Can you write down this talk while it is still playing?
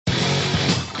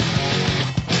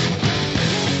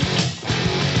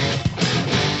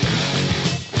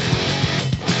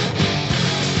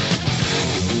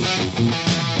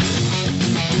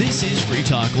This is Free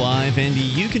Talk Live, and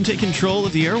you can take control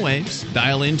of the airwaves.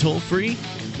 Dial in toll-free,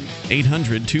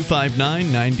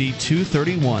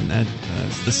 800-259-9231.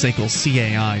 That's the SACL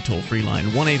CAI toll-free line,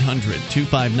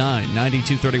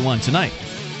 1-800-259-9231. Tonight,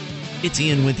 it's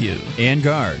Ian with you. And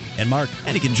Guard. And Mark.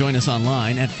 And you can join us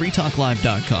online at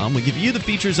freetalklive.com. We give you the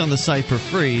features on the site for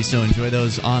free, so enjoy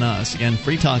those on us. Again,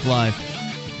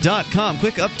 freetalklive.com.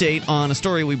 Quick update on a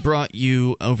story we brought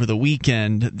you over the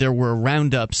weekend. There were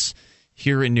roundups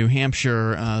here in New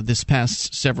Hampshire this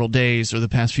past several days, or the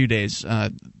past few days,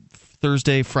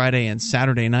 Thursday, Friday, and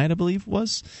Saturday night, I believe it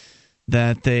was,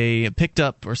 that they picked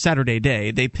up, or Saturday day,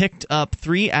 they picked up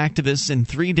 3 activists in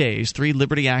 3 days, 3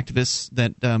 liberty activists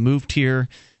that moved here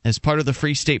as part of the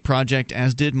Free State Project,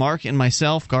 as did Mark and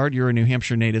myself. Guard, you're a New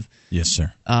Hampshire native. Yes,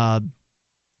 sir.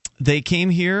 They came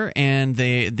here and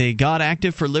they got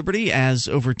active for liberty, as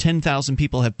over 10,000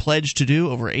 people have pledged to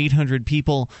do. Over 800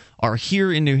 people are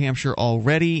here in New Hampshire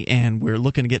already, and we're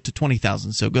looking to get to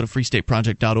 20,000. So go to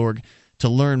freestateproject.org to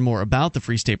learn more about the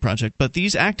Free State Project. But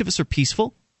these activists are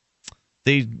peaceful.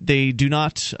 They do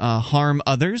not harm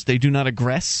others. They do not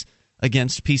aggress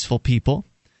against peaceful people.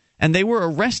 And they were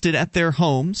arrested at their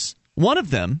homes. One of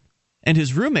them and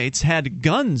his roommates had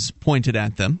guns pointed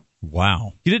at them.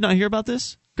 Wow. You did not hear about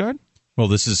this, Guard? Well,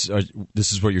 this is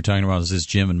what you're talking about. Is this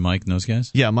Jim and Mike and those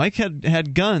guys? Yeah, Mike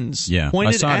had guns I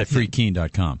pointed saw it at at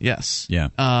freekeen.com. Yes. Yeah.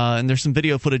 And there's some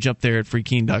video footage up there at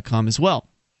freekeen.com as well.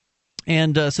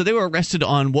 And so they were arrested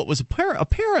on what was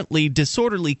apparently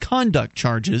disorderly conduct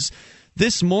charges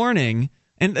this morning.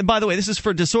 And by the way, this is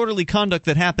for disorderly conduct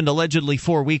that happened allegedly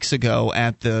 4 weeks ago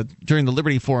during the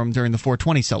Liberty Forum during the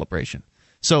 420 celebration.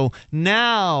 So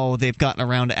now they've gotten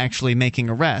around to actually making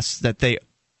arrests that they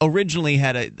originally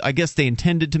had. I guess they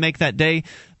intended to make that day,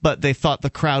 but they thought the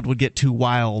crowd would get too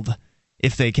wild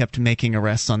if they kept making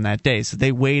arrests on that day. So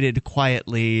they waited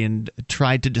quietly and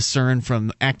tried to discern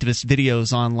from activist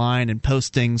videos online and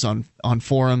postings on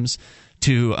forums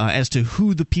as to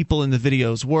who the people in the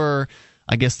videos were.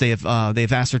 I guess they've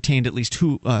ascertained at least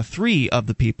 3 of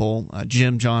the people: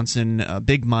 Jim Johnson,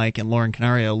 Big Mike, and Lauren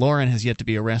Canario. Lauren has yet to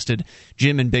be arrested.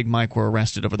 Jim and Big Mike were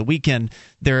arrested over the weekend.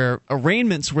 Their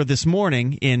arraignments were this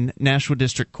morning in Nashua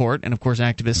District Court, and of course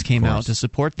activists came out to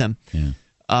support them.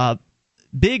 Yeah.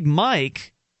 Big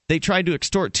Mike, they tried to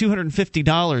extort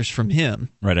 $250 from him.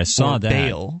 Right, I saw that.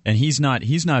 Bail. And he's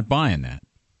not buying that.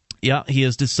 Yeah, he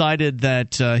has decided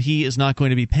that he is not going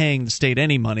to be paying the state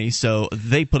any money, so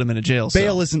they put him in a jail cell.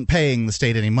 Bail isn't paying the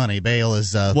state any money. Bail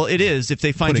is well, it is. If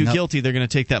they find you guilty, they're going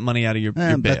to take that money out of your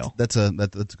bail. That's a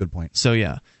good point. So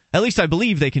yeah, at least I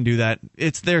believe they can do that.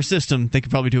 It's their system. They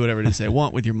can probably do whatever it is they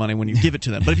want with your money when you give it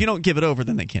to them. But if you don't give it over,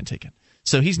 then they can't take it.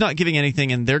 So he's not giving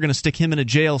anything, and they're going to stick him in a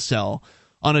jail cell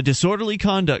on a disorderly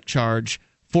conduct charge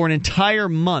for an entire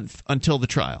month until the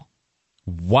trial.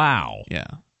 Wow. Yeah.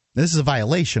 This is a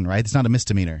violation, right? It's not a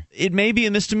misdemeanor. It may be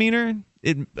a misdemeanor.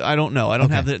 I don't know. I don't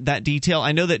have that detail.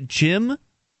 I know that Jim,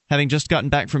 having just gotten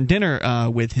back from dinner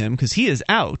with him, because he is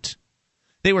out,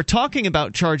 they were talking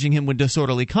about charging him with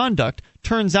disorderly conduct.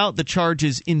 Turns out the charge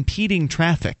is impeding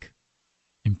traffic.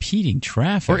 Impeding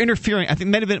traffic? Or interfering. I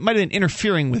think it might have been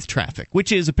interfering with traffic,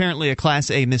 which is apparently a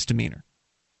Class A misdemeanor.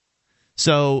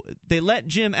 So they let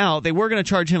Jim out. They were going to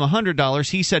charge him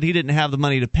 $100. He said he didn't have the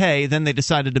money to pay. Then they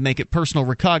decided to make it personal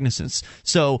recognizance.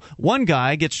 So one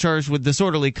guy gets charged with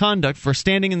disorderly conduct for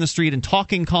standing in the street and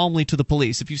talking calmly to the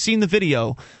police. If you've seen the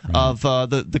video of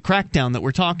the crackdown that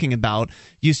we're talking about,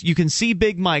 you can see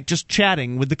Big Mike just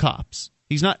chatting with the cops.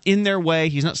 He's not in their way.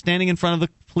 He's not standing in front of the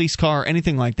police car or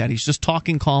anything like that. He's just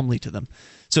talking calmly to them.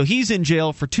 So he's in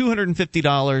jail for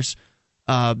 $250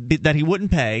 that he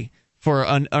wouldn't pay for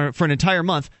an entire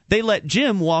month. They let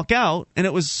Jim walk out, and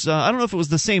it was I don't know if it was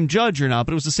the same judge or not,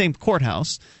 but it was the same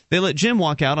courthouse. They let Jim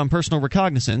walk out on personal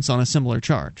recognizance on a similar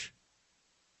charge.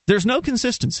 There's no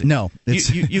consistency. No,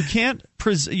 you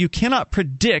cannot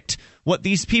predict what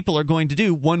these people are going to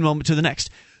do one moment to the next.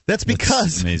 That's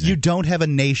because you don't have a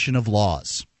nation of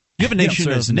laws. You have a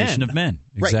nation of men.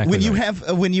 Exactly right.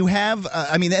 When you have,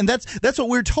 I mean, and that's what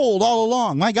we're told all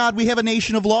along. My God, we have a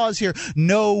nation of laws here.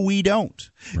 No, we don't.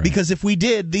 Right. Because if we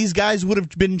did, these guys would have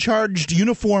been charged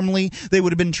uniformly. They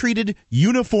would have been treated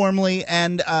uniformly,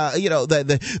 and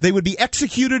they would be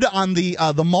executed on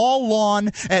the mall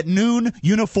lawn at noon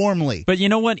uniformly. But you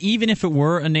know what? Even if it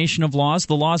were a nation of laws,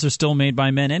 the laws are still made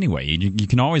by men anyway. You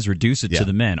can always reduce it to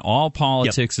the men. All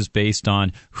politics is based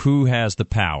on who has the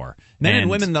power. Men and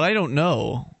women that I don't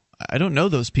know. I don't know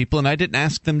those people, and I didn't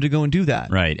ask them to go and do that.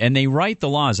 Right, and they write the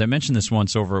laws. I mentioned this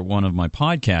once over one of my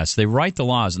podcasts. They write the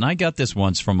laws, and I got this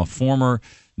once from a former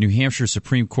New Hampshire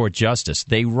Supreme Court justice.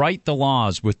 They write the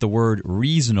laws with the word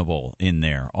reasonable in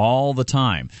there all the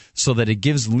time so that it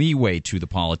gives leeway to the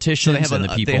politicians and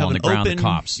the people on the ground, the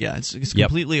cops. Yeah, it's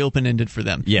completely open-ended for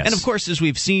them. Yes. And, of course, as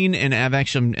we've seen, and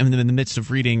I'm in the midst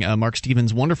of reading Mark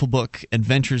Stevens' wonderful book,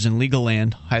 Adventures in Legal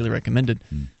Land, highly recommended.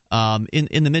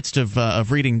 In the midst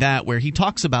of reading that, where he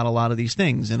talks about a lot of these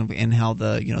things and how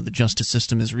the justice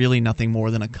system is really nothing more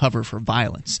than a cover for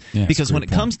violence. Yeah, because when it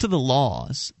comes to the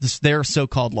laws, their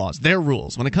so-called laws, their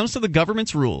rules, when it comes to the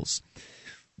government's rules,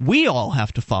 we all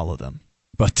have to follow them.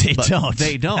 But they don't.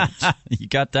 They don't. You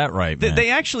got that right, man. They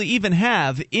actually even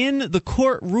have in the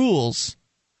court rules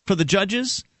for the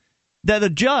judges that a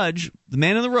judge, the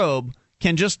man in the robe,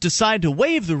 can just decide to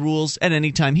waive the rules at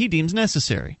any time he deems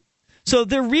necessary. So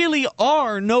there really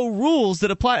are no rules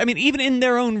that apply. I mean, even in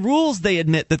their own rules, they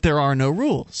admit that there are no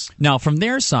rules. Now, from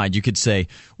their side, you could say,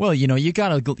 well, you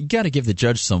gotta give the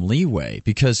judge some leeway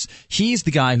because he's the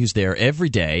guy who's there every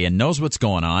day and knows what's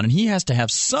going on, and he has to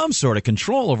have some sort of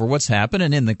control over what's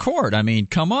happening in the court. I mean,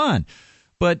 come on.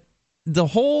 But the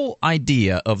whole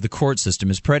idea of the court system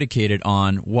is predicated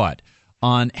on what?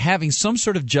 On having some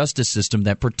sort of justice system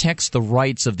that protects the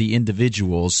rights of the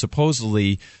individuals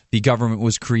supposedly the government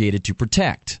was created to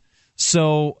protect.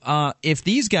 So if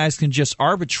these guys can just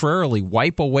arbitrarily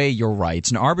wipe away your rights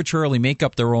and arbitrarily make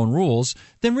up their own rules,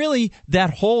 then really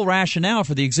that whole rationale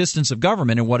for the existence of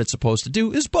government and what it's supposed to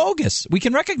do is bogus. We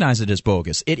can recognize it as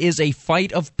bogus. It is a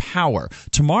fight of power.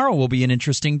 Tomorrow will be an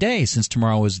interesting day since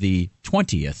tomorrow is the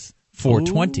 20th.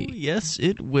 420. Oh, yes,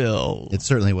 it will. It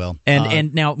certainly will.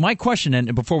 And now my question,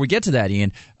 and before we get to that,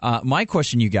 Ian, my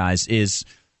question, you guys, is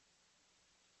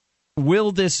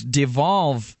will this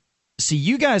devolve? See,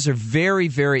 you guys are very,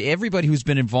 very, everybody who's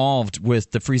been involved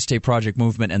with the Free State Project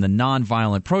movement and the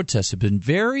nonviolent protests have been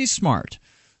very smart.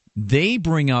 They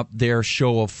bring up their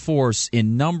show of force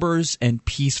in numbers and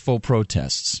peaceful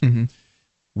protests. Mm-hmm.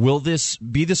 Will this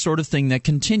be the sort of thing that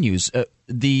continues?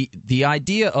 The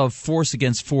idea of force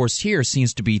against force here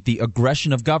seems to be the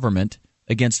aggression of government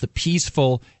against the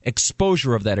peaceful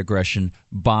exposure of that aggression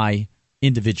by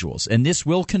individuals. And this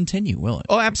will continue, will it?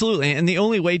 Oh, absolutely. And the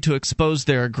only way to expose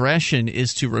their aggression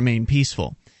is to remain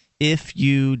peaceful. If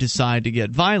you decide to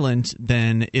get violent,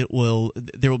 then there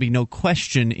will be no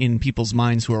question in people's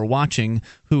minds who are watching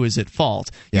who is at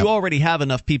fault. Yep. You already have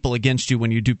enough people against you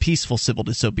when you do peaceful civil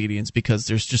disobedience because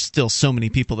there's just still so many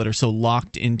people that are so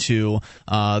locked into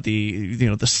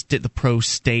the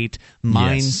pro-state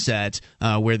mindset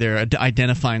where they're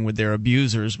identifying with their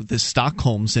abusers with this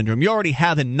Stockholm syndrome. You already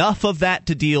have enough of that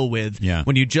to deal with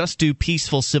when you just do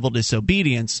peaceful civil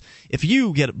disobedience. If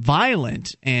you get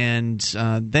violent and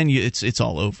then it's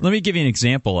all over. Let me give you an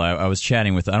example. I was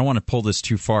chatting with. I don't want to pull this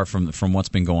too far from what's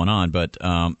been going on, but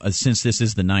since this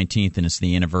is the 19th and it's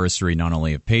the anniversary not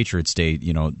only of Patriots Day,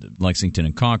 Lexington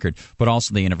and Concord, but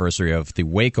also the anniversary of the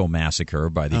Waco massacre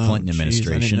by the Clinton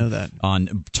administration. I didn't know that.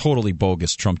 On totally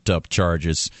bogus, trumped-up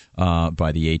charges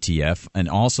by the ATF, and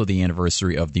also the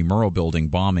anniversary of the Murrow Building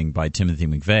bombing by Timothy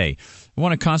McVeigh. I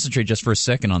want to concentrate just for a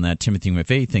second on that Timothy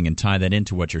McVeigh thing and tie that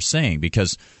into what you're saying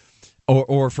because.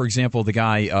 Or, for example, the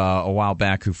guy a while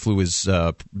back who flew his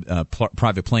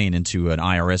private plane into an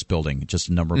IRS building just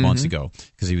a number of months ago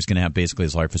because he was going to have basically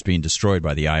his life was being destroyed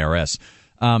by the IRS.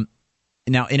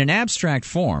 Now, in an abstract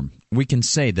form, we can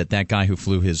say that guy who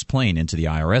flew his plane into the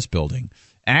IRS building,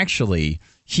 actually,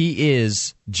 he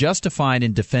is justified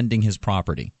in defending his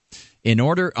property. In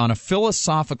order, in a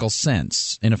philosophical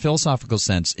sense,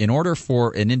 in order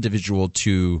for an individual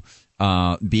to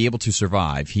be able to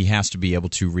survive, he has to be able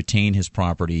to retain his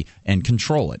property and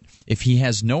control it. If he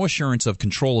has no assurance of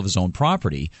control of his own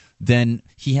property, then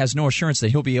he has no assurance that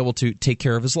he'll be able to take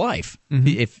care of his life.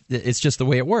 If it's just the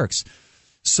way it works.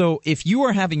 So if you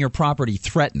are having your property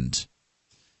threatened,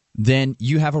 then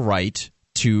you have a right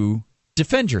to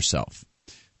defend yourself.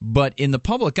 But in the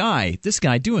public eye, this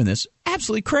guy doing this,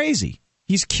 absolutely crazy.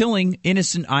 He's killing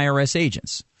innocent IRS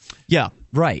agents. Yeah.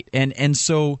 Right. And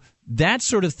so that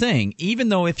sort of thing, even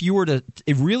though if you were to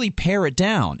really pare it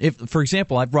down, if, for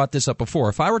example, I've brought this up before,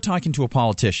 if I were talking to a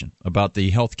politician about the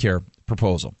health care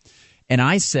proposal, and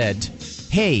I said,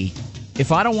 hey,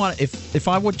 if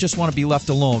I would just want to be left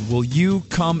alone, will you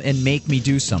come and make me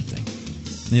do something?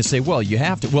 And you say, well, you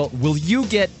have to. Well, will you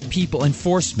get people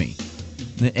enforce me?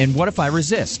 And what if I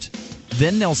resist?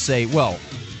 Then they'll say, well,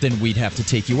 then we'd have to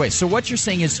take you away. So what you're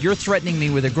saying is you're threatening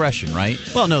me with aggression, right?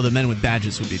 Well, no, the men with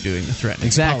badges would be doing the threatening.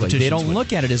 Exactly. They don't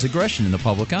look at it as aggression in the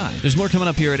public eye. There's more coming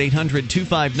up here at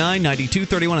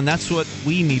 800-259-9231, and that's what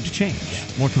we need to change.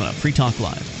 More coming up. Free Talk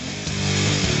Live.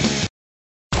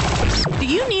 Do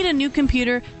you need need a new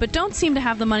computer but don't seem to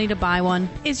have the money to buy one?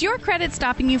 Is your credit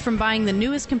stopping you from buying the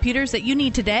newest computers that you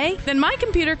need today? Then My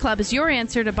Computer Club is your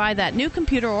answer to buy that new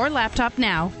computer or laptop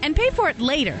now and pay for it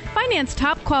later. Finance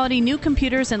top-quality new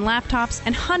computers and laptops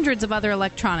and hundreds of other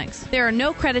electronics. There are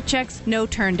no credit checks, no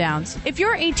turndowns. If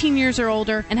you're 18 years or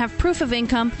older and have proof of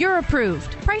income, you're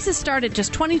approved. Prices start at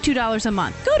just $22 a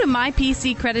month. Go to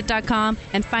mypccredit.com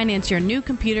and finance your new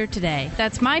computer today.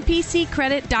 That's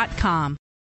mypccredit.com.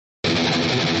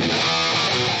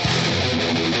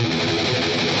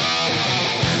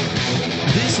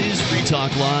 This is Free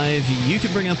Talk Live. You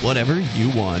can bring up whatever you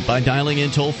want by dialing in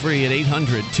toll-free at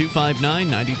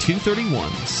 800-259-9231.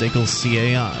 SACL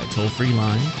CAI toll-free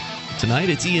line. Tonight,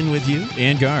 it's Ian with you.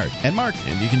 And Guard. And Mark.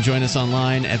 And you can join us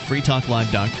online at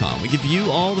freetalklive.com. We give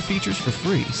you all the features for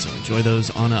free, so enjoy those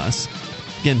on us.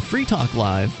 Again,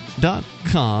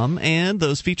 freetalklive.com, and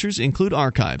those features include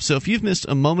archives. So if you've missed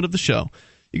a moment of the show,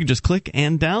 you can just click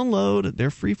and download.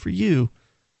 They're free for you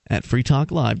at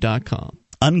freetalklive.com.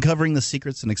 Uncovering the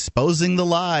secrets and exposing the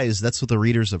lies. That's what the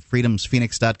readers of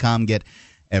freedomsphoenix.com get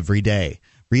every day.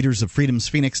 Readers of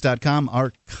freedomsphoenix.com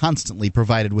are constantly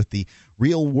provided with the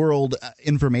real-world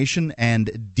information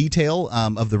and detail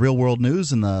of the real-world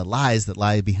news and the lies that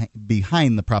lie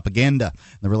behind the propaganda,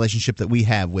 and the relationship that we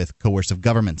have with coercive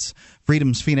governments.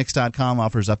 freedomsphoenix.com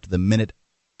offers up-to-the-minute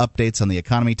updates on the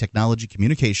economy, technology,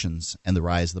 communications, and the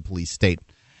rise of the police state.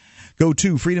 Go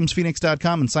to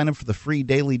freedomsphoenix.com and sign up for the free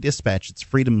daily dispatch. It's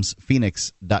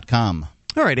freedomsphoenix.com.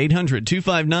 All right,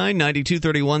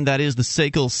 800-259-9231. That is the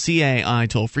SACL CAI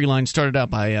toll-free line. Started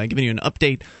out by giving you an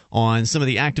update on some of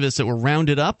the activists that were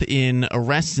rounded up in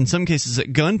arrests, in some cases at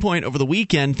gunpoint over the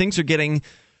weekend. Things are getting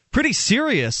pretty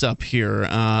serious up here,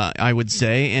 I would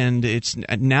say, and it's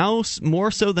now more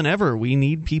so than ever. We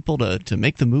need people to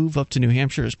make the move up to New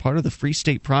Hampshire as part of the Free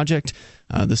State Project.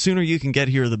 The sooner you can get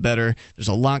here, the better. There's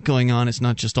a lot going on. It's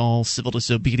not just all civil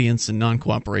disobedience and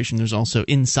non-cooperation. There's also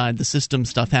inside the system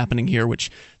stuff happening here,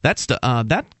 which that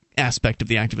aspect of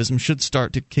the activism should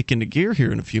start to kick into gear here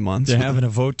in a few months. They're having a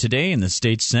vote today in the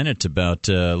state Senate about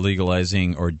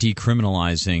legalizing or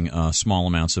decriminalizing small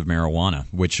amounts of marijuana,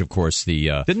 which, of course, the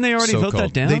didn't they already vote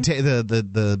that down?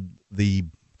 The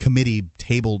committee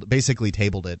basically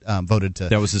tabled it, voted to.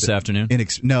 That was this afternoon?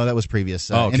 No, that was previous.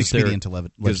 Inexpedient to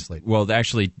legislate. Well,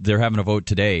 actually, they're having a vote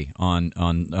today on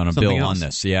a bill on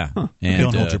this. Yeah, huh. And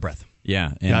don't hold your breath.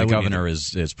 Yeah, and the governor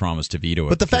has promised to veto it.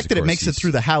 But the fact that it makes it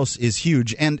through the House is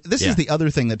huge. And this is the other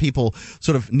thing that people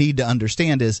sort of need to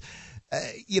understand is,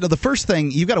 the first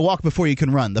thing, you've got to walk before you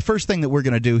can run. The first thing that we're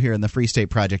going to do here in the Free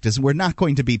State Project is we're not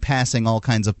going to be passing all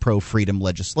kinds of pro-freedom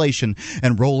legislation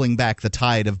and rolling back the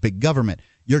tide of big government.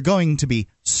 You're going to be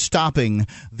stopping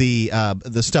the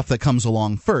stuff that comes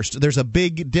along first. There's a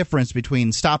big difference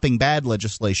between stopping bad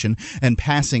legislation and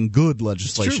passing good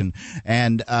legislation,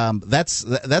 and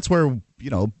that's where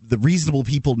the reasonable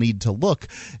people need to look,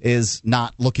 is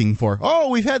not looking for,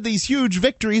 we've had these huge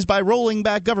victories by rolling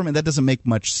back government. That doesn't make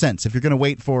much sense. If you're going to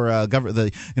wait for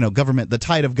the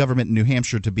tide of government in New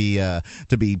Hampshire to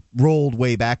be rolled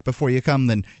way back before you come,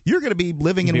 then you're going to be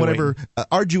living in whatever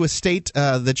arduous state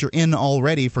that you're in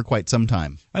already for quite some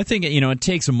time. I think it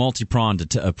takes a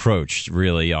multi-pronged approach,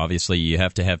 really. Obviously, you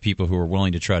have to have people who are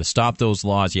willing to try to stop those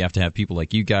laws. You have to have people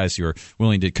like you guys who are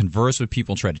willing to converse with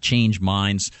people, try to change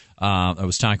minds. I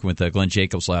was talking with Glenn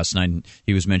Jacobs last night, and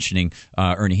he was mentioning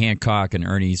Ernie Hancock, and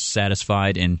Ernie's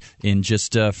satisfied in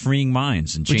just freeing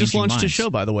minds and changing minds. We just launched a show,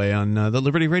 by the way, on the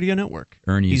Liberty Radio Network.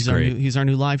 Ernie's great. He's our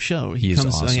new live show. He is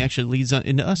awesome. He actually leads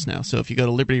into us now. So if you go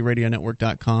to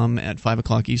libertyradionetwork.com at 5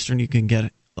 o'clock Eastern, you can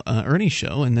get Ernie's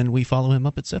show, and then we follow him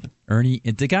up at 7. Ernie,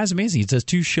 the guy's amazing. He does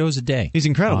 2 shows a day. He's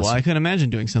incredible. Awesome. I couldn't imagine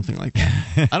doing something like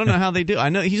that. I don't know how they do. I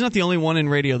know he's not the only one in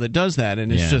radio that does that, and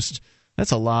it's just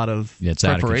that's a lot of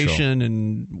preparation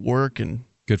and work. And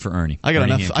good for Ernie. I got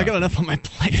enough on my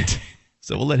plate.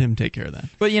 So we'll let him take care of that.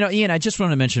 But, Ian, I just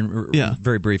want to mention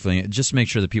very briefly, just to make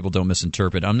sure that people don't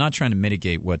misinterpret. I'm not trying to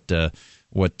mitigate what Timothy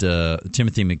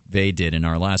McVeigh did in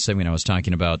our last segment. I was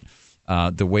talking about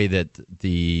the way that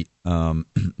the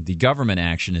government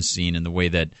action is seen and the way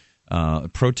that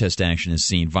protest action is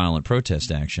seen, violent protest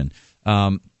action.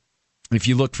 If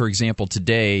you look, for example,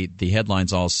 today, the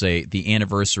headlines all say the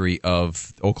anniversary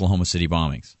of Oklahoma City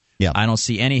bombings. Yeah. I don't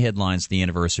see any headlines the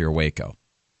anniversary of Waco.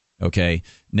 Okay?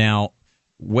 Now,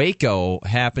 Waco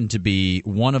happened to be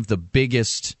one of the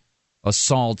biggest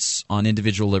assaults on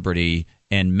individual liberty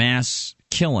and mass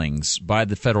killings by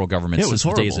the federal government since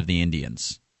the days of the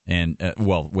Indians. And,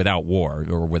 without war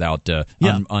or without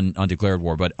undeclared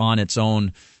war, but on its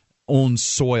own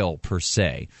soil per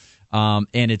se.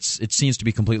 And it seems to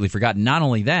be completely forgotten. Not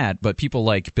only that, but people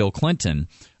like Bill Clinton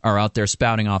are out there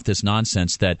spouting off this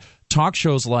nonsense that talk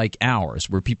shows like ours,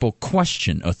 where people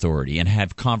question authority and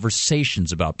have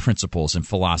conversations about principles and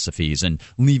philosophies and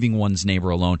leaving one's neighbor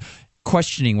alone,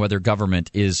 questioning whether government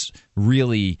is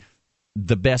really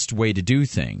the best way to do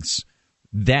things,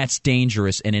 that's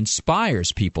dangerous and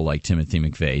inspires people like Timothy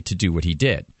McVeigh to do what he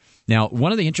did. Now,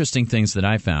 one of the interesting things that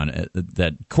I found,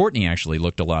 that Courtney actually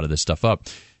looked a lot of this stuff up,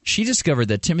 she discovered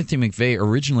that Timothy McVeigh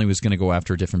originally was going to go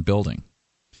after a different building.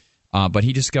 But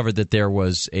he discovered that there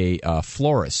was a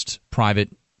florist,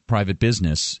 private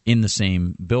business in the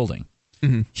same building.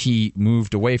 Mm-hmm. He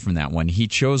moved away from that one. He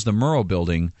chose the Murrow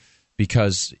building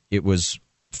because it was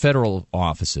federal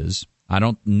offices. I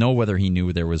don't know whether he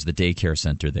knew there was the daycare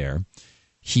center there.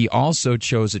 He also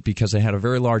chose it because it had a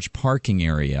very large parking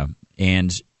area,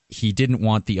 and he didn't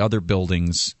want the other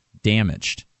buildings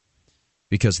damaged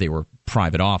because they were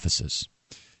private offices.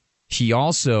 He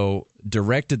also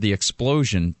directed the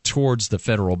explosion towards the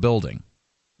federal building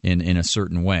in a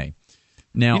certain way.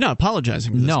 Now, you're not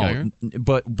apologizing for this guy, right?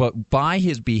 but by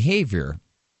his behavior,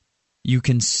 you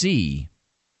can see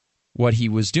what he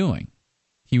was doing.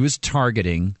 He was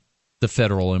targeting the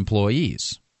federal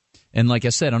employees. And like I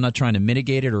said, I'm not trying to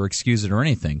mitigate it or excuse it or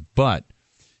anything, but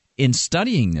in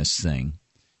studying this thing,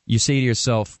 you say to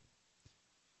yourself,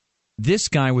 this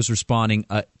guy was responding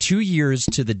 2 years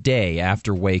to the day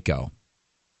after Waco.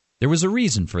 There was a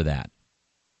reason for that.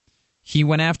 He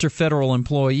went after federal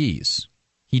employees.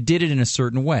 He did it in a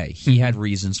certain way. He had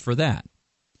reasons for that.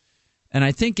 And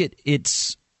I think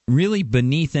it's really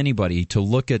beneath anybody to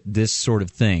look at this sort of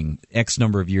thing X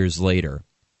number of years later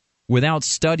without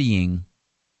studying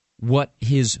what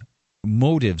his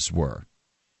motives were,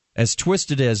 as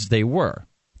twisted as they were.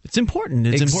 It's important.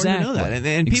 It's important to know that,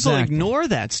 and people ignore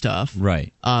that stuff,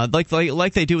 right? Like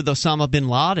they do with Osama bin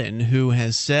Laden, who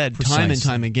has said time and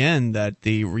time again that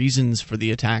the reasons for the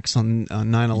attacks on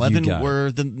 9/11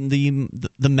 were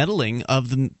the meddling of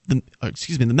the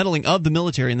meddling of the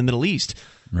military in the Middle East.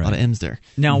 Right. A lot of M's there.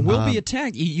 Now we'll be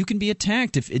attacked. You can be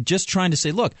attacked if just trying to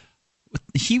say, look,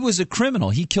 he was a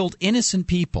criminal. He killed innocent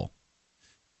people,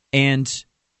 and.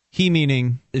 He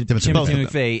meaning Timothy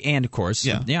McVeigh, and of course,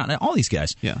 all these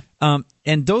guys. Yeah,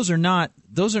 and those are not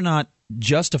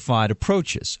justified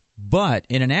approaches. But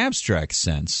in an abstract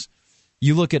sense,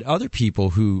 you look at other people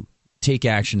who take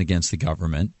action against the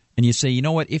government, and you say, you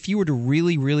know what? If you were to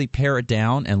really, really pare it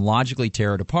down and logically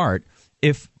tear it apart,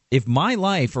 if my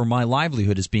life or my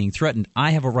livelihood is being threatened,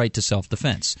 I have a right to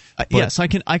self-defense. Yes, I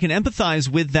can empathize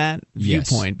with that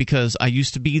viewpoint because I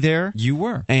used to be there. You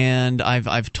were, and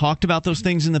I've talked about those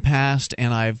things in the past,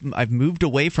 and I've moved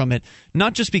away from it,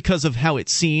 not just because of how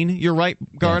it's seen. You're right,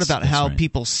 Guard, about how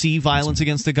people see violence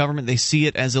against the government. They see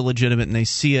it as illegitimate, and they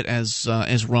see it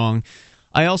as wrong.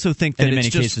 I also think that in many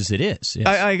cases it is. Yes.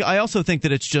 I also think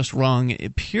that it's just wrong,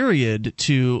 period,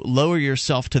 to lower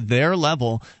yourself to their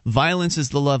level. Violence is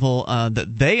the level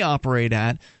that they operate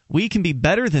at. We can be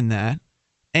better than that.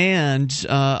 And,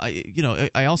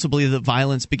 I also believe that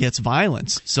violence begets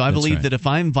violence. So I believe that if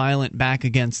I'm violent back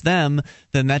against them,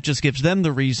 then that just gives them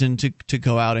the reason to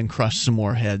go out and crush some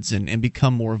more heads and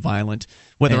become more violent,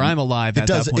 whether I'm alive at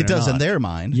that point or not. It does in their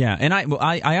mind. Yeah, and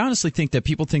I honestly think that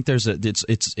people think there's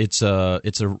it's a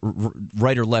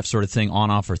right or left sort of thing,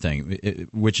 on-offer thing,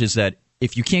 which is that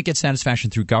if you can't get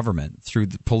satisfaction through government, through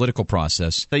the political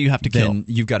process, that you have to kill, then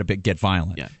you've got to get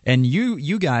violent. Yeah. And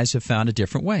you guys have found a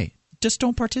different way. Just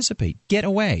don't participate. Get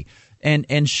away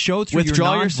and show through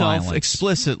withdraw your yourself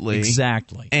explicitly.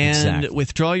 Exactly. And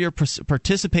withdraw your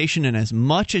participation in as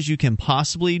much as you can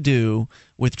possibly do.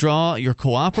 Withdraw your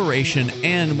cooperation,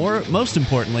 and most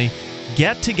importantly,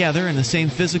 get together in the same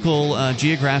physical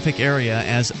geographic area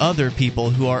as other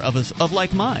people who are of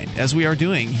like mind, as we are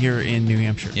doing here in New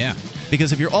Hampshire. Yeah.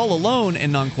 Because if you're all alone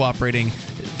and non-cooperating,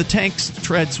 the tank's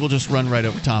treads will just run right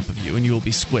over top of you, and you will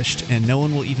be squished, and no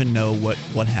one will even know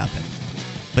what happened.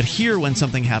 But here, when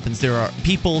something happens, there are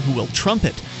people who will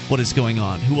trumpet what is going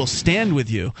on, who will stand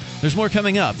with you. There's more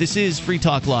coming up. This is Free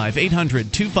Talk Live,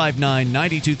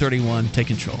 800-259-9231. Take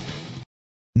control.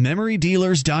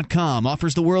 MemoryDealers.com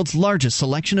offers the world's largest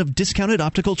selection of discounted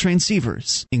optical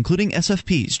transceivers, including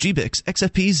SFPs, GBICs,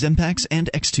 XFPs, Xempax, and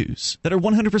X2s that are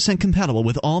 100% compatible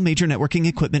with all major networking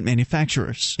equipment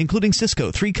manufacturers, including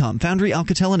Cisco, 3Com, Foundry,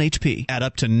 Alcatel, and HP, at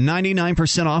up to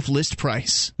 99% off list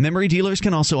price. Memory Dealers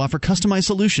can also offer customized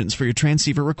solutions for your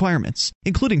transceiver requirements,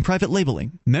 including private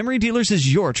labeling. Memory Dealers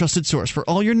is your trusted source for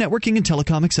all your networking and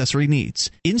telecom accessory needs,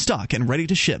 in stock and ready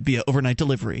to ship via overnight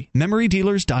delivery.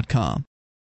 MemoryDealers.com.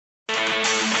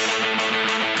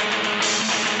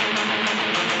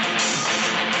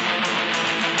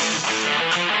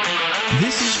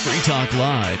 This is Free Talk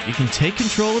Live. You can take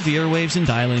control of the airwaves and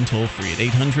dial in toll-free at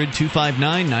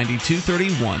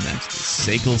 800-259-9231. That's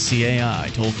the SACL CAI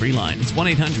toll-free line. It's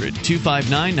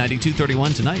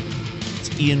 1-800-259-9231 tonight.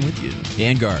 It's Ian with you.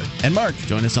 Vanguard. And Mark.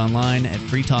 Join us online at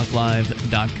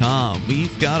freetalklive.com.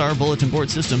 We've got our bulletin board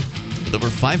system with over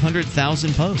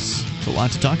 500,000 posts. There's a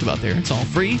lot to talk about there. It's all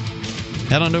free.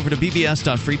 Head on over to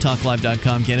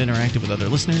bbs.freetalklive.com. Get interactive with other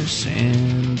listeners.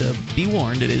 And be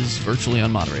warned, it is virtually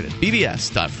unmoderated.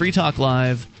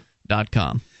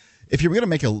 bbs.freetalklive.com. If you're going to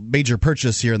make a major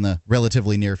purchase here in the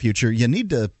relatively near future, you need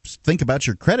to think about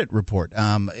your credit report.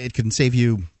 It can save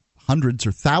you hundreds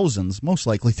or thousands, most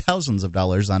likely thousands of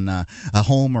dollars on a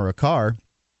home or a car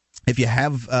if you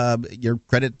have your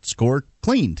credit score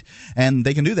cleaned. And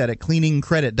they can do that at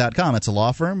cleaningcredit.com. It's a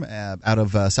law firm out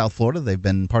of South Florida. They've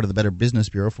been part of the Better Business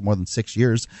Bureau for more than 6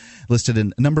 years, listed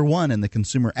in number 1 in the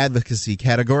consumer advocacy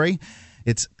category.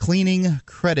 It's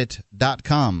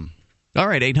cleaningcredit.com. All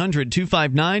right,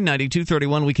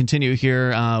 800-259-9231. We continue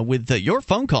here with your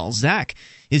phone calls. Zach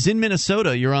is in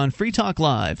Minnesota. You're on Free Talk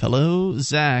Live. Hello,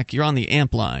 Zach. You're on the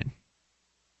AMP line.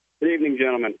 Good evening,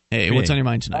 gentlemen. Hey, what's on your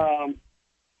mind tonight?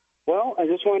 Well, I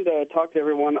just wanted to talk to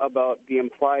everyone about the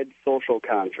implied social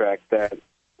contract that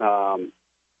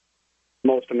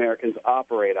most Americans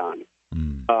operate on.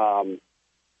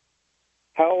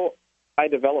 How I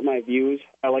develop my views,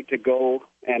 I like to go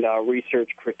and research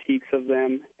critiques of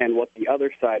them and what the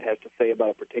other side has to say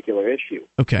about a particular issue.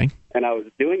 Okay. And I was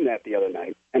doing that the other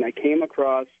night, and I came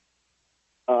across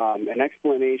an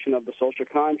explanation of the social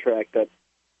contract that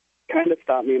kind of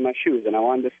stopped me in my shoes, and I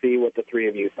wanted to see what the three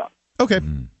of you thought. Okay.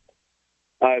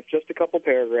 It's just a couple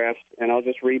paragraphs, and I'll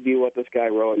just read you what this guy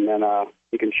wrote, and then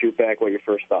you can shoot back what your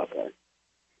first thoughts are.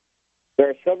 There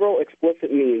are several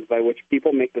explicit means by which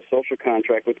people make the social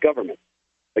contract with government.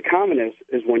 The commonest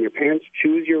is when your parents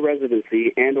choose your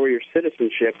residency and or your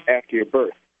citizenship after your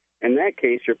birth. In that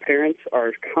case, your parents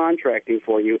are contracting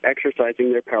for you,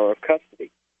 exercising their power of custody.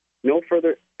 No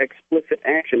further explicit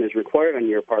action is required on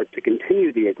your part to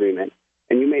continue the agreement,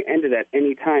 and you may end it at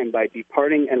any time by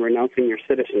departing and renouncing your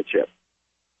citizenship.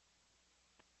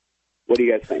 What do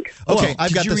you guys think? Okay,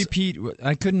 I've got repeat?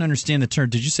 I couldn't understand the term.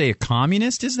 Did you say a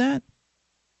communist is that?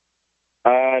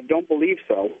 Don't believe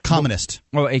so. Communist.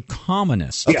 Oh, a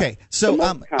communist. Okay, so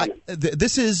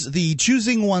this is the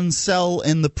choosing one's cell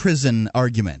in the prison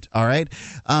argument, all right?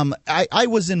 I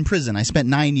was in prison. I spent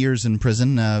 9 years in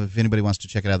prison. If anybody wants to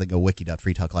check it out, they go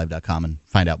wiki.freetalklive.com and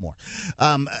find out more.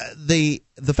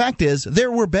 The fact is,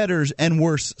 there were better and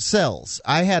worse cells.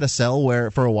 I had a cell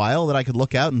where, for a while, that I could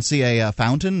look out and see a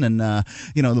fountain and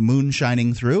the moon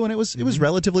shining through, and it was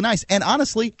relatively nice. And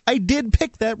honestly, I did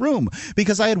pick that room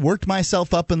because I had worked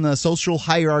myself up in the social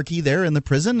hierarchy there in the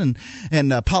prison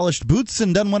and polished boots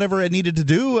and done whatever I needed to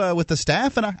do with the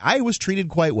staff, and I was treated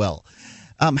quite well.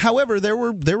 However, there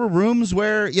were rooms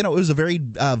where it was a very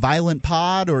violent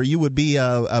pod, or you would be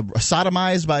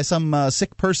sodomized by some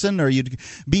sick person, or you'd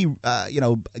be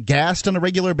gassed on a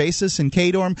regular basis in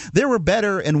K-dorm. There were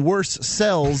better and worse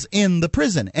cells in the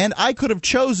prison, and I could have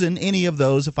chosen any of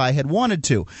those if I had wanted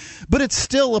to. But it's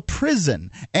still a prison,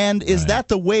 and is that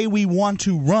the way we want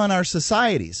to run our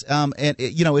societies?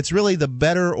 It's really the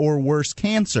better or worse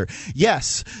cancer.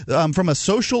 Yes, from a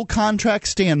social contract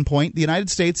standpoint, the United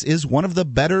States is one of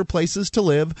the better places to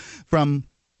live from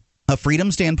a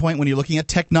freedom standpoint when you're looking at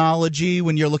technology,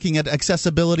 when you're looking at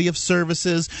accessibility of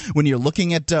services, when you're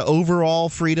looking at overall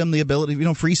freedom, the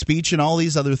ability, free speech and all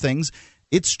these other things.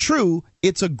 It's true,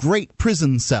 it's a great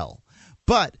prison cell.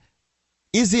 But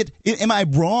am I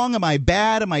wrong? Am I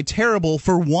bad? Am I terrible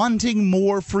for wanting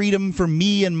more freedom for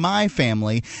me and my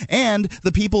family? And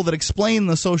the people that explain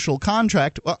the social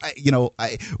contract,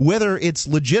 whether it's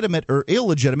legitimate or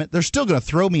illegitimate, they're still going to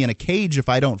throw me in a cage if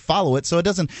I don't follow it. So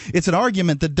it's an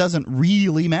argument that doesn't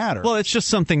really matter. Well, it's just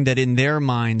something that in their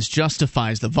minds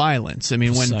justifies the violence. I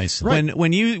mean,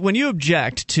 when you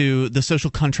object to the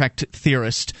social contract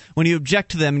theorist, when you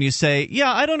object to them and you say,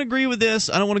 yeah, I don't agree with this,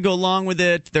 I don't want to go along with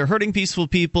it, they're hurting peaceful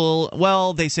people,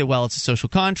 well, they say, well, it's a social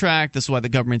contract, this is why the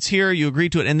government's here, you agree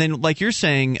to it. And then, like you're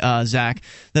saying, Zach,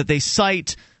 that they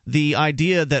cite the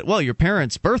idea that, well, your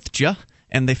parents birthed you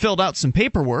and they filled out some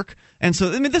paperwork. And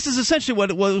so, I mean, this is essentially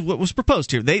what was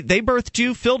proposed here. They birthed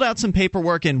you, filled out some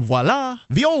paperwork, and voila,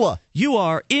 viola, you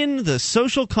are in the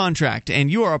social contract, and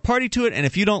you are a party to it. And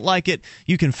if you don't like it,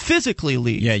 you can physically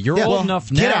leave. Yeah, you're old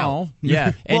enough now.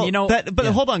 Yeah, and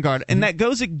hold on, guard, and that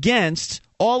goes against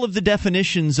all of the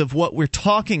definitions of what we're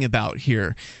talking about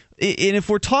here. And if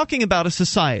we're talking about a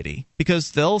society,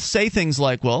 because they'll say things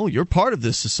like, well, you're part of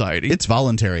this society. It's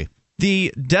voluntary.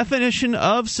 The definition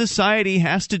of society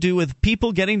has to do with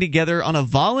people getting together on a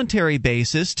voluntary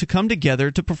basis to come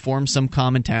together to perform some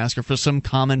common task or for some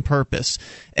common purpose.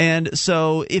 And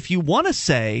so if you want to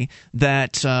say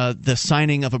that the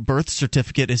signing of a birth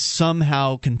certificate is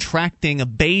somehow contracting a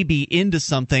baby into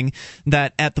something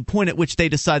that at the point at which they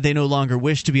decide they no longer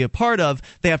wish to be a part of,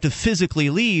 they have to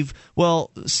physically leave, well,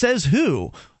 says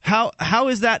who? How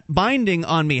is that binding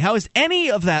on me? How is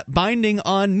any of that binding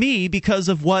on me because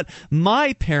of what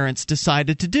my parents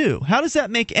decided to do? How does that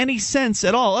make any sense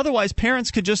at all? Otherwise, parents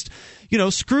could just,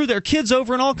 screw their kids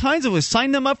over in all kinds of ways,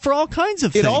 sign them up for all kinds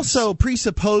of things. It also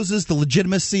presupposes the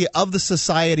legitimacy of the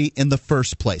society in the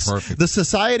first place. Perfect. The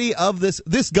society of this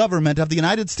government of the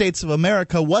United States of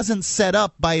America wasn't set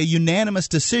up by a unanimous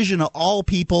decision of all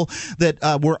people that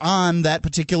were on that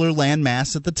particular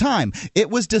landmass at the time. It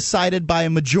was decided by a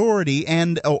majority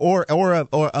and or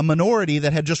a minority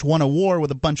that had just won a war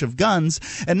with a bunch of guns.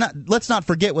 And let's not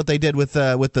forget what they did with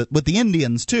the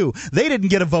Indians too. They didn't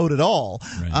get a vote at all.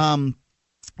 Right.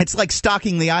 It's like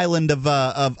stocking the island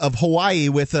of Hawaii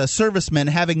with servicemen,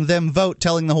 having them vote,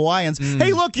 telling the Hawaiians,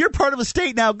 "Hey, look, you're part of a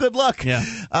state now. Good luck." Yeah.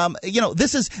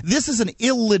 This is an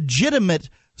illegitimate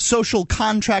social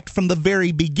contract from the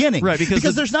very beginning, right?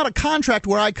 Because there's not a contract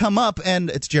where I come up and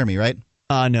it's Jeremy, right?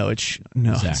 No, it's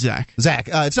Zach. Zach,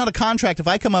 it's not a contract. If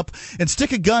I come up and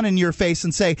stick a gun in your face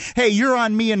and say, "Hey, you're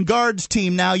on me and Guard's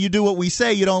team now. You do what we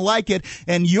say. You don't like it,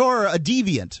 and you're a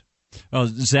deviant." Oh,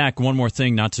 Zach, one more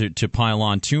thing, not to pile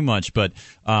on too much, but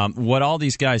what all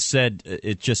these guys said,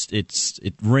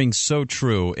 it rings so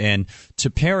true. And to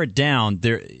pare it down,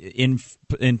 there in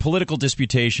political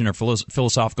disputation or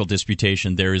philosophical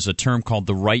disputation, there is a term called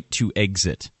the right to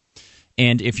exit.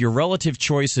 And if your relative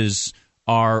choices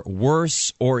are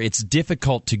worse or it's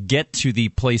difficult to get to the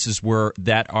places where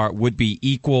would be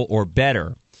equal or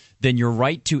better, then your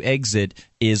right to exit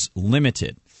is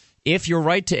limited. If your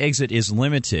right to exit is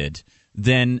limited,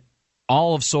 then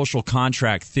all of social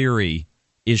contract theory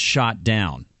is shot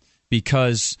down,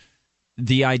 because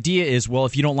the idea is, well,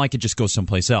 if you don't like it, just go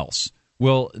someplace else.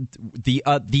 Well, the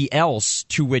else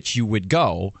to which you would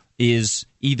go is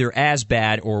either as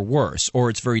bad or worse,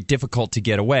 or it's very difficult to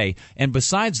get away. And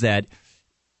besides that,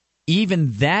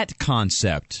 even that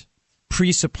concept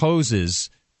presupposes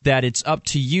that it's up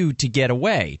to you to get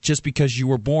away just because you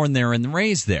were born there and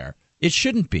raised there. It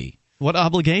shouldn't be. What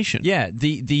obligation? Yeah,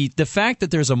 the fact that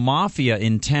there's a mafia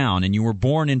in town and you were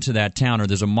born into that town, or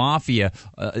there's a mafia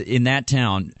in that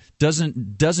town,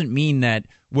 doesn't mean that,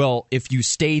 well, if you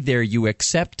stay there, you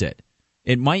accept it.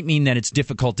 It might mean that it's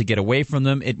difficult to get away from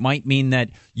them. It might mean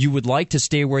that you would like to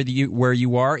stay where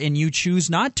you are and you choose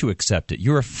not to accept it.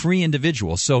 You're a free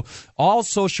individual. So all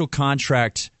social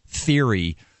contract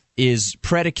theory is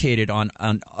predicated on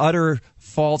utter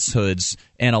falsehoods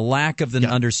and a lack of the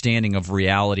understanding of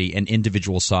reality and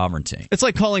individual sovereignty. It's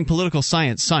like calling political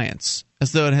science,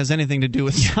 as though it has anything to do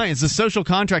with science. The social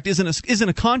contract isn't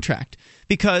a contract,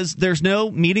 because there's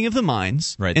no meeting of the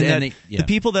minds. Right. And the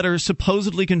people that are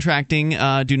supposedly contracting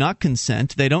do not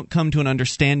consent. They don't come to an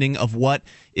understanding of what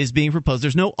is being proposed.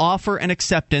 There's no offer and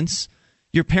acceptance.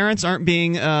 Your parents aren't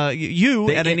being at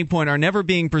any point are never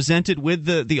being presented with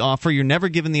the offer. You're never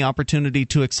given the opportunity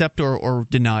to accept or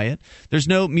deny it. There's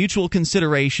no mutual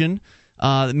consideration,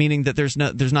 meaning that there's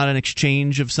not an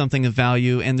exchange of something of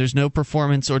value, and there's no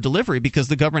performance or delivery because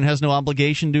the government has no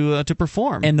obligation to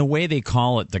perform. And the way they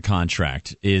call it, the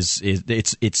contract, is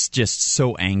it's just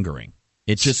so angering.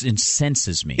 It just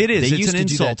incenses me. It is. It's an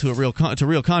insult to real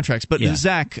contracts. But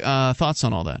Zach, thoughts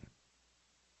on all that?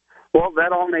 Well,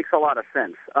 that all makes a lot of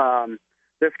sense.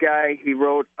 This guy, he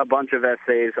wrote a bunch of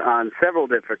essays on several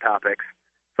different topics,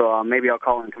 so maybe I'll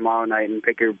call him tomorrow night and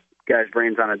pick your guys'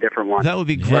 brains on a different one. That would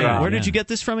be great. Where did you get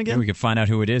this from again? We can find out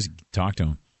who it is. Talk to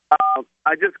him.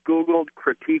 I just Googled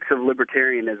critiques of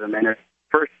libertarianism, and it's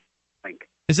first link.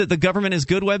 Is it the Government is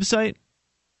Good website?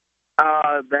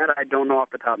 That I don't know off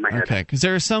the top of my head. Okay, because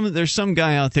there's some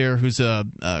guy out there who's a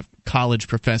college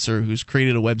professor who's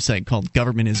created a website called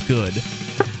Government is Good,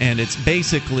 and it's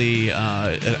basically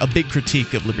a big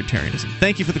critique of libertarianism.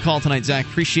 Thank you for the call tonight, Zach.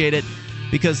 Appreciate it,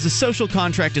 because the social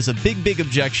contract is a big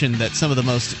objection that some of the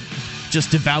most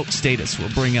just devout statists will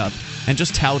bring up and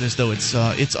just tout as though it's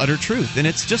utter truth, and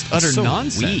it's just utter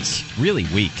nonsense. Weak. Really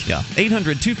weak. Yeah.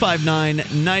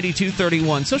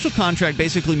 800-259-9231. Social contract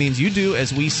basically means you do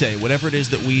as we say, whatever it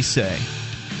is that we say.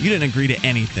 You didn't agree to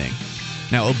anything.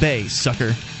 Now obey,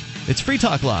 sucker. It's Free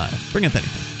Talk Live. Bring up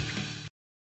anything.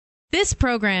 This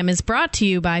program is brought to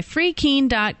you by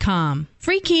FreeKeene.com.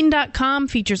 FreeKeene.com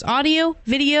features audio,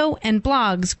 video, and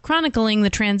blogs chronicling the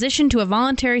transition to a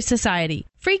voluntary society.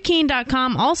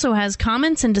 FreeKeene.com also has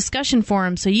comments and discussion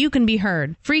forums so you can be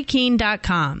heard.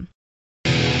 FreeKeene.com.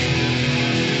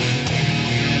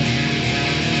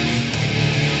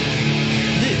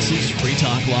 This is Free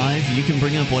Talk Live. You can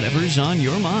bring up whatever's on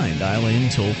your mind. Dial in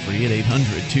toll-free at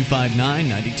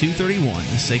 800-259-9231.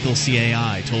 The SACL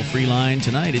CAI toll-free line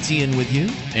tonight. It's Ian with you.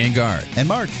 And Guard. And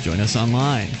Mark. Join us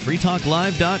online.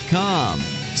 freetalklive.com.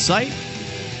 Site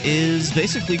is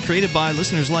basically created by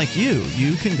listeners like you.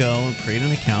 You can go and create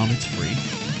an account. It's free.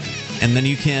 And then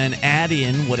you can add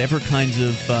in whatever kinds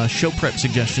of show prep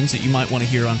suggestions that you might want to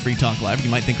hear on Free Talk Live.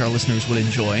 You might think our listeners would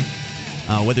enjoy.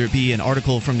 Whether it be an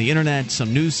article from the internet,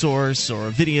 some news source, or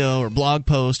a video or blog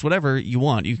post, whatever you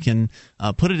want, you can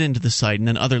put it into the site, and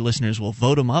then other listeners will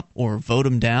vote them up or vote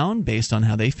them down based on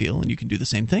how they feel, and you can do the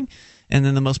same thing. And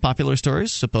then the most popular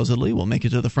stories, supposedly, will make it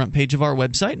to the front page of our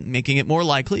website, making it more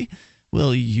likely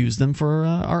we'll use them for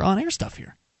our on-air stuff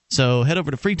here. So head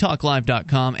over to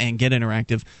freetalklive.com and get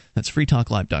interactive. That's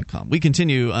freetalklive.com. We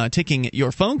continue taking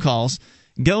your phone calls.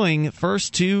 Going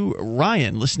first to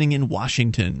Ryan, listening in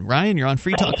Washington. Ryan, you're on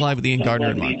Free Talk Live with Ian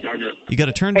Gardner and Mark. You got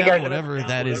to turn down whatever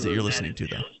that is that you're listening to,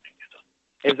 though.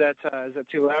 Is that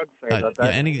too loud? Sorry about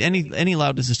that. Yeah, any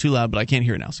loudness is too loud, but I can't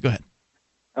hear it now. So go ahead.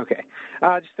 Okay.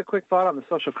 Just a quick thought on the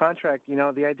social contract. You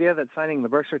know, the idea that signing the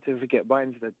birth certificate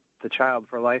binds the child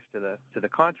for life to the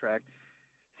contract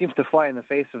seems to fly in the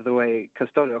face of the way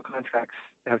custodial contracts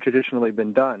have traditionally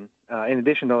been done, in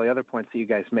addition to all the other points that you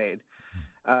guys made.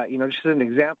 Just as an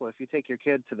example, if you take your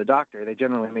kid to the doctor, they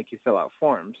generally make you fill out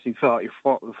forms. You fill out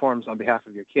the forms on behalf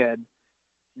of your kid,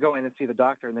 go in and see the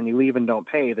doctor, and then you leave and don't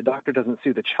pay. The doctor doesn't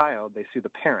sue the child, they sue the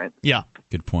parent. Yeah,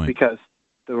 good point. Because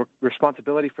the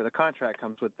responsibility for the contract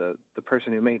comes with the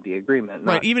person who made the agreement.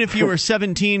 Right, even if you were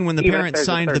 17 when the parents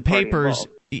signed the papers,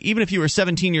 even if you were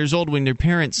 17 years old when your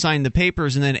parents signed the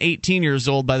papers and then 18 years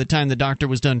old by the time the doctor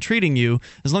was done treating you,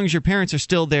 as long as your parents are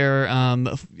still there,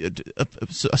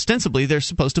 ostensibly they're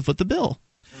supposed to foot the bill.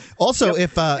 Also,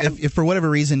 if for whatever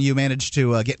reason you manage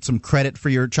to get some credit for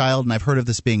your child, and I've heard of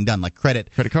this being done, like credit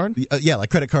card, like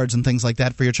credit cards and things like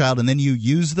that for your child, and then you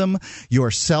use them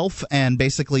yourself and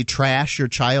basically trash your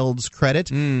child's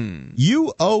credit,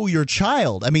 you owe your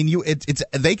child. I mean,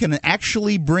 they can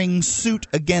actually bring suit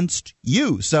against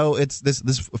you. So it's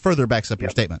this further backs up your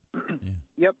statement. Yeah.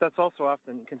 Yep, that's also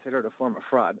often considered a form of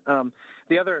fraud.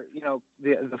 The other,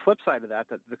 the flip side of that,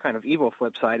 the kind of evil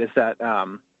flip side is that.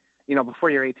 Before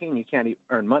you're 18, you can't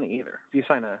earn money either. If you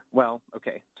sign I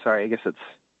guess it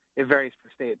varies per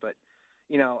state, but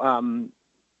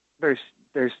there's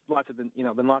been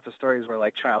lots of stories where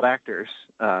like child actors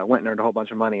went and earned a whole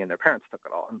bunch of money and their parents took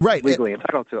it all and legally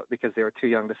entitled to it because they were too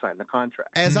young to sign the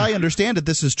contract. As I understand it,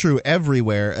 this is true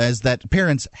everywhere, as that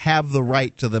parents have the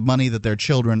right to the money that their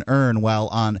children earn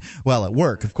while at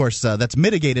work. Of course, that's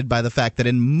mitigated by the fact that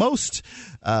in most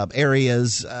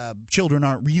areas, children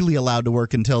aren't really allowed to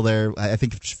work until they're, I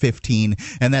think, 15,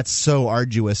 and that's so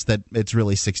arduous that it's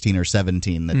really 16 or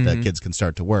 17 that kids can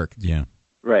start to work. Yeah.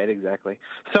 Right, exactly.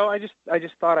 So I just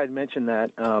thought I'd mention that,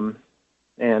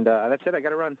 and that's it. I got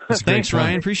to run. Thanks,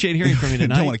 Ryan. Appreciate hearing from you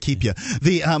tonight. Don't want to keep you.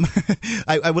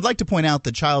 I would like to point out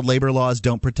that child labor laws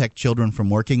don't protect children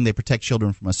from working. They protect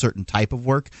children from a certain type of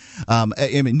work.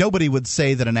 Nobody would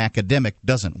say that an academic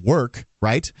doesn't work,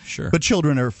 right? Sure. But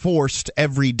children are forced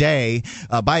every day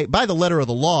by the letter of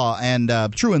the law and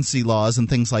truancy laws and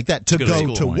things like that to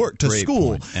go to work, to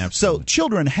school. So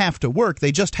children have to work.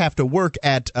 They just have to work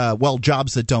at,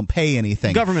 jobs that don't pay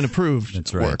anything. Government approved.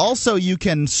 That's right. Work. Also, you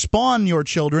can spawn your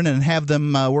children and have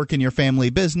them work in your family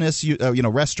business,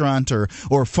 restaurant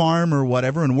or farm or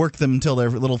whatever, and work them until their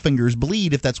little fingers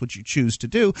bleed if that's what you choose to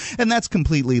do. And that's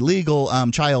completely legal.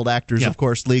 Child actors, of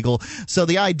course, legal. So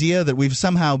the idea that we've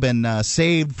somehow been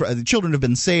children have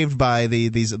been saved by the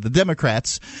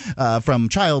Democrats from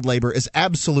child labor is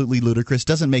absolutely ludicrous.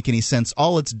 Doesn't make any sense.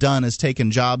 All it's done is taken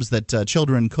jobs that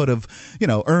children could have,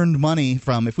 earned money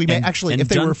from if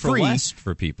they were free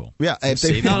for people. Yeah, if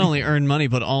they not only earned money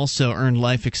but also earned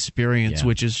life experience,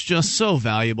 which is just so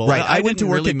valuable. Right, I went to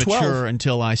didn't work really at 12 mature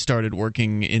until I started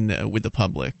working with the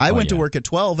public. I went to work at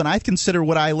 12, and I consider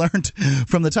what I learned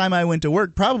from the time I went to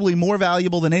work probably more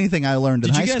valuable than anything I learned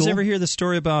in high school. Did you guys ever hear the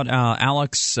story about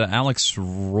Alex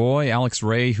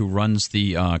Ray, who runs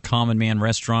the Common Man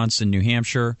restaurants in New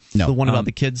Hampshire? No. The one about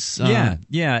the kids? Yeah.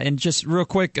 And just real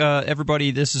quick,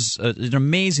 everybody, this is an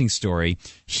amazing story.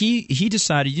 He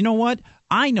decided, you know what?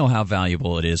 I know how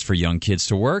valuable it is for young kids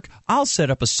to work. I'll set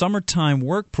up a summertime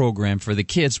work program for the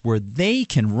kids where they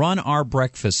can run our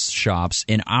breakfast shops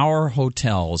in our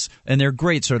hotels. And they're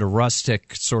great sort of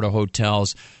rustic sort of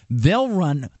hotels. They'll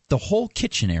run the whole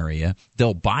kitchen area.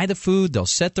 They'll buy the food. They'll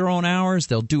set their own hours.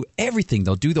 They'll do everything.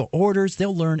 They'll do the orders.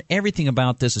 They'll learn everything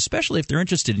about this, especially if they're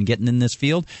interested in getting in this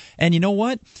field. And you know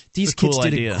what? These kids cool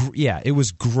did idea. it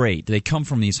was great. They come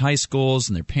from these high schools,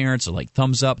 and their parents are like,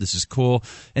 thumbs up, this is cool.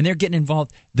 And they're getting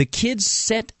involved. The kids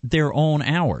set their own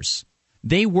hours.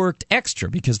 They worked extra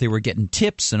because they were getting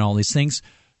tips and all these things.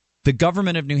 The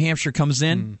government of New Hampshire comes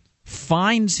in,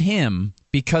 fines him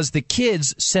because the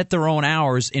kids set their own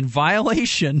hours in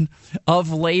violation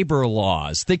of labor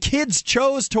laws. The kids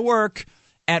chose to work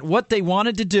at what they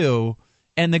wanted to do,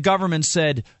 and the government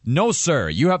said, no, sir,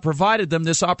 you have provided them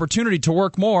this opportunity to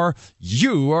work more.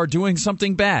 You are doing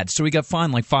something bad. So he got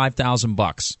fined like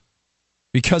 $5,000.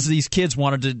 Because these kids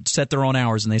wanted to set their own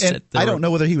hours, and they set their I don't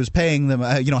know whether he was paying them,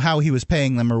 how he was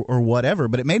paying them or whatever,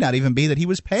 but it may not even be that he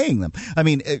was paying them. I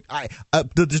mean, the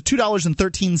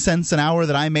 $2.13 an hour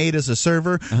that I made as a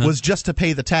server was just to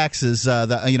pay the taxes,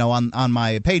 on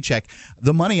my paycheck.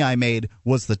 The money I made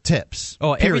was the tips.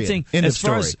 Oh, period. everything. End as of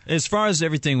story. as far as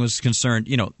everything was concerned,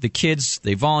 the kids,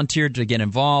 they volunteered to get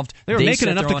involved. They were making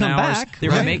enough to come back. They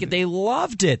were making. They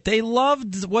loved it. They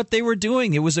loved what they were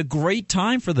doing. It was a great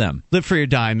time for them. Live free or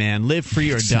die, man. Live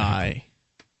free or die.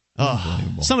 Oh,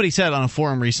 somebody said on a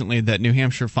forum recently that New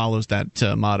Hampshire follows that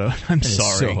motto. I'm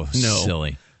sorry. So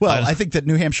silly. Well, I think that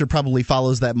New Hampshire probably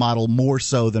follows that model more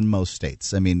so than most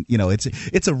states. I mean,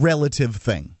 it's a relative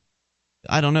thing.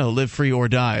 I don't know. Live free or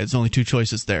die. It's only two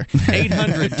choices there.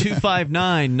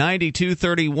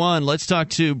 800-259-9231. Let's talk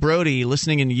to Brody,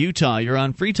 listening in Utah. You're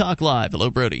on Free Talk Live. Hello,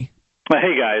 Brody.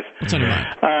 Hey, guys. What's on your mind?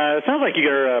 It sounds like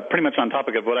you're pretty much on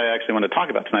topic of what I actually want to talk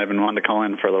about tonight. I've been wanting to call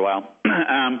in for a little while.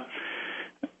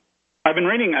 I've been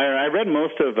reading, I read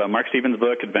most of Mark Stevens'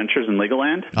 book, Adventures in Legal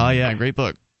Land. Oh, yeah, great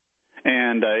book.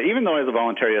 And even though I was a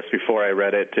voluntarist before I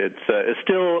read it, it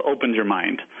still opens your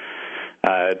mind.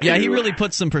 Yeah, he really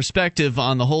puts some perspective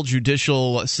on the whole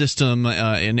judicial system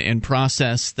and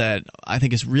process that I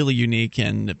think is really unique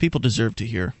and people deserve to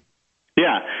hear.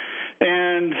 Yeah.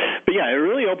 But yeah, it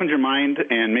really opens your mind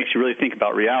and makes you really think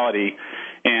about reality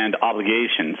and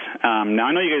obligations. Now,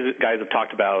 I know you guys have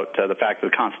talked about the fact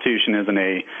that the Constitution isn't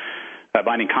a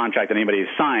binding contract that anybody has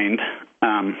signed.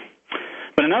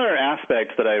 But another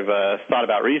aspect that I've thought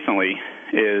about recently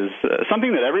is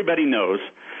something that everybody knows,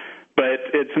 but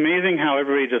it's amazing how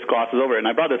everybody just glosses over it. And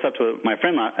I brought this up to my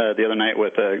friend the other night when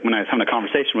I was having a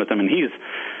conversation with him, and he's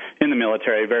in the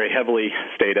military, very heavily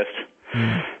statist.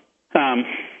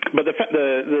 But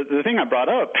the thing I brought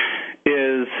up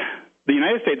is the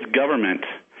United States government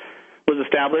was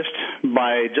established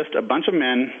by just a bunch of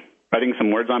men writing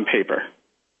some words on paper.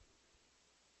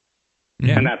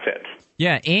 Yeah. And that's it.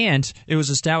 Yeah, and it was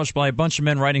established by a bunch of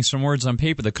men writing some words on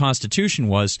paper. The Constitution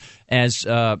was, as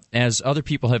other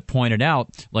people have pointed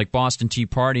out, like Boston Tea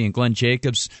Party and Glenn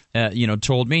Jacobs,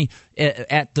 told me,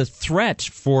 at the threat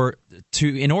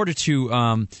in order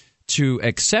to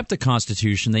accept the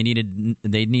Constitution, they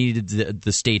needed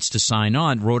the states to sign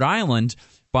on. Rhode Island,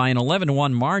 by an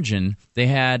 11-1 margin, they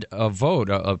had a vote,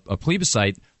 a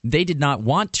plebiscite. They did not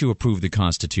want to approve the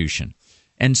Constitution,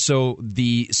 and so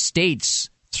the other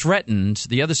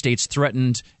states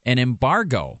threatened an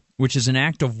embargo, which is an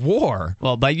act of war.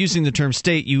 Well, by using the term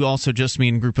state, you also just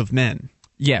mean group of men.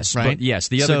 Yes, right? But yes,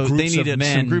 the other so groups they needed of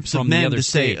men some groups from of men the other to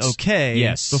states. say okay,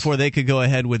 yes, before they could go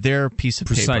ahead with their piece of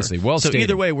precisely. paper. Well so stated.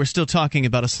 Either way, we're still talking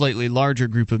about a slightly larger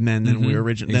group of men than than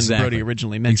Brody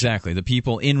originally mentioned. Exactly. The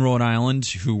people in Rhode Island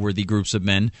who were the groups of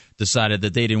men decided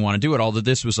that they didn't want to do it. Although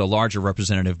this was a larger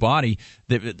representative body,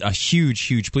 a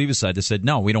huge plebiscite that said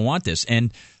no, we don't want this.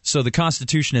 And so the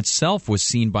Constitution itself was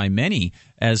seen by many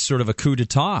as sort of a coup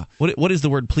d'état. What is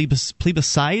the word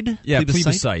plebiscite? Yeah,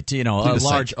 plebiscite.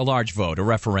 A large vote,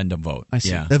 a referendum vote. I see.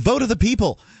 Yeah. The vote of the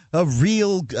people, a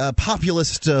real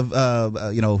populist, hearing of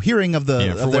the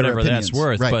for of their whatever opinions. that's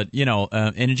worth. Right. But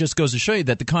and it just goes to show you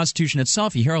that the Constitution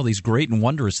itself. You hear all these great and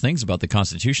wondrous things about the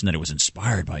Constitution, that it was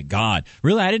inspired by God.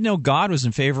 Really, I didn't know God was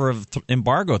in favor of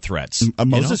embargo threats.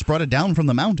 Moses brought it down from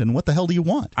the mountain. What the hell do you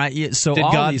want? Did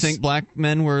God think black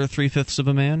men were 3/5 of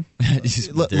a man?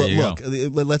 Look,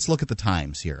 let's look at the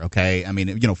times here, okay? I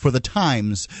mean, for the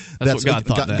times, that's what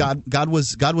God thought. God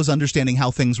was understanding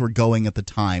how things were going at the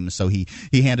time, so he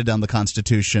handed down the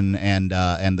Constitution and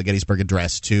the Gettysburg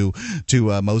Address to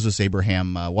Moses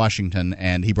Abraham Washington,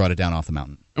 and he brought it down off the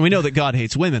mountain. And we know that God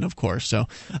hates women, of course. So,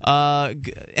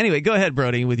 anyway, go ahead,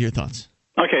 Brody, with your thoughts.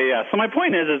 Okay, yeah. So my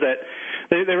point is that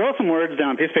they wrote some words down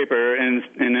on a piece of paper, and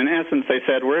in essence, they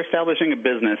said, we're establishing a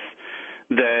business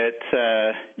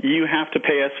that you have to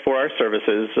pay us for our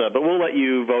services, but we'll let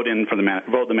you vote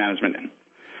the management in.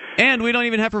 And we don't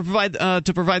even have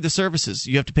to provide the services.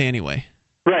 You have to pay anyway.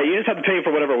 Right. You just have to pay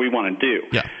for whatever we want to do.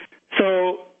 Yeah.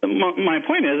 So my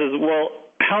point is, well,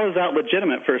 how is that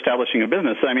legitimate for establishing a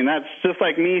business? I mean, that's just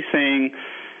like me saying,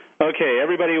 okay,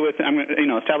 everybody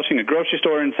establishing a grocery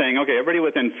store and saying, okay, everybody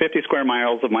within 50 square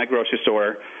miles of my grocery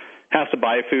store has to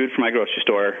buy food from my grocery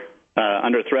store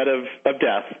under threat of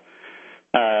death.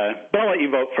 But I'll let you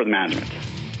vote for the management.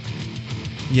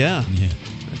 Yeah.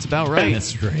 That's about right.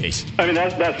 That's great. I mean,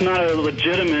 that's not a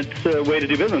legitimate way to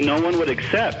do business. No one would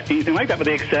accept anything like that, but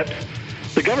they accept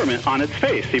the government on its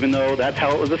face, even though that's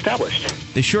how it was established.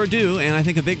 They sure do, and I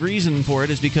think a big reason for it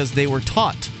is because they were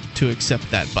taught to accept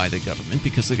that by the government,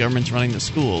 because the government's running the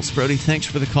schools. Brody, thanks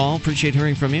for the call. Appreciate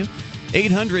hearing from you.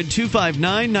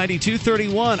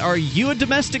 800-259-9231. Are you a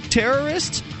domestic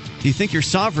terrorist? Do you think you're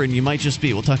sovereign? You might just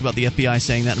be. We'll talk about the FBI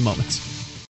saying that in a moment.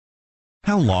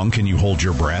 How long can you hold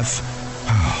your breath?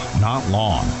 Not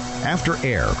long. After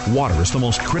air, water is the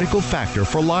most critical factor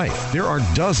for life. There are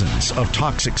dozens of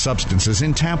toxic substances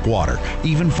in tap water,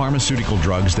 even pharmaceutical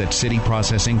drugs that city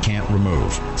processing can't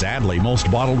remove. Sadly, most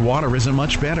bottled water isn't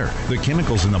much better. The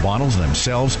chemicals in the bottles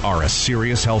themselves are a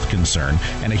serious health concern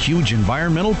and a huge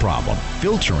environmental problem.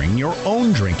 Filtering your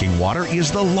own drinking water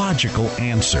is the logical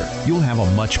answer. You'll have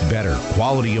a much better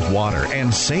quality of water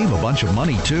and save a bunch of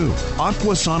money, too.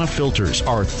 Aquasana filters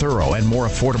are thorough and more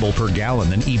affordable per gallon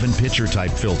than even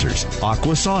pitcher-type filters.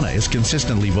 Aquasana is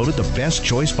consistently voted the best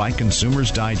choice by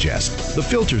Consumers Digest. The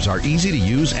filters are easy to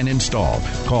use and install.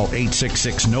 Call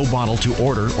 866-NO-BOTTLE to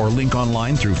order or link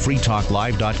online through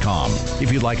freetalklive.com.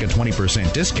 If you'd like a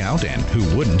 20% discount, and who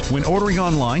wouldn't, when ordering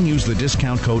online, use the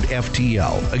discount code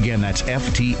FTL. Again, that's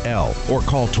FTL. Or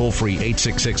call toll-free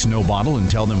 866-NO-BOTTLE and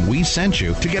tell them we sent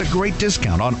you to get a great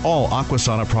discount on all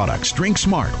Aquasana products. Drink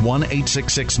smart.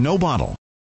 1-866-NO-BOTTLE.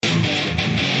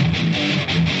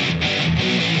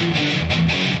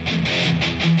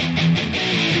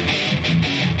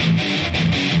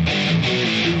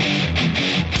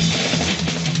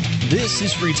 This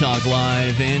is Free Talk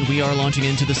Live, and we are launching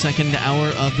into the second hour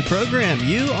of the program.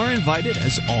 You are invited,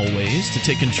 as always, to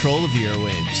take control of the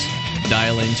airwaves.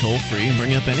 Dial in toll-free and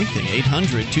bring up anything.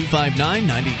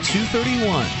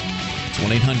 800-259-9231. It's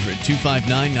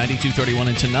 1-800-259-9231.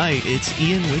 And tonight, it's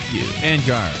Ian with you. And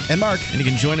Gar. And Mark. And you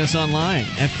can join us online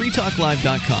at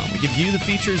freetalklive.com. We give you the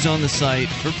features on the site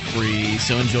for free,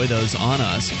 so enjoy those on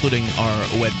us, including our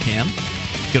webcam.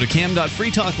 Go to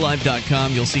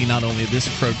cam.freetalklive.com. You'll see not only this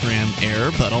program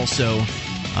air, but also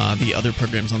the other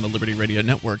programs on the Liberty Radio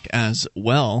Network as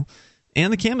well.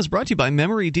 And the Cam is brought to you by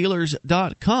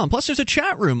MemoryDealers.com. Plus, there's a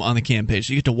chat room on the Cam page,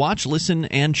 so you get to watch, listen,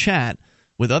 and chat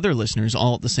with other listeners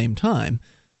all at the same time,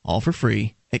 all for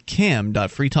free at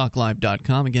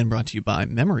cam.freetalklive.com. Again, brought to you by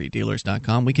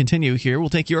MemoryDealers.com. We continue here. We'll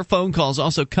take your phone calls.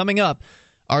 Also coming up,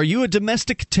 are you a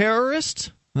domestic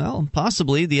terrorist? Well,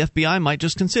 possibly. The FBI might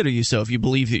just consider you so if you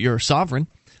believe that you're sovereign.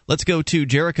 Let's go to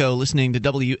Jericho, listening to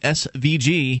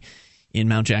WSVG in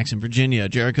Mount Jackson, Virginia.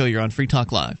 Jericho, you're on Free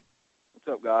Talk Live. What's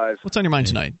up, guys? What's on your mind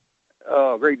tonight?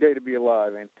 Oh, great day to be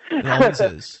alive, man. It always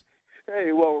is.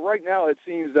 Hey, well, right now it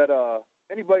seems that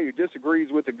anybody who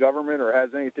disagrees with the government or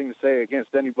has anything to say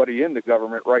against anybody in the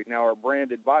government right now are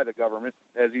branded by the government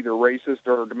as either racist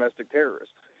or domestic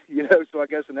terrorists. You know, so I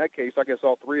guess in that case,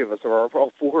 all three of us, or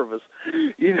all four of us,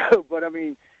 you know, but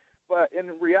in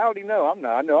reality, no, I'm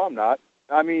not. No, I'm not.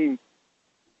 I mean,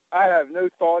 I have no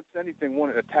thoughts, anything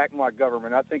want to attack my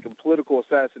government. I think a political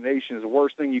assassination is the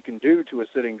worst thing you can do to a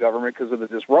sitting government because of the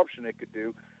disruption it could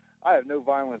do. I have no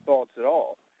violent thoughts at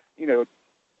all. You know,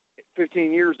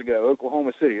 15 years ago,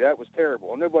 Oklahoma City, that was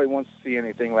terrible. Nobody wants to see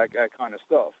anything like that kind of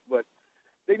stuff, but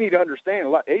they need to understand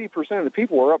 80% of the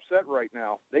people are upset right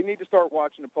now. They need to start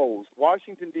watching the polls.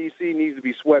 Washington, D.C. needs to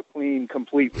be swept clean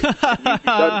completely.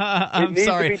 I'm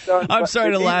sorry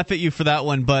to laugh at you for that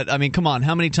one, but, I mean, come on.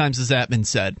 How many times has that been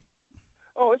said?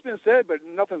 Oh, it's been said, but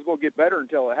nothing's going to get better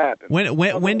until it happens.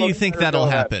 When do you think that'll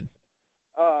happen?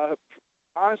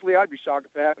 Honestly, I'd be shocked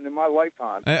if it happened in my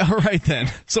lifetime. All right,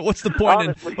 then. So what's the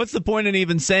point? What's the point in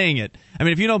even saying it? I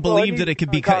mean, if you don't believe that it could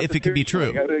be, if it could be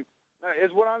true.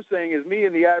 Is what I'm saying is me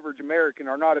and the average American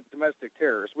are not a domestic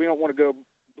terrorist. We don't want to go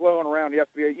blowing around the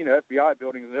FBI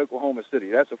buildings in Oklahoma City.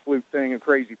 That's a fluke thing, a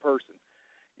crazy person.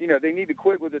 You know, they need to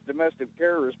quit with the domestic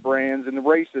terrorist brands and the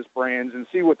racist brands and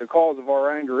see what the cause of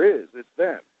our anger is. It's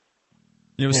them.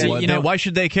 Why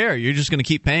should they care? You're just going to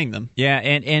keep paying them. Yeah,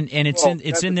 and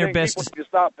it's in their best. People need to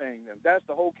stop paying them. That's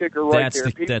the whole kicker right there.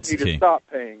 People need to stop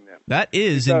paying them. That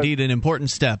is indeed an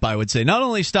important step, I would say. Not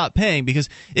only stop paying, because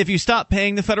if you stop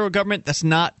paying the federal government, that's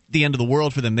not the end of the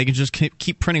world for them. They can just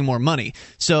keep printing more money.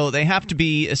 So they have to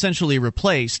be essentially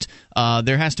replaced.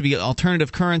 There has to be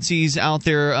alternative currencies out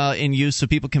there in use so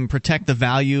people can protect the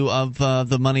value of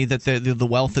the money that the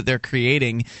wealth that they're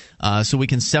creating, so we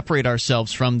can separate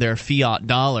ourselves from their fiat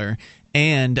dollar.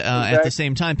 And at the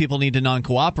same time, people need to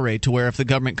non-cooperate, to where if the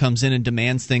government comes in and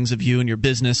demands things of you and your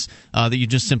business, that you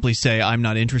just simply say, I'm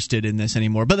not interested in this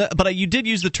anymore. But you did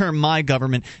use the term "my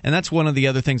government," and that's one of the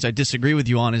other things I disagree with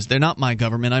you on, is they're not my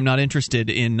government. I'm not interested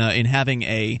in having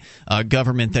a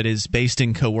government that is based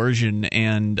in coercion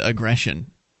and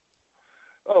aggression.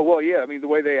 Oh, well, yeah. I mean, the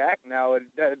way they act now,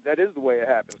 that is the way it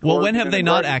happens. Well, when have they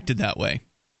not acted that way?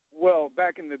 Well,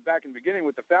 back in the beginning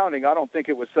with the founding, I don't think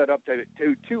it was set up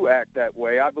to act that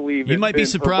way. I believe you might be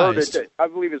surprised. I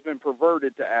believe it's been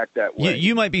perverted to act that way.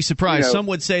 You might be surprised. Some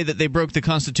would say that they broke the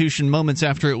Constitution moments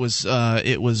after it was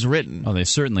written. Oh, they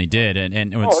certainly did, and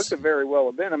it could very well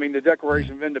have been. I mean, the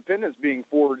Declaration of Independence being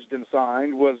forged and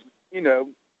signed was,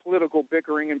 political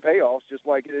bickering and payoffs, just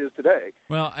like it is today.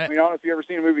 Well, I don't know if you ever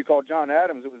seen a movie called John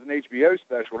Adams. It was an HBO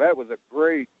special. That was a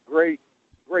great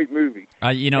movie.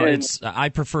 I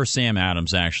prefer Sam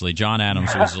Adams, actually. John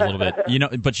Adams was a little bit,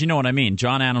 but you know what I mean.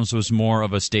 John Adams was more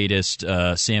of a statist.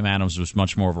 Sam Adams was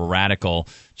much more of a radical.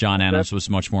 John Adams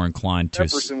was much more inclined to.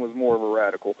 Jefferson was more of a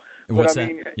radical. What's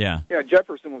that? Yeah,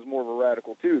 Jefferson was more of a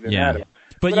radical too than Adams.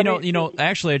 But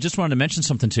actually, I just wanted to mention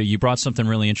something too. You brought something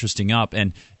really interesting up,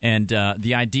 and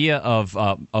the idea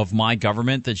of my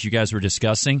government that you guys were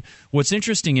discussing. What's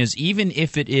interesting is, even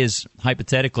if it is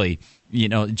hypothetically,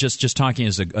 just talking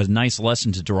as a nice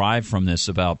lesson to derive from this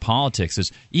about politics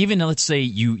is, even let's say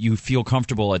you feel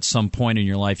comfortable at some point in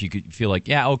your life, you could feel like,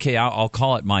 yeah, okay, I'll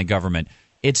call it my government.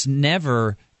 It's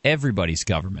never everybody's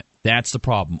government. That's the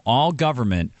problem. All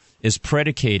government is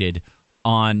predicated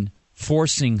on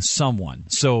forcing someone.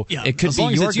 So it could as be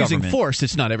long your as it's government. using force,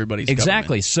 it's not everybody's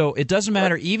exactly. government. So it doesn't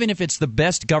matter, even if it's the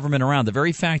best government around. The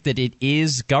very fact that it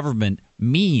is government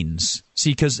means,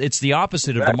 because it's the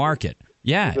opposite of the market.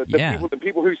 Yeah, the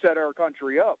people who set our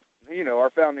country up, our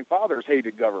founding fathers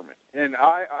hated government, and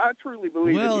I truly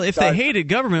believe. Well, if they hated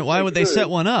government, why would they set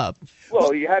one up?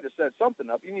 Well, you had to set something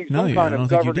up. You need some kind of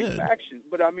governing action.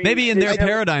 But I mean, maybe in their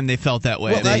paradigm they felt that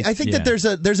way. Well, I think that there's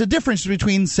a difference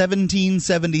between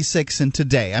 1776 and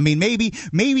today. I mean, maybe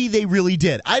they really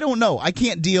did. I don't know. I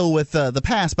can't deal with the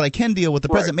past, but I can deal with the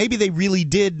present. Maybe they really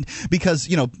did, because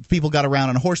people got around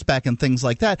on horseback and things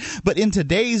like that. But in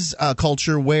today's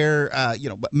culture, where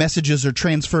messages are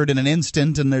transferred in an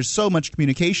instant and there's so much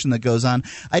communication that goes on,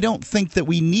 I don't think that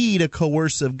we need a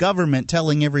coercive government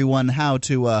telling everyone how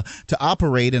to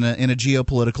operate in a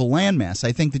geopolitical landmass.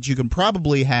 I think that you can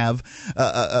probably have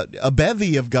a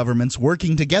bevy of governments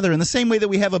working together in the same way that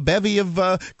we have a bevy of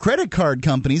credit card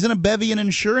companies and a bevy of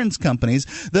insurance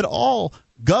companies that all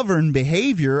govern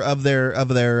behavior of their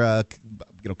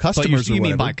customers. But you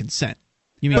mean by consent?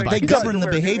 They govern the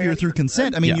behavior through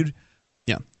consent. I mean,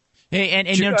 Hey, and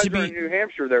you guys are in New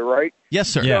Hampshire, there, right? Yes,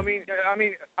 sir. Yeah.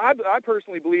 I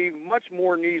personally believe much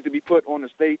more needs to be put on the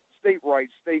state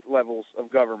rights, state levels of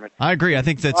government. I agree. I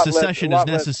think that secession is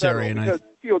necessary, and I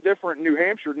feel different in New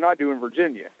Hampshire than I do in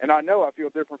Virginia, and I know I feel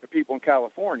different to people in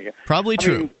California. Probably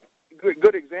true.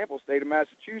 Good example, state of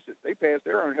Massachusetts. They passed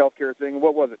their own health care thing in,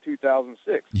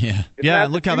 2006? Yeah,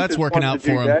 look how that's working out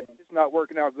for them. It's not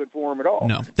working out good for them at all.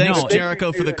 No. Thanks,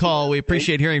 Jericho, for the call. We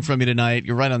appreciate hearing from you tonight.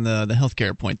 You're right on the health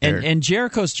care point there. And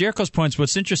Jericho's points,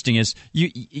 what's interesting is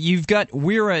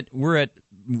we're at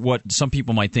what some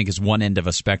people might think is one end of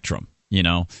a spectrum.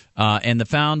 And the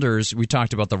founders, we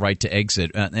talked about the right to exit,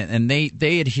 and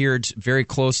they adhered very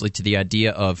closely to the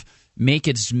idea of make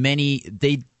as many.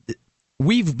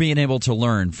 We've been able to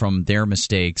learn from their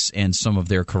mistakes and some of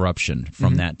their corruption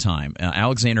from that time.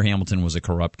 Alexander Hamilton was a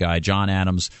corrupt guy. John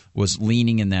Adams was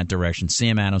leaning in that direction.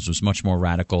 Sam Adams was much more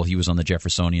radical. He was on the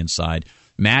Jeffersonian side.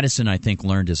 Madison, I think,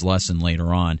 learned his lesson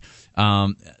later on.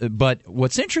 But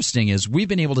what's interesting is we've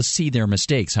been able to see their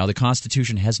mistakes, how the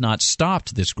Constitution has not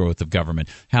stopped this growth of government,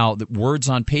 how the words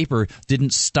on paper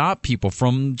didn't stop people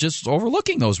from just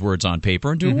overlooking those words on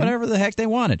paper and doing whatever the heck they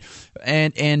wanted.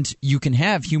 And you can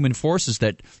have human forces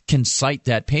that can cite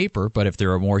that paper, but if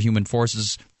there are more human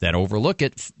forces that overlook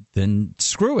it, then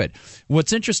screw it.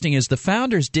 What's interesting is the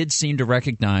founders did seem to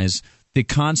recognize the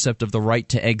concept of the right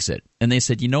to exit. And they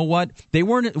said, you know what? They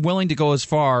weren't willing to go as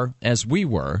far as we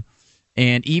were.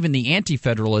 And even the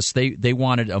anti-federalists, they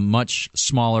wanted a much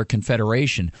smaller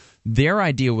confederation. Their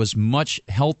idea was much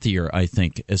healthier, I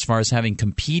think, as far as having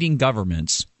competing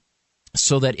governments,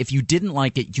 so that if you didn't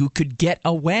like it, you could get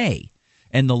away.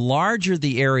 And the larger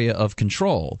the area of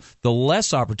control, the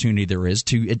less opportunity there is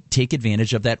to take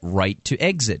advantage of that right to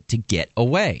exit, to get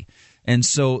away. And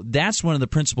so that's one of the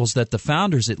principles that the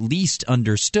founders at least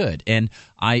understood. And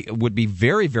I would be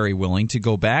very, very willing to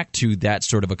go back to that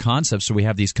sort of a concept so we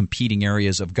have these competing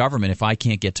areas of government if I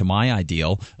can't get to my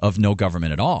ideal of no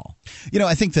government at all.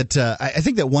 I think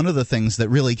that one of the things that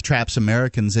really traps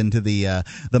Americans into the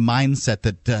mindset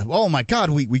that oh my God,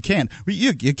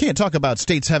 you can't talk about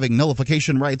states having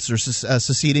nullification rights or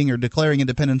seceding or declaring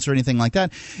independence or anything like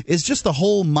that is just the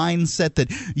whole mindset that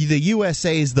the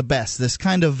USA is the best. This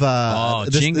kind of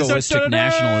jingoistic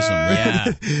nationalism,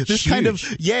 yeah, this kind of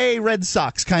yay Red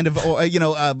Sox kind of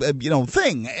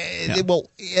thing. Yeah. Well,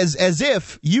 as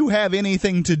if you have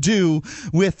anything to do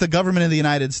with the government of the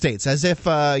United States, as if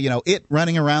it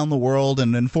running around the world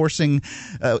and enforcing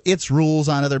its rules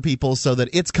on other people so that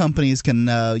its companies can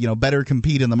better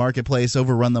compete in the marketplace,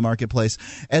 overrun the marketplace,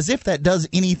 as if that does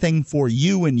anything for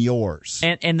you and yours.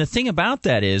 And the thing about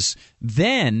that is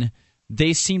then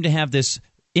they seem to have this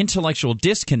intellectual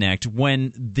disconnect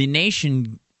when the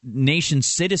nation's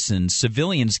citizens,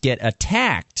 civilians, get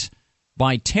attacked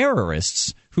by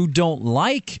terrorists who don't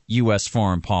like U.S.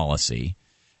 foreign policy,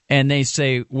 and they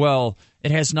say, well,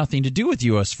 it has nothing to do with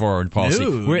U.S. foreign policy.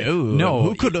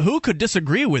 No. Who could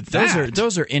disagree with that?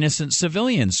 Those are innocent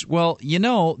civilians. Well,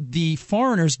 the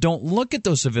foreigners don't look at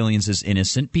those civilians as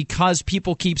innocent because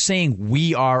people keep saying,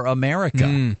 we are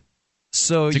America.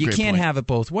 So you can't have it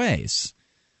both ways.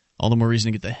 All the more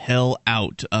reason to get the hell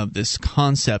out of this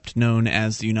concept known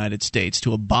as the United States,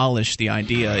 to abolish the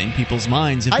idea in people's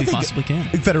minds if we possibly can.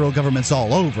 Federal government's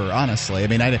all over, honestly. I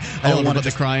mean, I don't want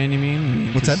to crying, you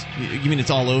mean? What's that? You mean it's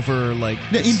all over, like...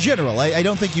 In general, I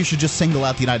don't think you should just single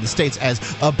out the United States as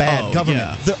a bad government.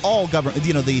 Yeah. They're all government.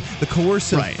 The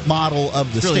coercive model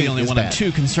of the state is really the only one bad. I'm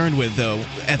too concerned with, though,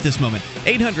 at this moment.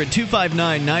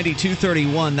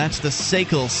 800-259-9231. That's the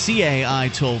SACL CAI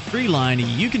toll-free line.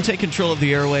 You can take control of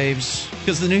the airwaves,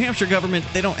 because the New Hampshire government,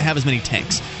 they don't have as many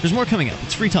tanks. There's more coming up.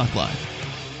 It's Free Talk Live.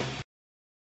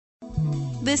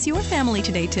 This Your Family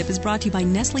Today tip is brought to you by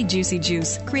Nestle Juicy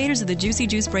Juice, creators of the Juicy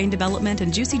Juice Brain Development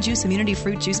and Juicy Juice Immunity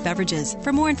Fruit Juice beverages.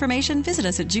 For more information, visit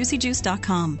us at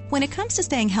juicyjuice.com. When it comes to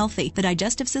staying healthy, the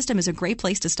digestive system is a great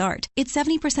place to start. It's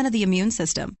 70% of the immune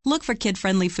system. Look for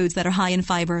kid-friendly foods that are high in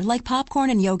fiber, like popcorn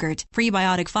and yogurt.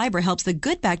 Prebiotic fiber helps the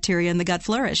good bacteria in the gut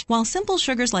flourish, while simple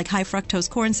sugars like high fructose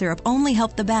corn syrup only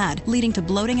help the bad, leading to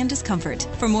bloating and discomfort.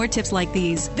 For more tips like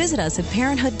these, visit us at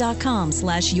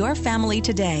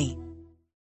parenthood.com/yourfamilytoday.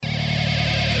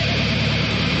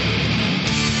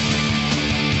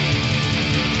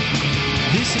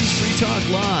 This is Free Talk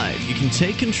Live. You can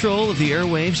take control of the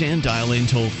airwaves and dial in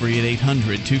toll-free at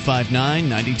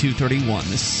 800-259-9231.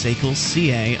 The SACL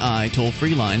CAI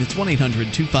toll-free line. It's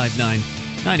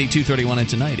 1-800-259-9231. And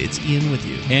tonight, it's Ian with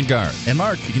you. And Gar. And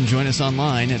Mark. You can join us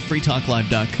online at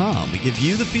freetalklive.com. We give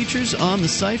you the features on the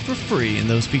site for free, and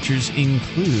those features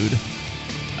include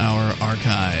our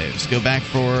archives. Go back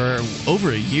for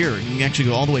over a year. You can actually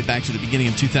go all the way back to the beginning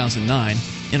of 2009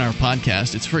 in our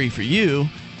podcast. It's free for you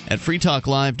at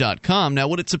freetalklive.com. Now,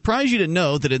 would it surprise you to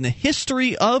know that in the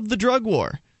history of the drug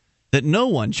war, that no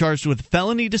one charged with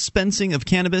felony dispensing of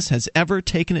cannabis has ever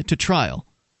taken it to trial?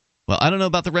 Well, I don't know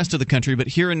about the rest of the country, but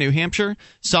here in New Hampshire,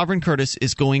 Sovereign Curtis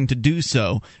is going to do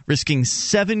so, risking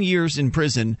 7 years in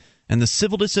prison. And the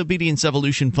Civil Disobedience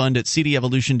Evolution Fund at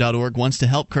cdevolution.org wants to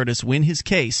help Curtis win his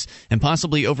case and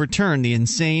possibly overturn the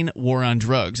insane war on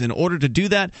drugs. In order to do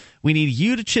that, we need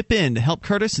you to chip in to help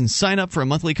Curtis and sign up for a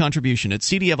monthly contribution at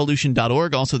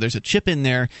cdevolution.org. Also, there's a chip in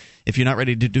there. If you're not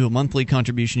ready to do a monthly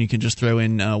contribution, you can just throw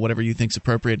in whatever you think's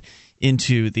appropriate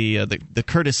into the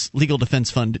Curtis Legal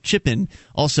Defense Fund chip in,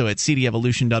 also at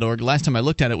cdevolution.org. Last time I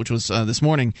looked at it, which was this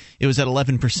morning, it was at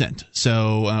 11%.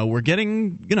 So we're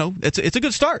getting, it's a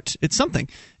good start. It's something.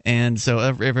 And so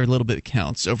every little bit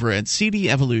counts over at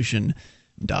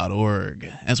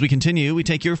cdevolution.org. As we continue, we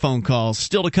take your phone calls.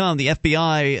 Still to come, the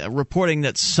FBI reporting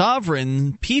that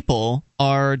sovereign people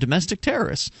are domestic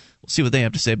terrorists. We'll see what they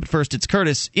have to say. But first, it's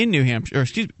Curtis in New Hampshire, or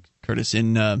excuse me, Curtis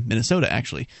in Minnesota,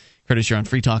 actually. Curtis, you're on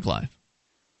Free Talk Live.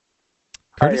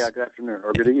 Curtis? Hi, good afternoon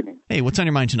or good evening. Hey, what's on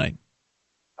your mind tonight?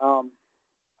 I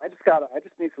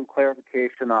just need some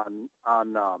clarification on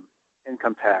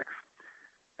income tax,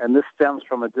 and this stems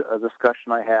from a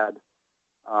discussion I had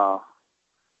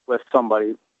with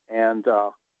somebody, and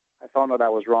I found out I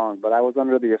was wrong. But I was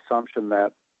under the assumption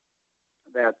that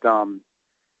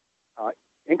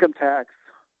income tax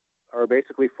are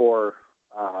basically for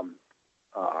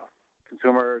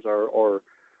consumers or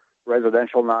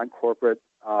residential, non-corporate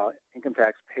income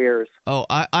tax payers. Oh,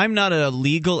 I'm not a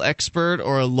legal expert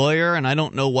or a lawyer, and I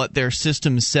don't know what their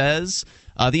system says.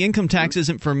 The income tax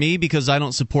isn't for me because I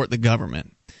don't support the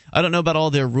government. I don't know about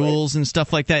all their rules and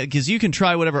stuff like that, because you can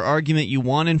try whatever argument you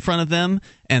want in front of them,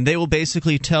 and they will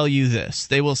basically tell you this.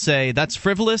 They will say, that's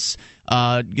frivolous,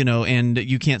 and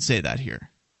you can't say that here.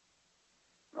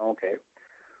 Okay.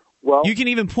 Well, you can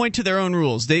even point to their own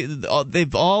rules.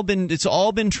 It's all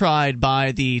been tried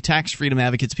by the tax freedom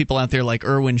advocates, people out there like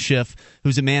Irwin Schiff,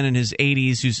 who's a man in his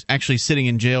 80s who's actually sitting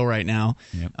in jail right now,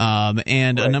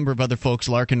 and a number of other folks,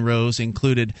 Larkin Rose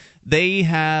included. They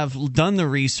have done the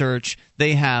research.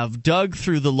 They have dug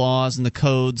through the laws and the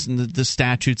codes and the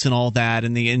statutes and all that,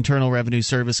 and the Internal Revenue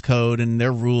Service Code and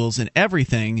their rules and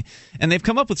everything. And they've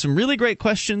come up with some really great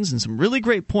questions and some really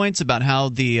great points about how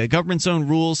the government's own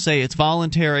rules say it's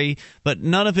voluntary, but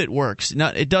none of it works.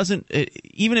 It doesn't.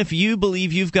 Even if you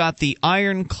believe you've got the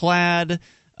ironclad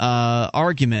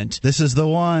argument, this is the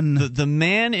one. The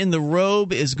man in the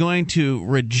robe is going to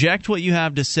reject what you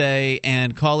have to say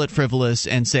and call it frivolous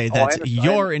and say that's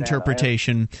your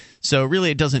interpretation. So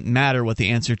really, it doesn't matter what the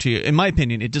answer to, in my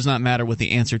opinion, it does not matter what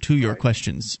the answer to your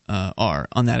questions are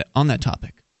on that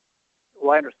topic.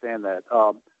 Well, I understand that.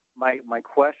 My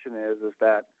question is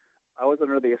that I was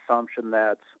under the assumption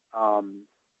that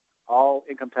all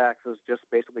income taxes just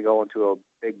basically go into a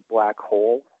big black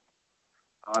hole.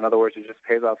 In other words, it just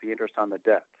pays off the interest on the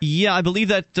debt. Yeah, I believe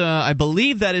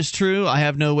that is true. I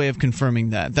have no way of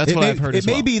confirming that. That's what I've heard as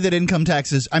well. It may be that income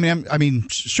taxes. I mean,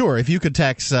 sure. If you could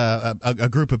tax a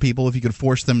group of people, if you could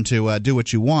force them to do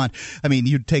what you want, I mean,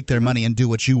 you'd take their money and do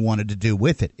what you wanted to do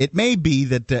with it. It may be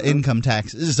that income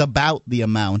tax is about the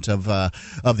amount of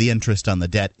the interest on the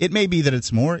debt. It may be that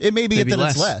it's more. It may be that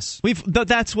it's less.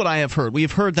 That's what I have heard.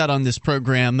 We've heard that on this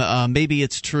program. Maybe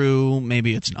it's true.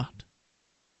 Maybe it's not.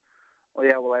 Well,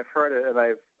 yeah. Well, I've heard it, and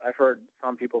I've heard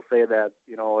some people say that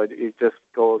it just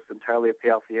goes entirely to pay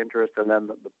off the interest, and then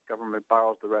the government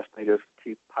borrows the rest, and they just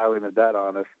keep piling the debt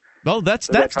on us. Well, that's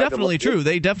definitely true.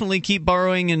 They definitely keep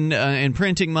borrowing and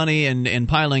printing money and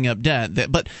piling up debt.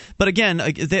 But again,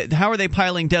 how are they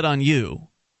piling debt on you?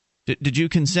 Did you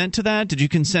consent to that? Did you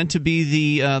consent to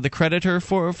be the creditor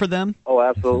for them? Oh,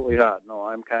 absolutely not. No,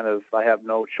 I have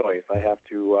no choice. I have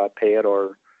to pay it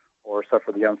or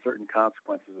suffer the uncertain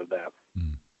consequences of that.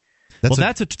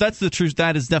 That's the truth.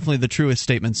 That is definitely the truest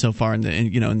statement so far in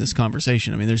this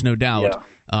conversation. I mean, there's no doubt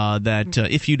that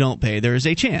if you don't pay, there is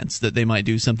a chance that they might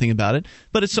do something about it,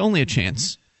 but it's only a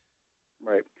chance.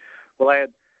 Right. Well,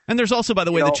 and there's also, by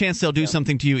the way, the chance they'll do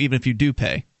something to you even if you do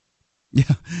pay. Yeah.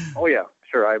 Oh yeah,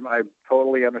 sure. I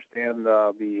totally understand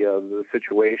the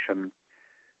situation.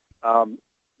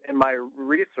 In my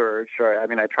research,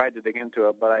 I tried to dig into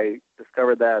it, but I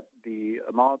discovered that the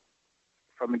amount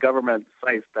from the government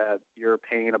sites that we're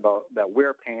paying about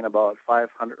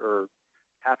 500 or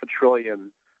half a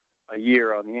trillion a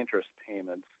year on the interest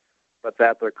payments, but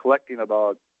that they're collecting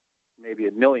about maybe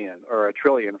 $1 million or $1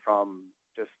 trillion from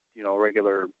just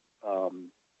regular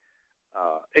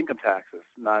income taxes,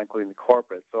 not including the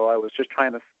corporate. So I was just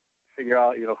trying to figure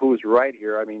out who's right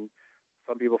here. I mean,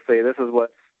 some people say this is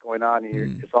what's going on here.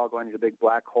 It's all going to the big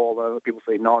black hole. Other people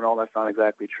say no, that's not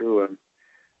exactly true. And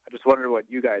I just wondered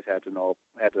what you guys had to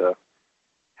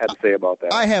say about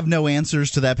that. I have no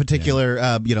answers to that particular,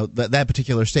 that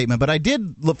particular statement, but I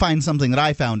did find something that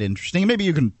I found interesting. Maybe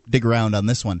you can dig around on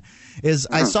this one.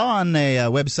 I saw on a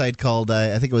website called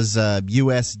I think it was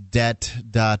US Debt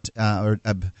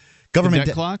Government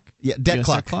Debt Clock? Yeah, Debt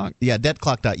Clock. Clock? Yeah,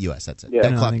 debtclock.us. That's it. Yeah.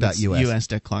 Debtclock.us. US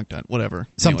Debt Clock. Whatever.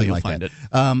 Something anyway, like find that.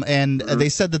 It. And they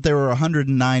said that there were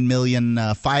 109 million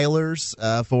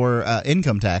filers for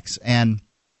income tax, and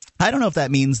I don't know if that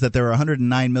means that there are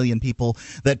 109 million people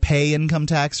that pay income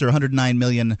tax or 109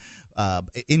 million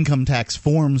income tax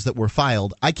forms that were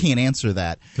filed. I can't answer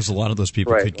that. Because a lot of those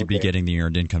people could be getting the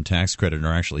earned income tax credit and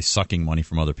are actually sucking money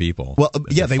from other people. Well,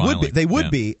 yeah, they would be. They would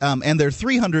be. And there are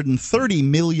 330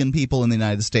 million people in the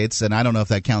United States, and I don't know if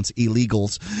that counts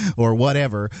illegals or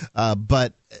whatever,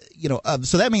 but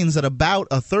so that means that about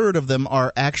a third of them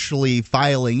are actually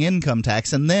filing income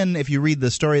tax. And then if you read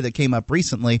the story that came up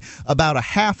recently, about a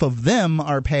half of them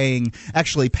are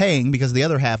actually paying because the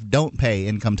other half don't pay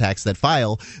income tax that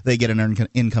file. They get an earned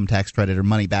income tax credit or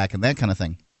money back and that kind of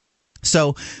thing.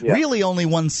 So really only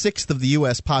 1/6 of the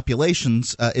U.S. population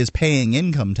is paying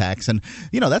income tax. And,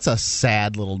 that's a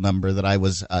sad little number that I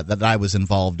was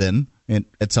involved in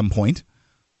at some point.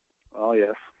 Oh,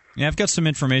 yes. Yeah, I've got some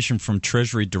information from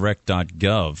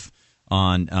treasurydirect.gov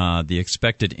on the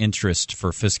expected interest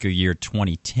for fiscal year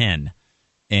 2010,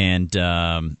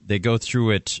 and they go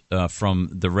through it for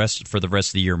the rest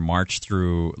of the year, March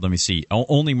through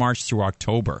only March through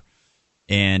October,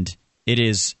 and it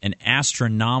is an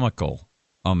astronomical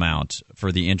amount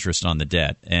for the interest on the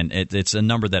debt, and it's a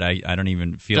number that I don't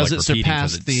even feel like repeating.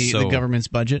 Does it surpass the government's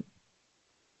budget?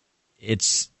 It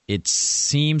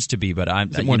seems to be, but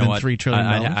I'm more than $3 trillion.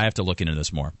 I have to look into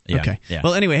this more. Yeah, okay. Yeah.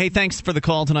 Well, anyway, hey, thanks for the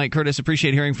call tonight, Curtis.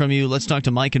 Appreciate hearing from you. Let's talk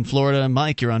to Mike in Florida.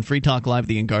 Mike, you're on Free Talk Live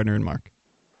with Ian Gardner and Mark.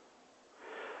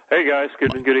 Hey guys,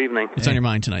 good evening. What's on your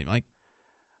mind tonight, Mike?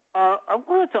 I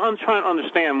wanted to try and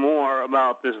understand more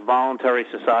about this voluntary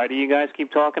society you guys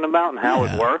keep talking about and how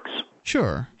it works.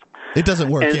 Sure. It doesn't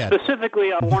work yet. And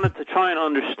specifically, I wanted to try and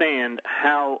understand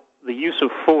how the use of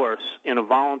force in a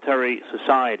voluntary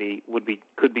society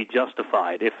could be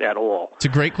justified, if at all. It's a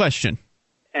great question.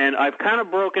 And I've kind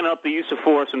of broken up the use of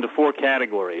force into four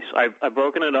categories. I've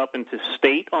broken it up into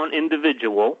state on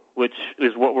individual, which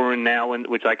is what we're in now,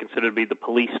 which I consider to be the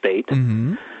police state.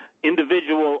 Mm-hmm.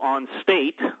 Individual on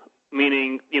state,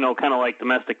 meaning, kind of like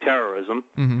domestic terrorism.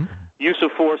 Mm-hmm. Use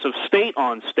of force of state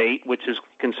on state, which is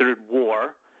considered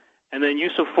war. And then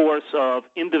use of force of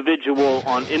individual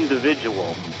on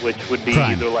individual, which would be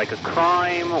either like a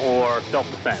crime or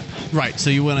self-defense. Right, so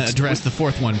you want to address the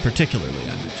fourth one particularly, I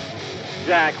imagine.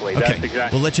 Exactly, okay. That's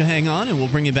exactly. We'll let you hang on, and we'll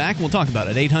bring you back, and we'll talk about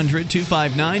it.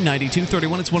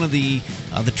 800-259-9231. It's one of the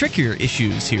trickier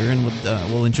issues here, and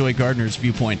we'll enjoy Gardner's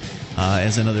viewpoint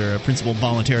as another principal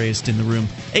voluntarist in the room.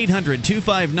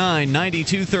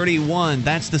 800-259-9231.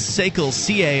 That's the SACL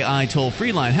CAI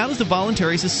toll-free line. How does the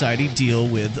voluntary society deal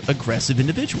with aggressive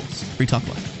individuals? Free Talk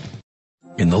Live.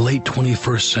 In the late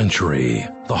 21st century,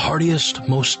 the hardiest,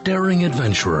 most daring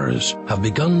adventurers have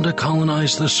begun to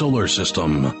colonize the solar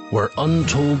system, where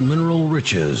untold mineral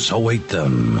riches await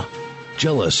them.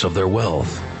 Jealous of their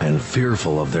wealth and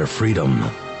fearful of their freedom,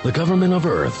 the government of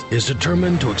Earth is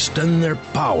determined to extend their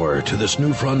power to this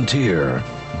new frontier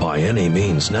by any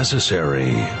means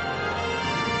necessary.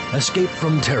 Escape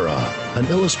from Terra, an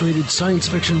illustrated science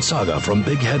fiction saga from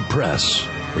Big Head Press.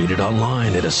 Read it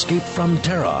online at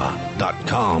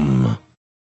escapefromterra.com.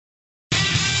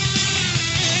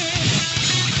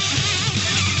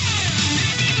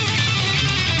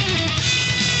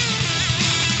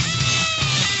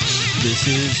 This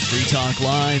is Free Talk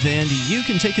Live, and you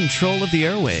can take control of the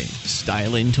airwaves.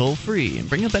 Dial in toll-free and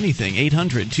bring up anything.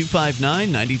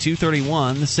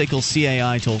 800-259-9231, the SACL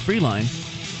CAI toll-free line.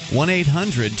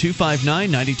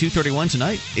 1-800-259-9231.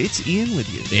 Tonight, it's Ian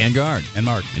with you. Dan Gard. And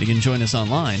Mark. And you can join us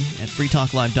online at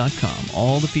freetalklive.com.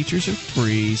 All the features are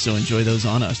free, so enjoy those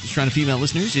on us. The Shrine of Female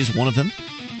Listeners is one of them.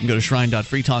 You can go to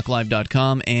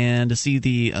shrine.freetalklive.com and see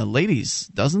the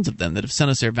ladies, dozens of them, that have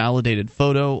sent us their validated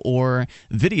photo or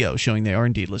video showing they are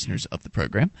indeed listeners of the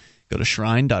program. Go to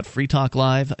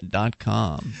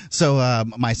shrine.freetalklive.com. So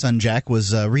my son Jack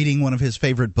was reading one of his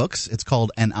favorite books. It's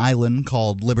called An Island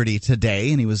Called Liberty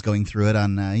Today, and he was going through it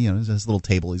on his little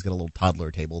table. He's got a little toddler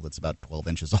table that's about 12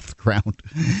 inches off the ground,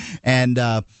 and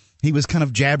he was kind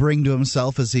of jabbering to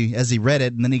himself as he read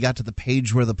it, and then he got to the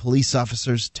page where the police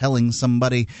officer's telling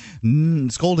somebody,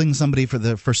 scolding somebody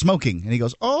for smoking, and he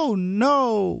goes, "Oh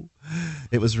no!"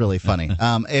 It was really funny.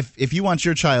 If you want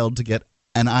your child to get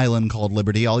An Island Called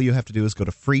Liberty, all you have to do is go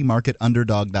to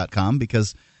freemarketunderdog.com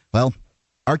because, well,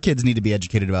 our kids need to be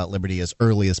educated about liberty as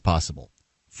early as possible.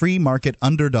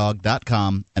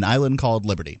 freemarketunderdog.com, An Island Called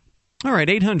Liberty. All right,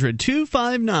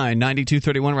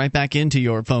 800-259-9231. Right back into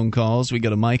your phone calls. We go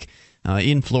to Mike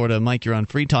in Florida. Mike, you're on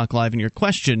Free Talk Live, and your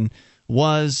question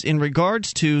was in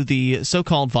regards to the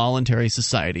so-called voluntary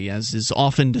society, as is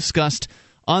often discussed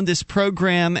on this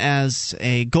program as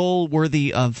a goal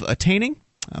worthy of attaining.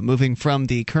 Moving from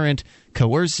the current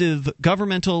coercive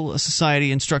governmental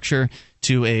society and structure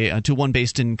to one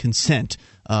based in consent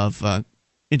of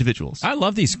individuals. I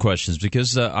love these questions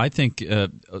because I think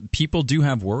people do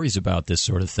have worries about this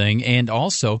sort of thing. And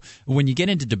also, when you get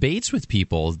into debates with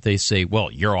people, they say,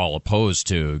 well, you're all opposed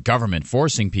to government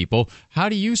forcing people. How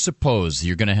do you suppose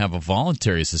you're going to have a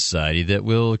voluntary society that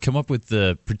will come up with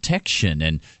the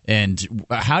protection? And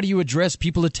how do you address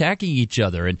people attacking each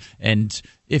other? And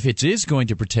if it is going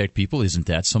to protect people, isn't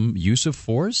that some use of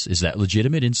force? Is that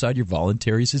legitimate inside your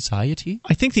voluntary society?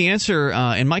 I think the answer,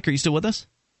 and Mike, are you still with us?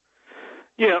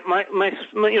 Yeah, my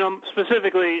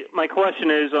specifically, my question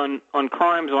is on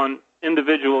crimes on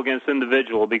individual against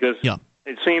individual, because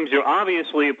it seems you're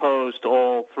obviously opposed to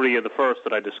all three of the first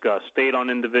that I discussed: state on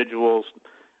individuals,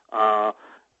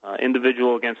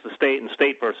 individual against the state, and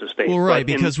state versus state. Well, right,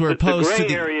 because we're opposed to the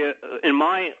gray area.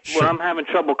 What I'm having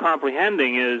trouble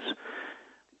comprehending is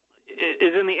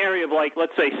in the area of, like,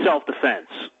 let's say, self-defense.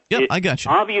 Yep, I got you.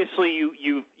 Obviously,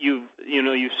 you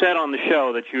said on the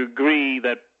show that you agree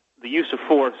that the use of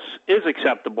force is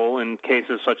acceptable in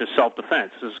cases such as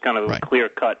self-defense. This is kind of a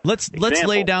clear-cut Let's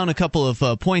lay down a couple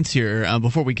of points here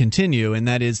before we continue, and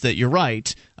that is that you're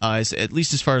right, at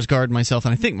least as far as Guard, myself,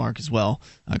 and I think Mark as well.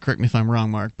 Correct me if I'm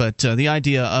wrong, Mark. But the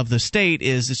idea of the state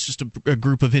is it's just a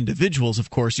group of individuals, of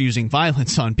course, using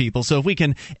violence on people. So if we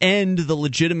can end the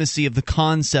legitimacy of the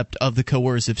concept of the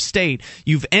coercive state,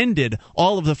 you've ended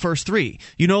all of the first three.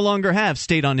 You no longer have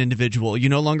state on individual. You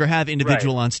no longer have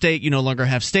individual on state. You no longer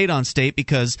have state on state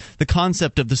because the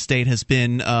concept of the state has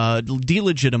been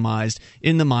delegitimized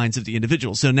in the minds of the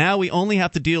individual. So now we only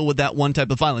have to deal with that one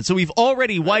type of violence. So we've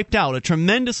already wiped out a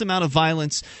tremendous amount of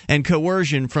violence and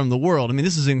coercion from the world. I mean,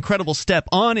 this is an incredible step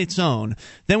on its own.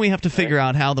 Then we have to figure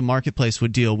out how the marketplace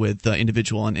would deal with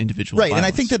individual on individual violence. And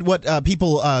I think that what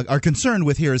people are concerned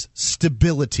with here is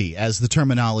stability, as the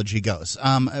terminology goes.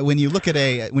 When you look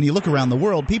around the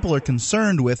world, people are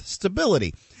concerned with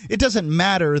stability. It doesn't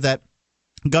matter that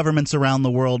governments around the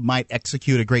world might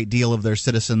execute a great deal of their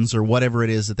citizens or whatever it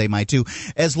is that they might do,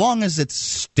 as long as it's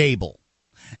stable.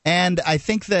 And I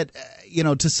think that,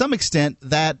 to some extent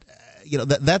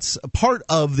that's a part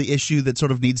of the issue that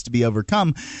sort of needs to be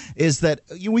overcome, is that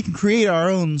we can create our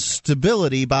own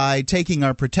stability by taking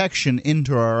our protection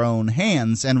into our own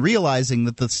hands and realizing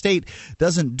that the state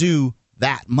doesn't do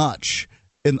that much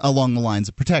along the lines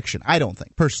of protection, I don't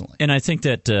think, personally. And I think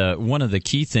that one of the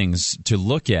key things to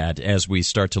look at as we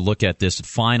start to look at this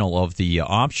final of the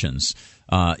options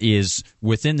is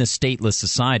within the stateless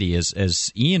society,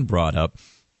 as Ian brought up,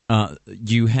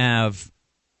 you have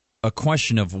a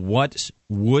question of what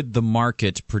would the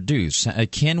market produce?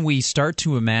 Can we start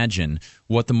to imagine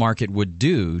what the market would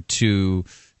do to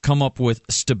come up with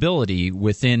stability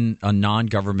within a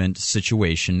non-government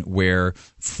situation where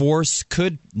force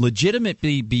could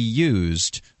legitimately be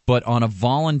used, but on a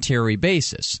voluntary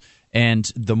basis?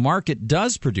 And the market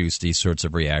does produce these sorts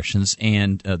of reactions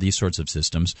and these sorts of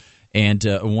systems. And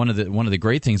one of the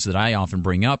great things that I often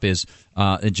bring up is,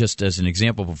 just as an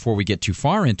example before we get too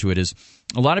far into it, is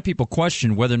a lot of people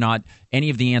question whether or not any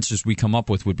of the answers we come up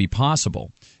with would be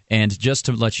possible. And just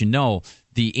to let you know,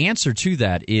 the answer to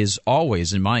that is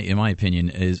always, in my opinion,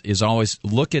 is always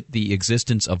look at the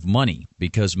existence of money,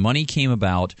 because money came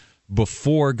about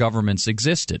before governments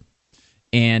existed.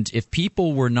 And if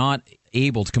people were not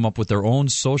able to come up with their own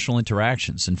social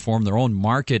interactions and form their own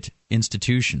market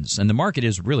institutions, and the market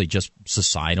is really just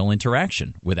societal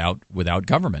interaction without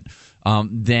government,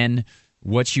 then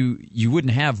what you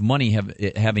wouldn't have money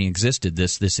having existed.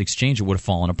 This exchange would have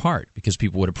fallen apart because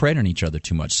people would have preyed on each other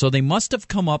too much. So they must have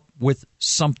come up with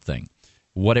something.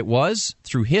 What it was,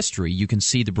 through history, you can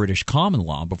see the British common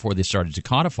law, before they started to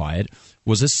codify it,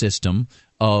 was a system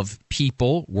of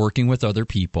people working with other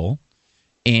people,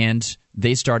 and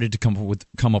they started to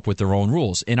come up with their own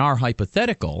rules. In our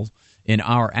hypothetical, in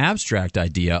our abstract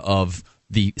idea of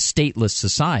the stateless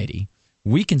society,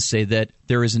 we can say that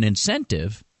there is an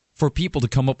incentive for people to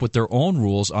come up with their own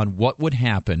rules on what would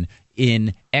happen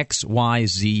in X, Y,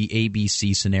 Z, A, B,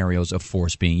 C scenarios of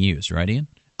force being used. Right, Ian?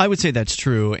 I would say that's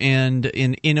true, and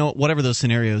in whatever those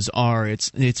scenarios are,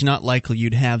 it's not likely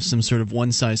you'd have some sort of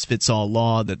one-size-fits-all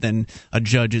law that then a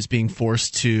judge is being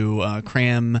forced to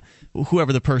cram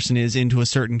whoever the person is into a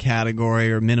certain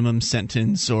category or minimum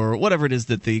sentence or whatever it is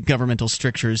that the governmental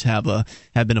strictures have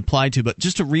been applied to. But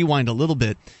just to rewind a little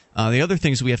bit, the other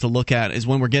things we have to look at is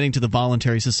when we're getting to the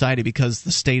voluntary society, because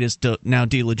the state is now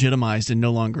delegitimized and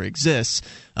no longer exists,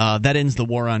 that ends the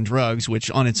war on drugs, which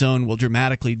on its own will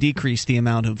dramatically decrease the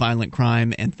amount of violent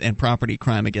crime and property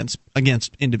crime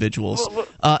against individuals. Hold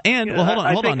on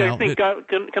now.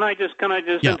 Can I just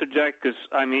interject? Because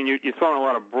I mean, you're throwing a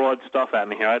lot of broad stuff at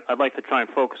me here. I'd like to try and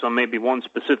focus on maybe one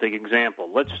specific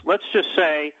example. Let's just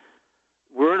say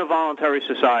we're in a voluntary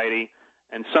society,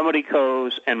 and somebody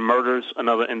goes and murders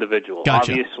another individual.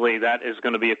 Gotcha. Obviously, that is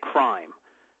going to be a crime.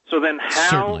 So then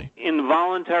how, Certainly. in the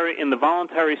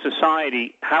voluntary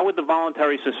society, how would the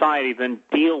voluntary society then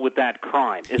deal with that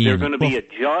crime? Is there going to be a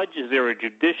judge? Is there a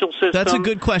judicial system? That's a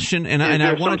good question, and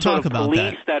I want to talk about that.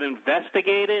 Police that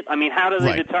investigate it? I mean, how do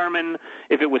they determine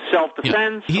if it was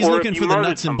self-defense He's or looking if for you the murdered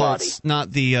nuts and somebody? bolts,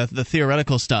 not the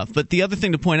theoretical stuff. But the other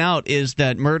thing to point out is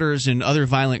that murders and other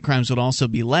violent crimes would also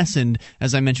be lessened,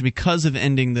 as I mentioned, because of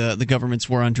ending the government's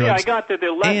war on drugs. Yeah, I got that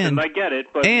they're lessened. I get it.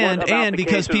 But and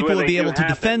because people would be able to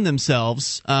defend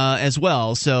themselves as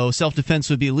well. So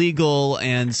self-defense would be legal,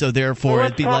 and so therefore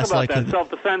it'd be less likely. Let's talk about that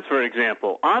self-defense, for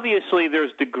example. Obviously,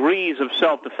 there's degrees of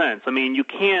self-defense. I mean, you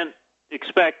can't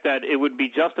expect that it would be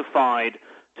justified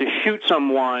to shoot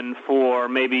someone for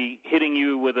maybe hitting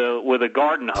you with a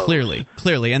garden hose.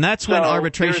 Clearly, and that's when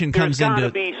arbitration comes into.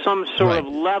 There's got to be some sort of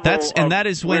level that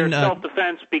is when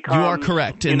self-defense becomes. You are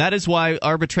correct, and that is why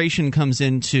arbitration comes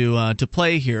into to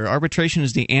play here. Arbitration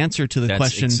is the answer to the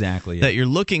question that you're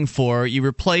looking for. You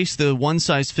replace the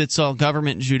one-size-fits-all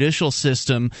government judicial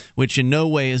system, which in no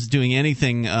way is doing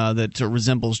anything that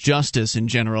resembles justice in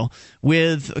general,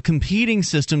 with competing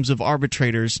systems of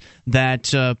arbitrators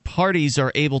that parties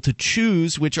are able to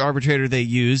choose which arbitrator they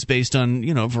use based on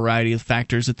a variety of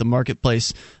factors that the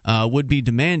marketplace would be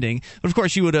demanding. But of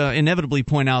course, you would inevitably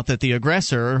point out that the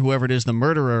aggressor, or whoever it is the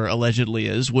murderer allegedly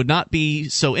is, would not be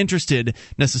so interested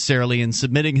necessarily in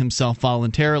submitting himself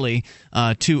voluntarily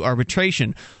to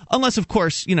arbitration. Unless, of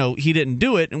course, he didn't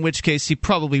do it, in which case he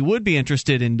probably would be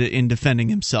interested in defending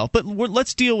himself. But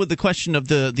let's deal with the question of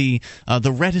the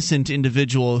reticent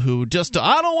individual who just,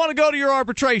 I don't want to go to your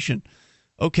arbitration.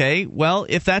 Okay, well,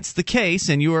 if that's the case,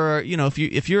 and you are,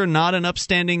 if you're not an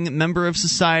upstanding member of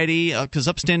society, because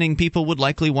upstanding people would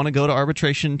likely want to go to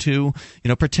arbitration to,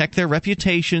 protect their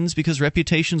reputations, because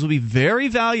reputations will be very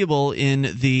valuable in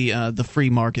the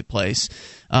free marketplace.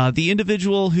 The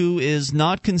individual who is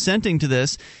not consenting to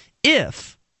this,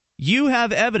 if you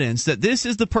have evidence that this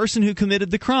is the person who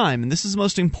committed the crime, and this is the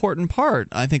most important part,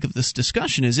 I think, of this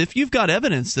discussion, is if you've got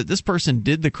evidence that this person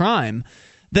did the crime,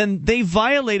 then they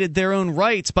violated their own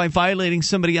rights by violating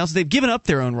somebody else. They've given up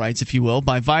their own rights, if you will,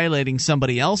 by violating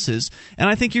somebody else's. And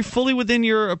I think you're fully within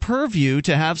your purview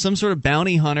to have some sort of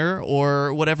bounty hunter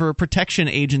or whatever protection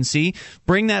agency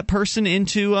bring that person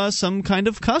into some kind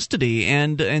of custody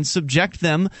and subject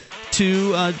them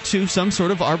to some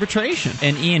sort of arbitration.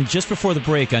 And Ian, just before the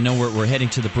break, I know we're heading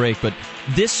to the break, but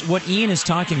what Ian is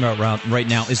talking about right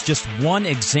now is just one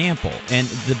example. And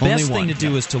the best thing to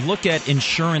do is to look at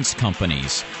insurance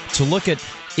companies. To look at,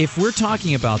 if we're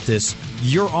talking about this,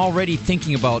 you're already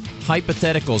thinking about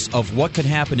hypotheticals of what could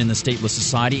happen in the stateless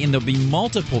society, and there'll be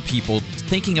multiple people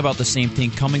thinking about the same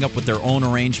thing, coming up with their own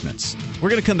arrangements. We're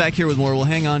going to come back here with more. We'll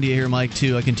hang on to you here, Mike,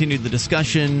 to continue the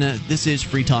discussion. This is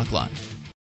Free Talk Live.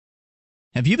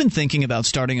 Have you been thinking about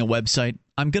starting a website?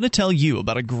 I'm going to tell you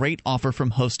about a great offer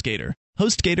from HostGator.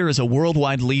 HostGator is a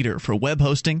worldwide leader for web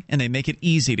hosting, and they make it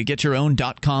easy to get your own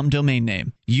 .com domain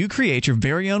name. You create your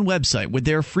very own website with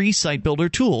their free site builder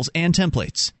tools and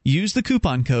templates. Use the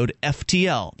coupon code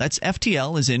FTL, that's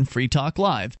FTL as in Free Talk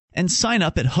Live, and sign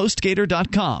up at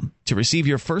HostGator.com to receive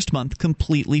your first month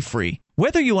completely free.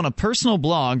 Whether you want a personal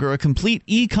blog or a complete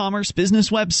e-commerce business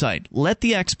website, let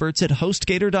the experts at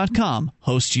HostGator.com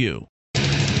host you.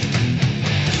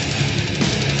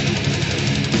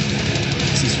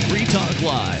 Free Talk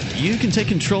Live. You can take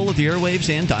control of the airwaves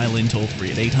and dial in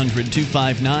toll-free at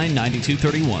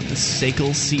 800-259-9231. The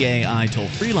SACL CAI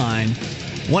toll-free line,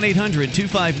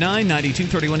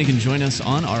 1-800-259-9231. You can join us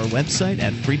on our website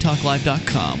at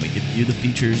freetalklive.com. We give you the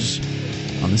features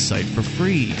on the site for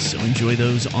free, so enjoy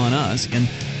those on us. Again,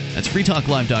 that's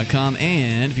freetalklive.com.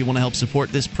 And if you want to help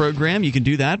support this program, you can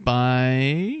do that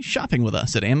by shopping with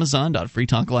us at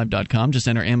amazon.freetalklive.com. Just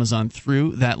enter Amazon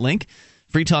through that link.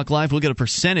 Free Talk Live will get a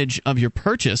percentage of your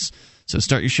purchase, so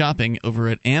start your shopping over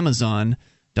at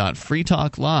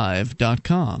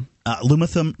amazon.freetalklive.com.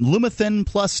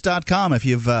 LumathinPlus.com. If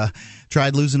you've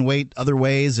tried losing weight other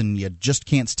ways and you just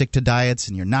can't stick to diets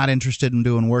and you're not interested in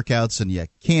doing workouts and you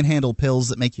can't handle pills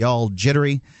that make you all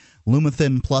jittery,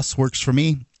 Lumathin Plus works for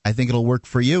me. I think it'll work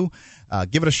for you.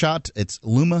 Give it a shot. It's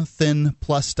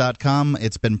LumathinPlus.com.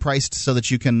 It's been priced so that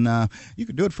you can do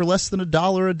it for less than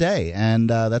 $1 a day,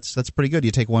 and that's pretty good. You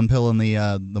take one pill in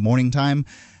the morning time,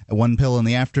 one pill in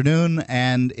the afternoon,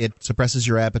 and it suppresses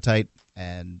your appetite,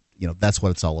 and that's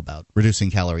what it's all about. Reducing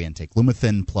calorie intake.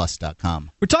 LumathinPlus.com.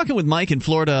 We're talking with Mike in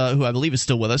Florida, who I believe is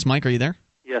still with us. Mike, are you there?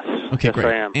 Yes. Okay, yes, great.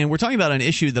 I am. And we're talking about an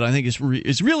issue that I think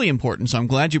is really important. So I'm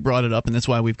glad you brought it up, and that's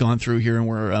why we've gone through here, and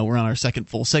we're on our second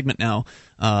full segment now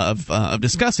of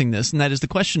discussing this. And that is the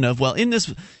question of, well, in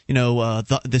this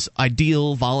this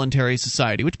ideal voluntary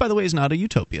society, which by the way is not a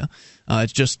utopia.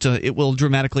 It's just it will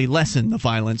dramatically lessen the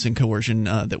violence and coercion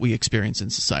that we experience in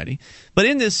society. But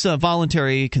in this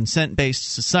voluntary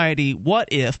consent-based society, what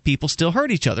if people still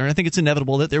hurt each other? And I think it's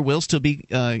inevitable that there will still be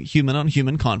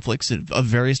human-on-human conflicts of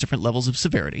various different levels of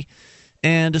severity.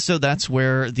 And so that's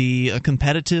where the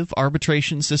competitive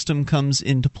arbitration system comes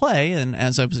into play. And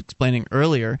as I was explaining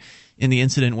earlier, in the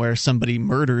incident where somebody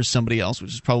murders somebody else,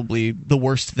 which is probably the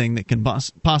worst thing that can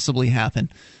possibly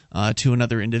happen to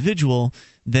another individual,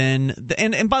 then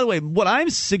and by the way, what I'm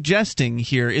suggesting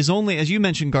here is only, as you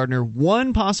mentioned, Gardner,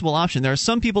 one possible option. There are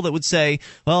some people that would say,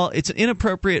 well, it's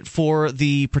inappropriate for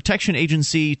the protection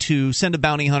agency to send a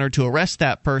bounty hunter to arrest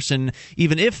that person,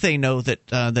 even if they know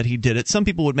that he did it. Some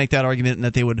people would make that argument, and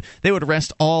that they would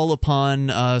arrest all upon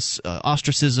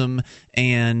ostracism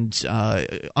and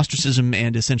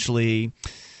essentially,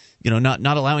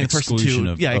 not allowing a person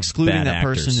to excluding that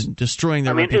person and destroying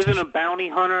their reputation. Isn't a bounty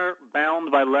hunter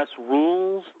bound by less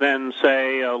rules than,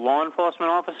 say, a law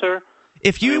enforcement officer?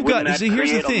 If you've got,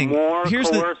 here's the thing.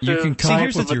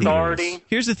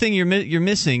 Here's the thing you're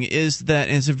missing is that,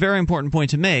 and it's a very important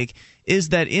point to make, is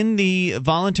that in the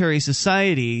voluntary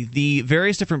society, the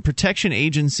various different protection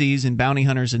agencies and bounty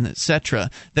hunters and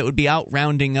etc. that would be out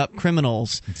rounding up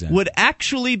criminals would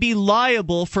actually be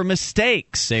liable for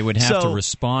mistakes. They would have to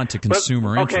respond to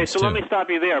consumer interests. Okay, so let me stop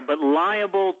you there. But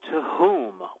liable to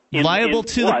whom? Liable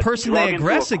to the person they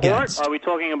aggress against. Are we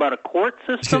talking about a court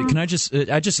system? Can I just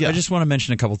want to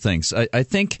mention a couple things. I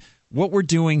think what we're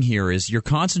doing here is you're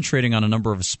concentrating on a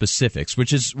number of specifics,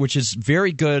 which is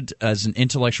very good as an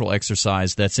intellectual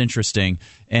exercise. That's interesting,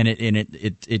 and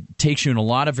it takes you in a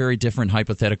lot of very different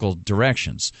hypothetical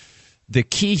directions. The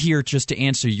key here, just to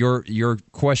answer your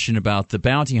question about the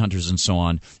bounty hunters and so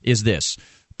on, is this.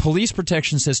 Police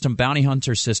protection system, bounty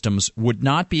hunter systems would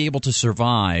not be able to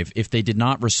survive if they did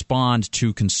not respond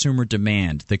to consumer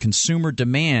demand. The consumer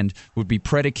demand would be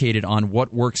predicated on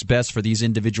what works best for these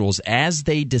individuals as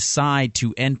they decide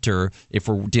to enter, if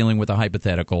we're dealing with a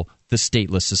hypothetical, the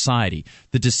stateless society.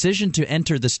 The decision to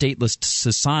enter the stateless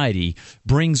society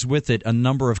brings with it a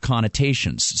number of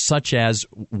connotations, such as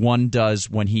one does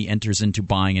when he enters into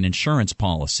buying an insurance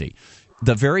policy.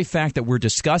 The very fact that we're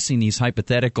discussing these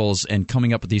hypotheticals and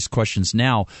coming up with these questions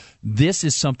now, this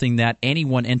is something that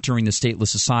anyone entering the stateless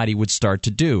society would start to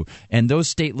do. And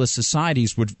those stateless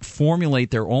societies would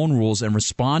formulate their own rules and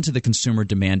respond to the consumer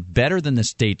demand better than the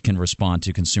state can respond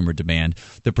to consumer demand.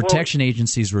 The protection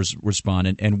agencies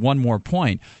respond. And one more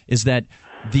point is that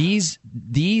these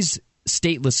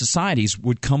stateless societies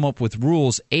would come up with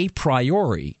rules a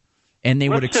priori, and they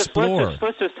would explore.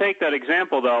 Let's just take that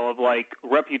example, though, of like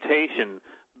reputation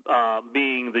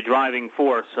being the driving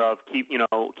force of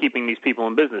keeping these people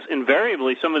in business.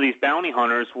 Invariably, some of these bounty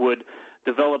hunters would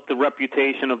develop the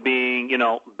reputation of being,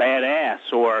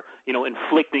 badass or,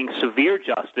 inflicting severe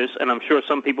justice, and I'm sure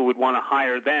some people would want to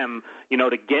hire them,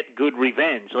 to get good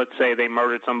revenge. Let's say they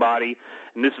murdered somebody,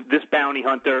 and this bounty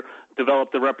hunter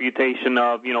developed the reputation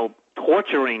of,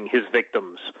 torturing his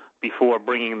victims before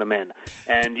bringing them in.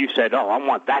 And you said, I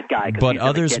want that guy. But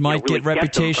others might get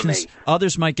reputations.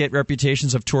 Others might get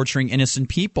reputations of torturing innocent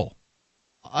people.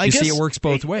 You see, it works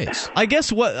both ways. I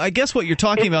guess what you're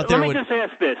talking about there. Let me just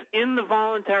ask this: in the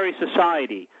voluntary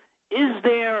society, is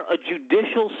there a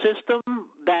judicial system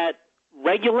that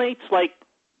regulates like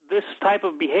this type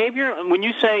of behavior? And when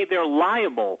you say they're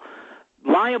liable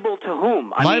to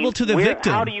whom? Liable to the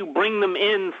victim. How do you bring them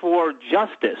in for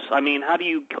justice? How do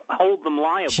you hold them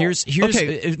liable?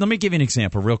 Okay. Let me give you an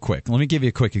example real quick. Let me give you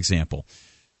a quick example.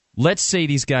 Let's say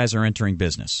these guys are entering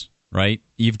business, right?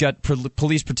 You've got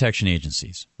police protection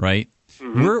agencies, right?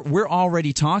 Mm-hmm. We're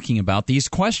already talking about these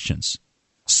questions.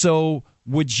 So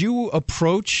would you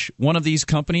approach one of these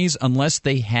companies unless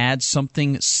they had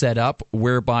something set up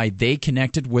whereby they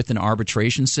connected with an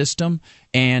arbitration system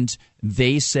and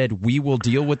they said, we will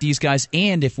deal with these guys,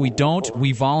 and if we don't,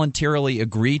 we voluntarily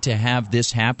agree to have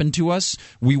this happen to us,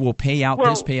 we will pay out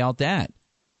this, pay out that?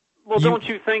 Well, don't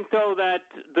you think, though, that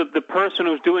the person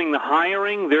who's doing the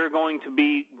hiring, they're going to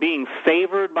be being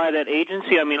favored by that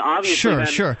agency? Obviously,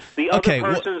 the other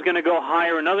person's going to go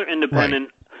hire another independent.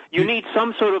 Right. You need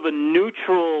some sort of a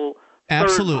neutral third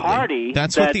party.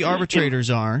 That's what the arbitrators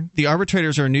are. The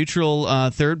arbitrators are neutral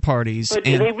third parties. But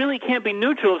they really can't be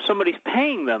neutral if somebody's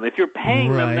paying them. If you're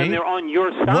paying them, then they're on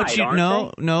your side,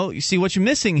 aren't they? No. You see, what you're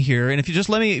missing here, and if you just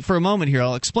let me for a moment here,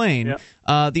 I'll explain.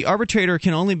 Yeah. The arbitrator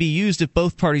can only be used if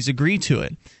both parties agree to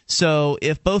it. So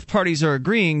if both parties are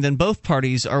agreeing, then both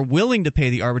parties are willing to pay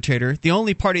the arbitrator. The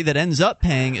only party that ends up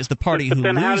paying is the party who loses.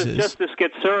 But then how does justice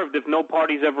get served if no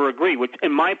parties ever agree? Which,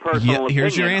 in my personal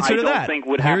here's opinion, your answer to that. Think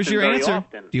would happen very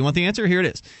often. Do you want the answer? Here it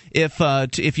is.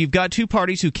 If you've got two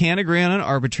parties who can't agree on an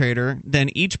arbitrator, then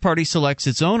each party selects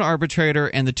its own arbitrator,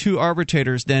 and the two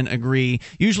arbitrators then agree,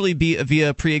 usually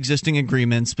via pre-existing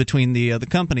agreements between the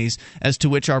companies, as to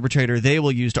which arbitrator they they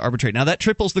will use to arbitrate. Now, that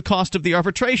triples the cost of the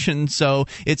arbitration, so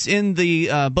it's in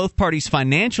the both parties'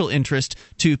 financial interest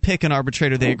to pick an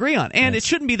arbitrator they agree on. And it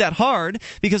shouldn't be that hard,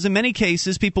 because in many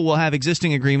cases, people will have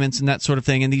existing agreements and that sort of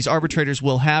thing, and these arbitrators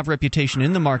will have reputation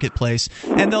in the marketplace,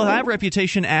 and they'll have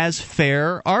reputation as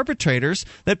fair arbitrators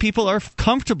that people are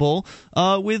comfortable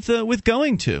with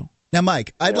going to. Now,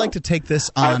 Mike, I'd like to take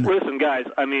this on. Listen, guys.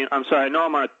 I mean, I'm sorry. I know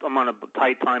I'm on a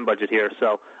tight time budget here,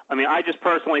 so I mean, I just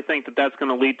personally think that that's going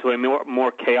to lead to a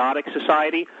more chaotic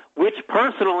society, which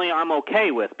personally I'm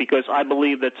okay with, because I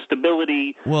believe that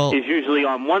stability is usually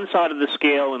on one side of the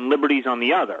scale and liberty's on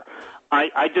the other.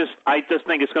 I just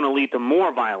think it's going to lead to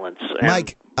more violence. And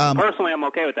Mike, personally, I'm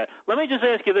okay with that. Let me just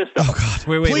ask you this, though. Oh God!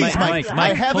 Wait, please, Mike,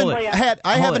 I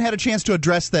haven't had a chance to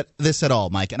address this at all,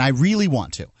 Mike, and I really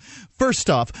want to.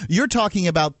 First off, you're talking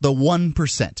about the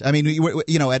 1%. I mean,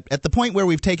 you know, at the point where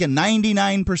we've taken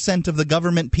 99% of the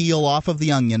government peel off of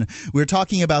the onion, we're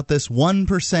talking about this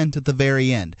 1% at the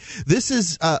very end. This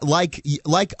is like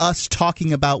us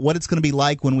talking about what it's going to be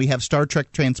like when we have Star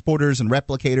Trek transporters and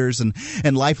replicators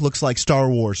and life looks like Star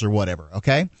Wars or whatever.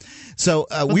 Okay, so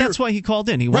that's why he called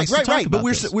in. He wants to talk about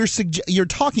this. But you're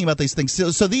talking about these things.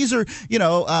 So these are, you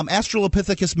know,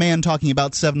 Australopithecus man talking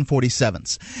about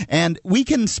 747s, and we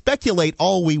can speculate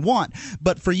all we want,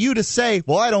 but for you to say,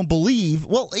 well, I don't believe,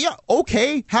 well, yeah,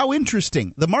 okay, how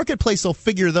interesting. The marketplace will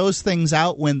figure those things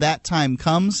out when that time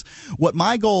comes. What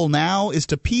my goal now is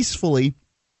to peacefully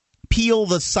peel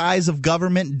the size of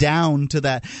government down to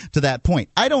that point.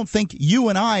 I don't think you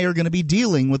and I are going to be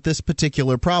dealing with this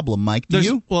particular problem, Mike. Do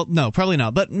you? Well, no, probably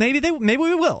not. But maybe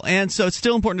we will. And so it's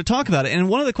still important to talk about it. And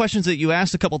one of the questions that you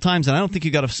asked a couple times, and I don't think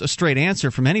you got a straight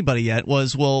answer from anybody yet,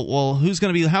 was, well,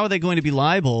 how are they going to be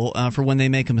liable for when they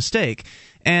make a mistake?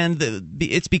 And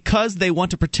it's because they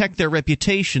want to protect their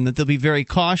reputation that they'll be very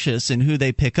cautious in who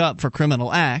they pick up for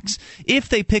criminal acts. If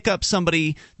they pick up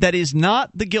somebody that is not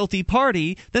the guilty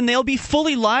party, then they'll be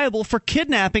fully liable for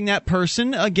kidnapping that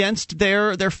person against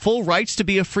their full rights to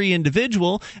be a free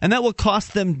individual, and that will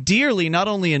cost them dearly, not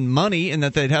only in money, and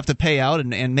that they'd have to pay out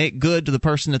and make good to the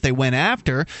person that they went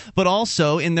after, but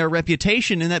also in their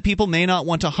reputation, in that people may not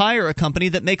want to hire a company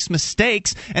that makes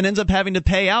mistakes and ends up having to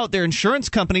pay out. Their insurance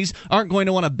companies aren't going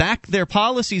to want to back their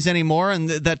policies anymore, and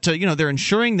that they're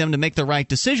insuring them to make the right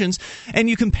decisions. And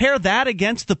you compare that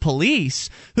against the police,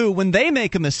 who, when they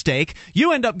make a mistake,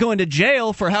 you end up going to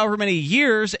jail for however many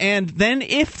years, and then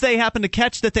if they happen to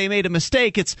catch that they made a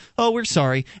mistake, it's, oh, we're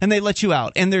sorry, and they let you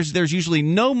out. And there's usually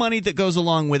no money that goes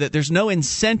along with it. There's no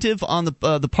incentive on the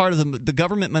part of the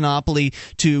government monopoly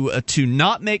to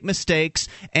not make mistakes,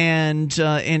 and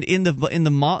in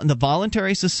the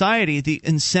voluntary society, the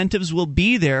incentives will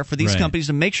be there for these companies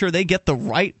to make sure they get the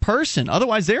right person.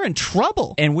 Otherwise, they're in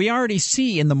trouble. And we already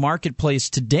see in the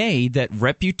marketplace today that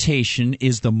reputation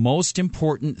is the most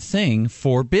important thing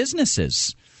for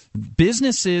businesses.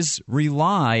 Businesses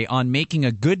rely on making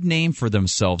a good name for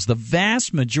themselves. The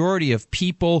vast majority of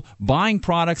people buying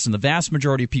products and the vast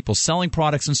majority of people selling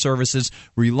products and services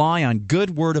rely on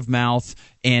good word of mouth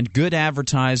and good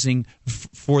advertising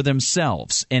for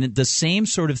themselves. And the same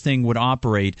sort of thing would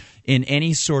operate in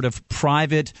any sort of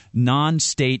private,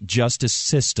 non-state justice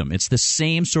system. It's the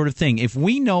same sort of thing. If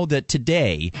we know that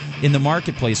today in the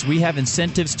marketplace we have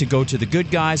incentives to go to the good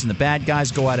guys and the bad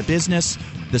guys go out of business,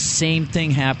 the same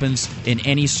thing happens in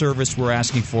any service we're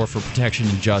asking for protection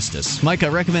and justice. Mike, I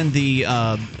recommend the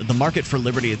Market for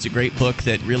Liberty. It's a great book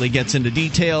that really gets into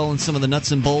detail and some of the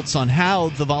nuts and bolts on how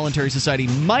the voluntary society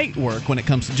might work when it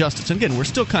comes to justice. And again, we're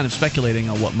still kind of speculating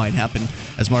on what might happen.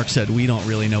 As Mark said, we don't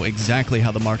really know exactly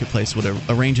how the marketplace would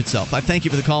arrange itself. I thank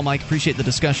you for the call, Mike. Appreciate the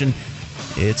discussion.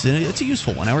 It's a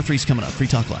useful one. Hour 3 is coming up. Free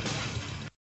Talk Live.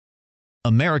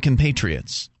 American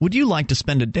patriots, would you like to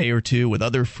spend a day or two with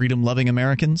other freedom-loving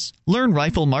Americans? Learn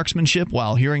rifle marksmanship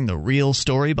while hearing the real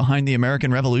story behind the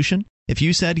American Revolution? If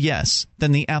you said yes,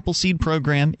 then the Appleseed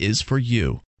program is for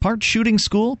you. Part shooting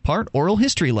school, part oral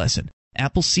history lesson.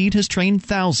 Appleseed has trained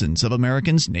thousands of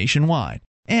Americans nationwide.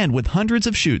 And with hundreds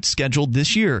of shoots scheduled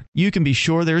this year, you can be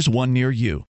sure there's one near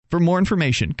you. For more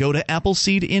information, go to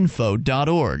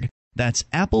appleseedinfo.org. That's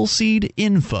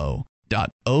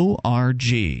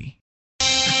appleseedinfo.org.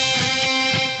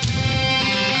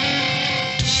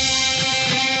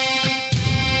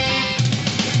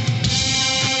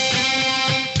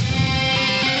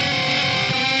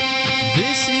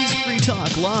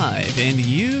 Talk Live, and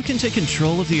you can take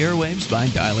control of the airwaves by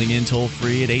dialing in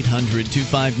toll-free at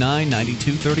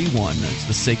 800-259-9231. That's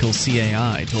the SACL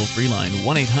CAI toll-free line,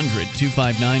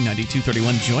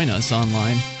 1-800-259-9231. Join us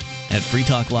online at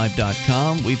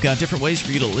freetalklive.com. We've got different ways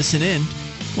for you to listen in.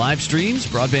 Live streams,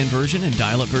 broadband version and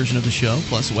dial-up version of the show,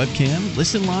 plus webcam,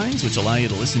 listen lines, which allow you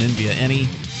to listen in via any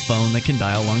phone that can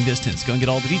dial long distance. Go and get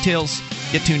all the details.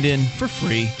 Get tuned in for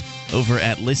free over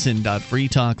at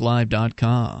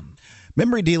listen.freetalklive.com.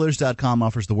 MemoryDealers.com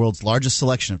offers the world's largest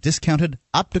selection of discounted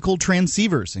optical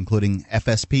transceivers, including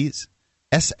FSPs,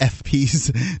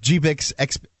 SFPs,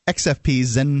 GBICs, XFPs,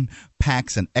 Zen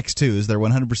Packs, and X2s. They're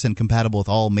 100% compatible with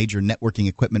all major networking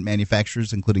equipment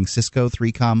manufacturers, including Cisco,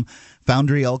 3Com,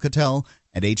 Foundry, Alcatel,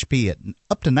 and HP at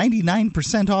up to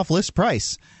 99% off list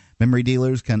price. Memory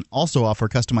Dealers can also offer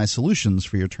customized solutions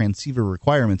for your transceiver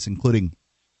requirements, including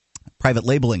private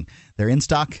labeling. They're in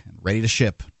stock and ready to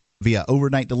ship via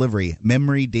overnight delivery.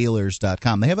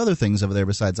 MemoryDealers.com. They have other things over there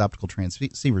besides optical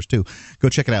transceivers, too. Go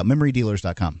check it out,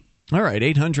 MemoryDealers.com. All right,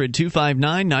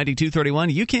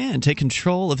 800-259-9231. You can take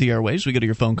control of the airwaves. We go to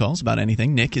your phone calls about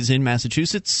anything. Nick is in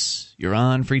Massachusetts. You're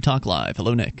on Free Talk Live.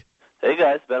 Hello, Nick. Hey,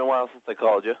 guys. Been a while since I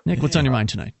called you. Nick, what's on your mind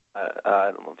tonight?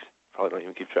 I don't know. Probably don't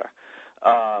even keep track.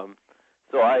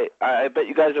 So I bet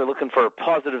you guys are looking for a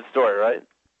positive story, right?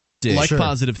 Like sure.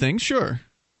 Positive things, sure.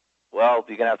 Well,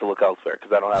 you're going to have to look elsewhere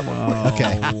because I don't have one.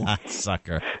 Okay.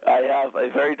 Sucker. I have a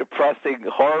very depressing,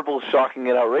 horrible, shocking,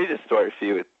 and outrageous story for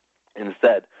you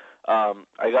instead.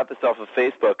 I got this off of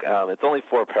Facebook. It's only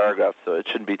 4 paragraphs, so it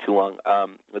shouldn't be too long.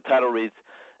 The title reads,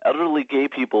 Elderly gay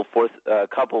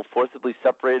couple forcibly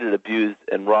separated, abused,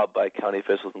 and robbed by county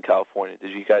officials in California.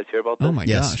 Did you guys hear about this? Oh, my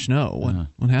gosh, no.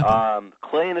 What happened?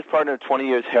 Clay and his partner of 20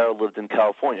 years, Harold, lived in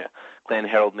California. Clay and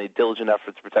Harold made diligent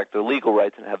efforts to protect their legal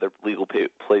rights and have their legal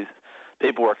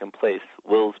paperwork in place,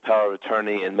 wills, power of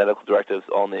attorney, and medical directives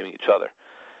all naming each other.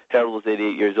 Harold was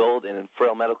 88 years old and in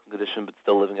frail medical condition, but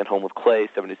still living at home with Clay.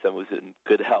 77 was in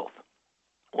good health.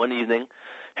 One evening,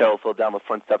 Harold fell down the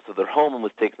front steps of their home and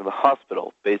was taken to the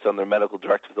hospital. Based on their medical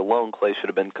directives alone, Clay should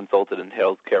have been consulted in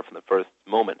Harold's care from the first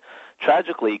moment.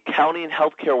 Tragically, county and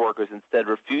healthcare workers instead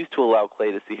refused to allow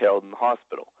Clay to see Harold in the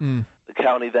hospital. The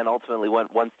county then ultimately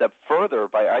went one step further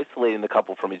by isolating the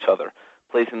couple from each other,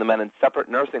 placing the men in separate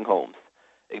nursing homes.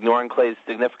 Ignoring Clay's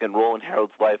significant role in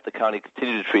Harold's life, the county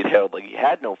continued to treat Harold like he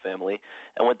had no family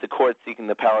and went to court seeking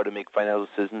the power to make financial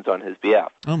decisions on his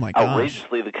behalf. Oh, my gosh.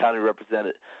 Outrageously, the county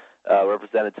represented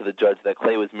to the judge that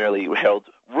Clay was merely Harold's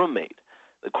roommate.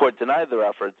 The court denied their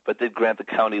efforts, but did grant the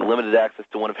county limited access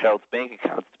to one of Harold's bank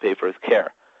accounts to pay for his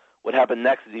care. What happened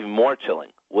next is even more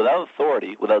chilling. Without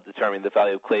authority, without determining the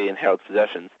value of Clay and Harold's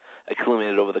possessions,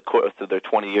 accumulated over the course of their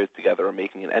 20 years together or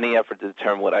making any effort to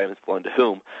determine what items belonged to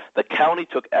whom, the county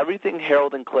took everything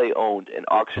Harold and Clay owned and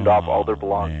auctioned off all their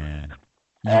belongings.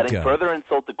 Adding further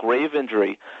insult to grave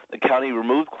injury, the county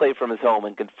removed Clay from his home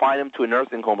and confined him to a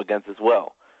nursing home against his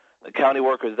will. The county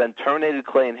workers then terminated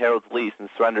Clay and Harold's lease and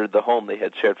surrendered the home they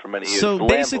had shared for many years. So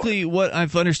basically what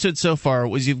I've understood so far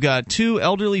was you've got 2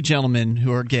 elderly gentlemen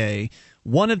who are gay.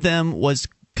 One of them was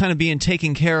kind of being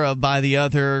taken care of by the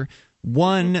other.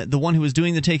 The one who was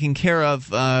doing the taking care of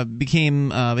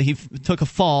he took a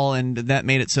fall, and that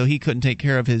made it so he couldn't take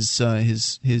care of his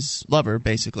lover,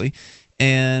 basically.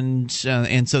 And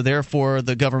so therefore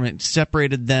the government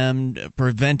separated them,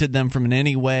 prevented them from in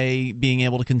any way being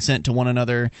able to consent to one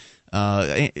another.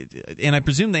 And I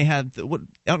presume they had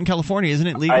out in California, isn't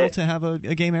it legal to have a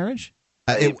gay marriage?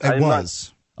 It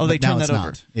was. Oh, they turned that over.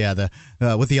 Not. Yeah,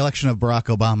 with the election of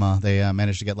Barack Obama, they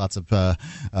managed to get lots of.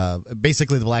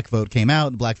 Basically, the black vote came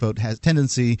out. The black vote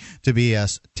tends to be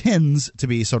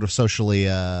sort of socially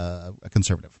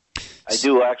conservative. I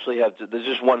do actually have. There's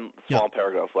just one small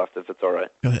paragraph left, if it's all right.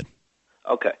 Go ahead.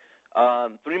 Okay.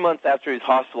 3 months after he was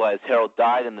hospitalized, Harold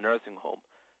died in the nursing home.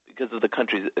 Because of the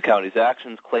county's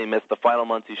actions, Clay missed the final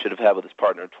months he should have had with his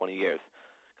partner of 20 years.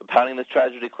 Compounding this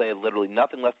tragedy, Clay had literally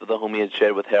nothing left of the home he had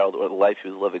shared with Harold or the life he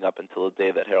was living up until the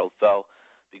day that Harold fell,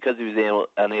 because he was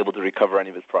unable to recover any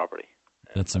of his property.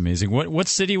 That's amazing. What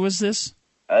city was this?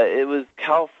 It was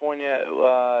California,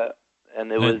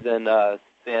 and it was in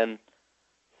San.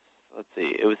 Let's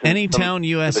see. It was in any town,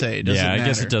 USA. Doesn't matter. I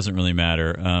guess it doesn't really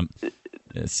matter.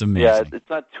 It's amazing. Yeah, it's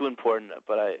not too important,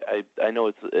 but I know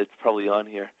it's probably on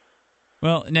here.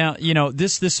 Well, now,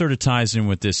 this sort of ties in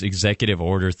with this executive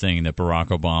order thing that Barack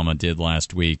Obama did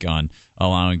last week on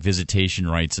allowing visitation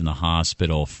rights in the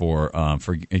hospital for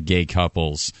gay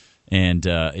couples, and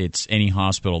it's any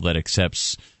hospital that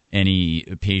accepts any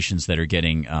patients that are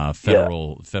getting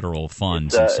federal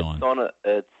funds and so on.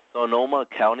 It's Sonoma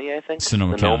County, I think.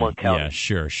 Sonoma County.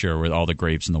 Yeah, sure, where all the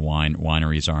grapes and the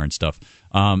wineries are and stuff.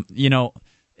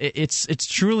 It's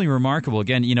truly remarkable.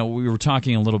 Again, we were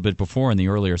talking a little bit before in the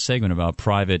earlier segment about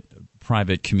private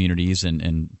communities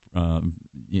and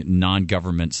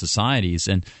non-government societies,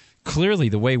 and clearly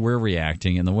the way we're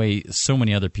reacting and the way so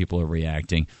many other people are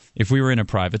reacting, if we were in a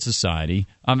private society,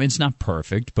 it's not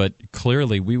perfect, but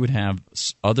clearly we would have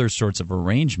other sorts of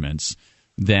arrangements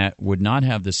that would not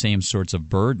have the same sorts of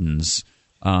burdens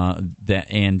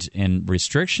and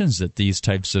restrictions that these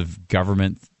types of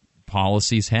government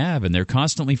policies have, and they're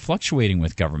constantly fluctuating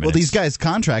with government. Well, these guys'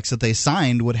 contracts that they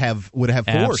signed would have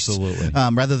force, absolutely,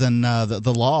 rather than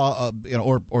the law,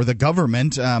 or the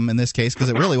government in this case, because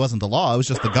it really wasn't the law; it was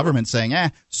just the government saying,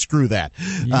 screw that."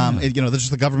 Yeah. There's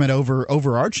just the government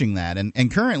overarching that,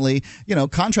 and currently,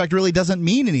 contract really doesn't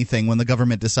mean anything when the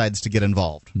government decides to get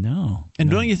involved. No, and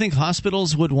don't you think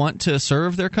hospitals would want to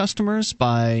serve their customers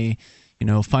by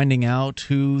finding out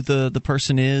who the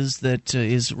person is that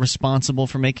is responsible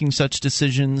for making such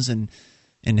decisions and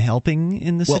helping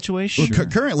in the situation? Well,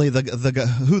 currently, who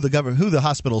the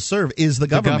hospitals serve is the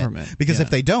government. Because if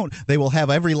they don't, they will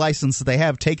have every license that they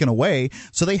have taken away,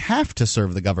 so they have to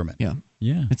serve the government. Yeah.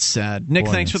 Yeah. It's sad. Nick,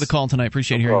 thanks for the call tonight.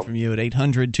 Appreciate hearing from you at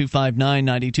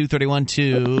 800-259-9231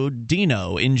 to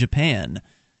Dino in Japan.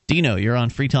 Dino, you're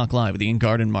on Free Talk Live with Ian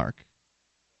Gard and Mark.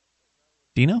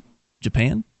 Dino?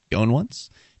 Japan? Going once.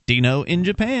 Dino in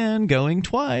Japan, going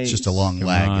twice. It's just a long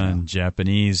lag. Come on,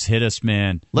 Japanese, hit us,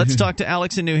 man. Let's talk to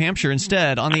Alex in New Hampshire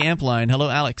instead on the amp line. Hello,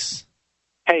 Alex.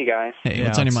 Hey, guys. Hey,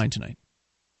 what's on your mind tonight?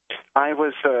 I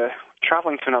was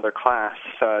traveling to another class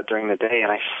during the day,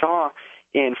 and I saw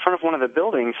in front of one of the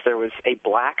buildings there was a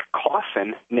black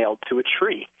coffin nailed to a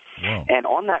tree. Whoa. And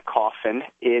on that coffin,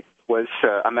 it was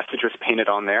a message was painted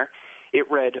on there.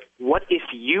 It read, "What if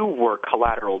you were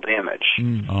collateral damage?"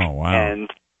 Oh, wow.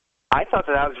 And I thought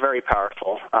that was very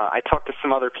powerful. I talked to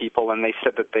some other people, and they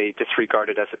said that they disregard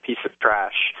it as a piece of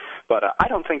trash. But I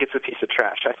don't think it's a piece of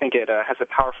trash. I think it has a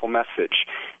powerful message.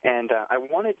 And I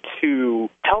wanted to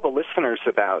tell the listeners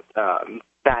about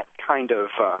that kind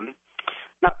of,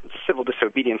 not civil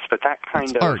disobedience, but that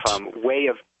kind of way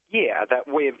of, that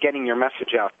way of getting your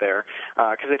message out there,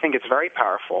 because I think it's very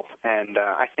powerful. And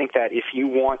I think that if you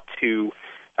want to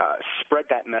spread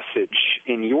that message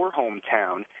in your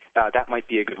hometown, that might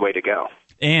be a good way to go.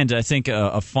 And I think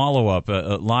a follow-up,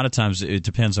 a lot of times it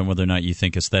depends on whether or not you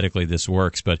think aesthetically this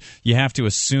works, but you have to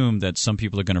assume that some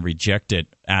people are going to reject it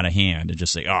out of hand and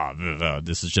just say,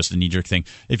 this is just a knee-jerk thing.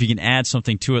 If you can add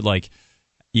something to it, like,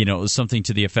 something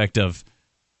to the effect of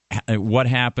what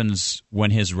happens when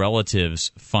his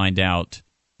relatives find out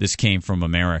this came from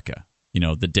America,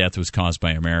 the death was caused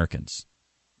by Americans.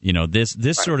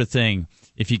 This sort of thing,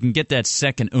 if you can get that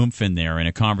second oomph in there in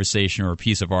a conversation or a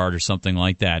piece of art or something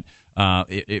like that,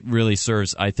 it really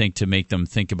serves, I think, to make them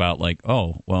think about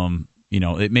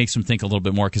it makes them think a little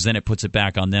bit more, because then it puts it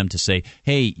back on them to say,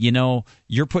 hey,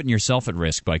 you're putting yourself at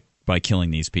risk by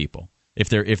killing these people. If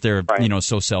they're right.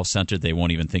 So self-centered, they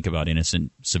won't even think about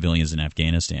innocent civilians in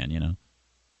Afghanistan,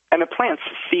 And it plants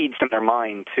seeds in their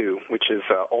mind, too, which is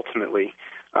ultimately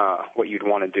what you'd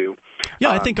want to do. Yeah,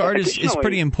 I think art is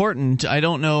pretty important. I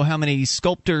don't know how many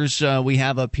sculptors we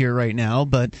have up here right now,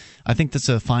 but I think that's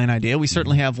a fine idea. We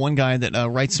certainly have one guy that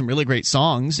writes some really great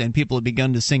songs, and people have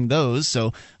begun to sing those.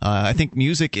 So I think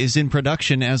music is in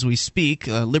production as we speak,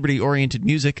 liberty-oriented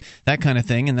music, that kind of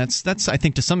thing, and that's I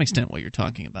think, to some extent what you're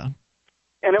talking about.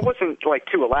 And it wasn't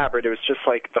too elaborate. It was just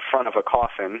like the front of a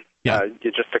coffin,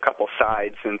 just a couple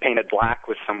sides, and painted black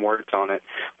with some words on it.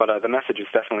 But the message is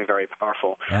definitely very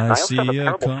powerful. I also have a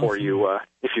parable for you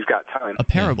if you've got time. A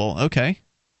parable, okay.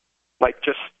 Like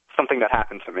just something that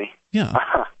happened to me. Yeah.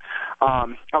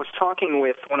 I was talking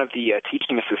with one of the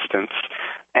teaching assistants,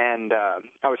 and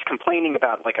I was complaining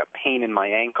about a pain in my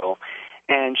ankle.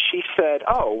 And she said,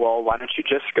 "Oh, well, why don't you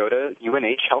just go to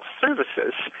UNH Health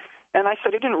Services?" And I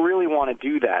said I didn't really want to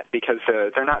do that because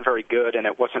they're not very good, and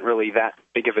it wasn't really that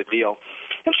big of a deal.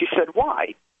 And she said,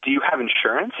 "Why? Do you have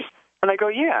insurance?" And I go,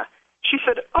 "Yeah." She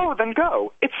said, "Oh, then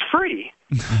go. It's free."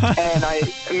 And I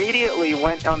immediately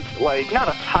went on, not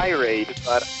a tirade,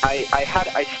 but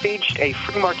I staged a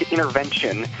free market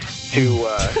intervention to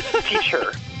teach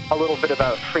her a little bit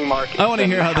about free market. I want to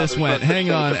hear how this went. Hang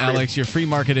on, Alex. Your free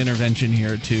market intervention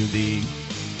here to the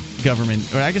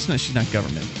government, or I guess no, she's not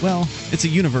government. Well, it's a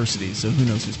university, so who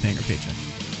knows who's paying her paycheck.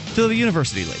 To the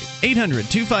university lady.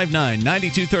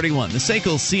 800-259-9231. The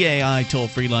SACL CAI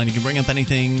toll-free line. You can bring up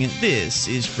anything. This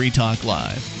is Free Talk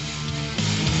Live.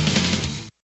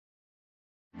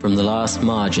 From the last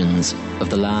margins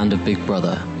of the land of Big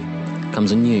Brother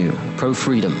comes a new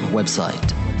pro-freedom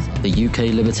website. The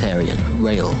UK Libertarian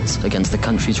rails against the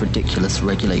country's ridiculous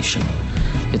regulation,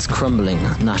 its crumbling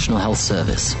National Health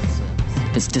Service,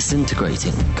 its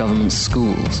disintegrating government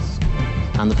schools,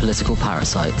 and the political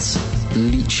parasites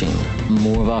leeching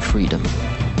more of our freedom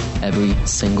every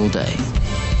single day.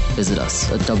 visit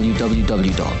us at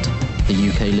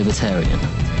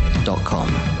www.theuklibertarian.com.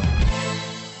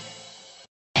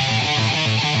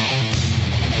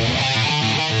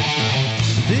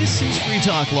 This is Free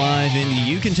Talk Live, and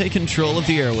you can take control of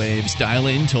the airwaves. Dial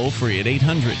in toll-free at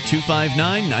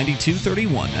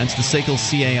 800-259-9231. That's the SACL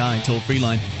CAI toll-free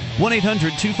line.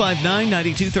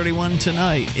 1-800-259-9231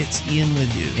 tonight. It's Ian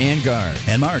with you. And Gar.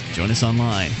 And Mark. Join us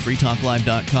online,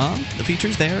 freetalklive.com. The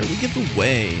features there we give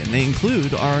away, and they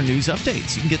include our news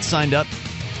updates. You can get signed up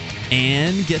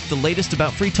and get the latest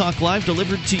about Free Talk Live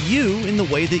delivered to you in the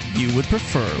way that you would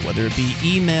prefer, whether it be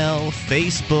email,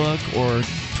 Facebook, or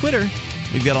Twitter.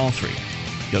 We've got all three.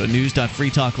 Go to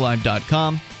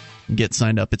news.freetalklive.com and get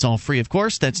signed up. It's all free, of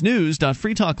course. That's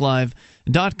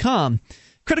news.freetalklive.com.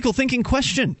 Critical thinking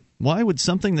question. Why would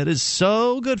something that is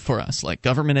so good for us, like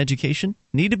government education,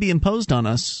 need to be imposed on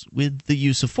us with the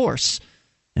use of force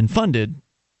and funded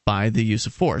by the use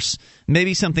of force?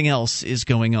 Maybe something else is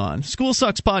going on. School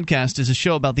Sucks Podcast is a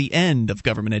show about the end of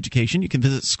government education. You can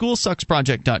visit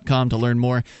schoolsucksproject.com to learn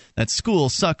more. That's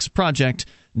schoolsucksproject.com.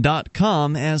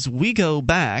 As we go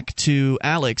back to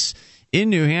Alex in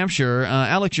New Hampshire.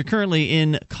 Alex, you're currently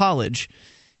in college,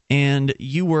 and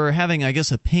you were having, I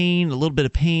guess, a little bit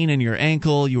of pain in your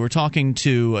ankle. You were talking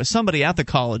to somebody at the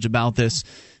college about this.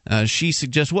 She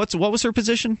suggests, what was her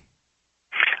position?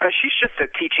 She's just a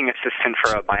teaching assistant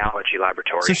for a biology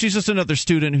laboratory. So she's just another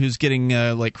student who's getting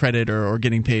like credit or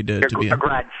getting paid to be a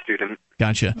grad student.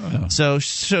 Gotcha. Oh. So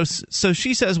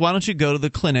she says, why don't you go to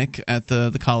the clinic at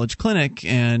the college clinic?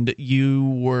 And you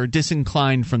were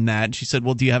disinclined from that. She said,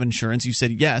 well, do you have insurance? You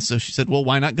said yes. So she said, well,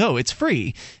 why not go? It's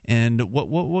free. And what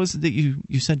was it that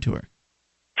you said to her?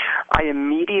 I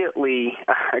immediately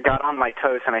got on my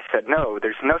toes and I said, no,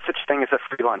 there's no such thing as a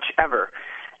free lunch ever.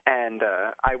 And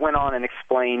I went on and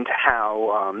explained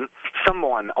how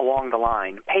someone along the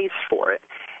line pays for it.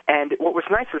 And what was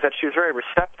nice was that she was very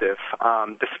receptive.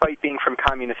 Despite being from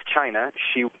communist China,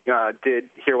 she did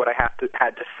hear what I had to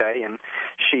say, and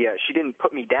she didn't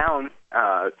put me down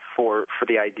for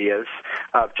the ideas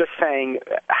of just saying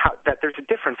that there's a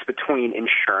difference between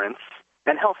insurance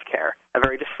and healthcare, a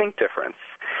very distinct difference.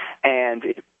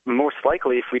 And most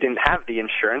likely, if we didn't have the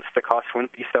insurance, the cost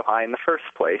wouldn't be so high in the first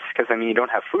place, because, I mean, you don't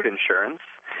have food insurance.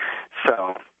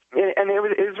 So, and it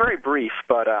was very brief,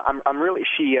 but I'm really,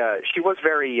 she was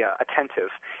very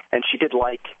attentive, and she did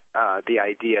like the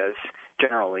ideas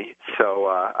generally. So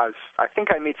I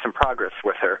think I made some progress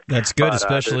with her. That's good,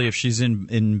 especially if she's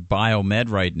in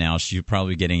biomed right now. She's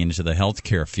probably getting into the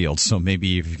healthcare field. So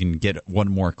maybe if you can get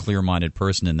one more clear-minded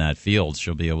person in that field,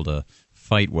 she'll be able to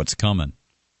fight what's coming.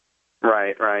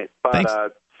 Right.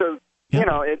 But so you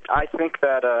know, I think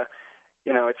that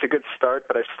it's a good start,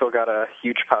 but I've still got a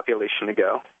huge population to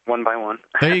go, one by one.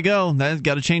 There you go. That's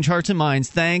got to change hearts and minds.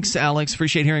 Thanks, Alex.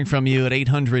 Appreciate hearing from you at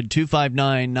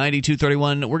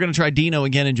 800-259-9231. We're going to try Dino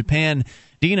again in Japan.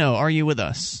 Dino, are you with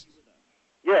us?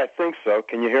 Yeah, I think so.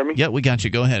 Can you hear me? Yeah, we got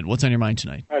you. Go ahead. What's on your mind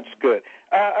tonight? That's good.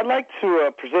 I'd like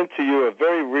to present to you a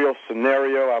very real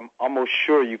scenario. I'm almost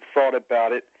sure you've thought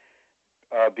about it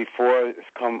before it's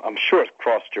come. I'm sure it's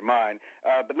crossed your mind.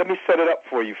 But let me set it up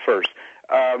for you first.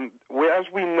 As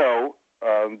we know,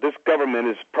 this government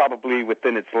is probably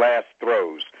within its last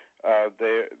throes.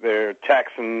 They're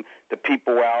taxing the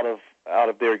people out of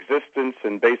their existence,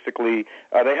 and basically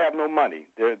they have no money.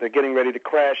 They're getting ready to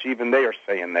crash. Even they are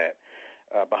saying that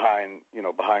behind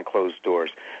closed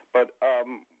doors. But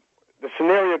the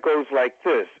scenario goes like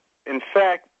this. In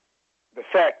fact, the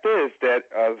fact is that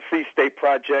the Free State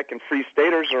Project and Free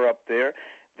Staters are up there.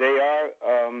 They are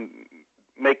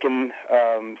making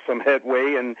some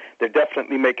headway, and they're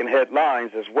definitely making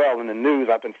headlines as well in the news.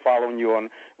 I've been following you on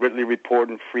Ridley Report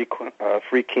and Free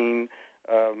Keen.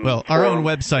 Well, our own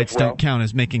websites don't count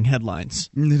as making headlines.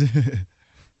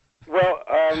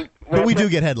 But we do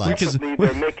get headlines.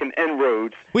 They're making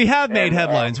inroads. We have made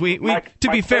headlines. To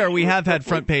be fair, we have had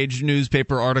front page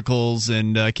newspaper articles,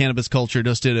 and Cannabis Culture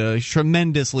just did a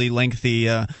tremendously lengthy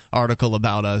article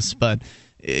about us. But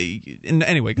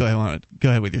anyway, go ahead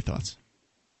with your thoughts.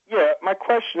 Yeah, my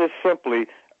question is simply,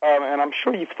 and I'm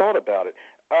sure you've thought about it.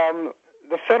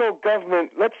 The federal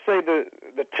government, let's say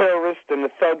the terrorists and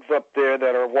the thugs up there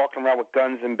that are walking around with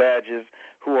guns and badges,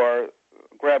 who are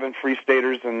grabbing Free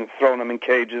Staters and throwing them in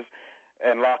cages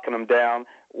and locking them down.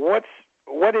 What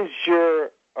is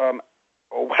your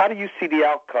how do you see the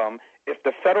outcome if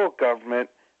the federal government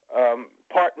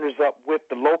partners up with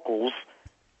the locals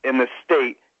in the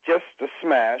state just to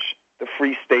smash the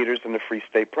Free Staters in the Free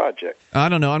State Project. I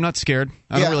don't know. I'm not scared.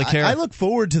 I don't really care. I look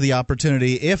forward to the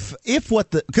opportunity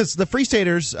because the Free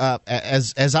Staters,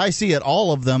 as I see it,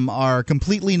 all of them are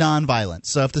completely nonviolent.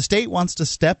 So if the state wants to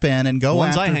step in and go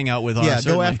ones after, I hang out with,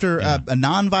 go after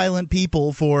nonviolent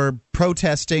people for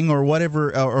protesting or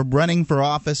whatever, or running for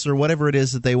office or whatever it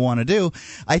is that they want to do,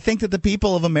 I think that the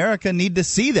people of America need to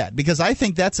see that, because I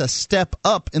think that's a step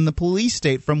up in the police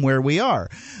state from where we are.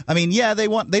 I mean,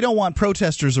 they don't want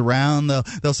protesters around.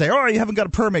 They'll say, "Oh, you haven't got a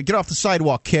permit. Get off the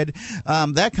sidewalk, kid."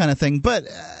 That kind of thing. But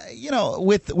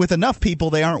with enough people,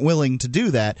 they aren't willing to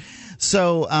do that.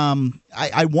 So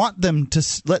I want them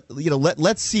to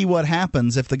let's see what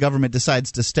happens if the government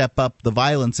decides to step up the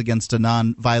violence against a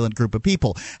non-violent group of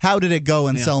people. How did it go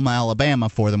in Selma, Alabama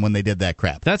for them when they did that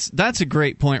crap? That's a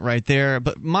great point right there.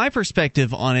 But my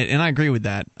perspective on it, and I agree with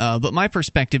that, but my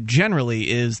perspective generally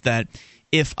is that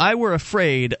if I were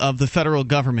afraid of the federal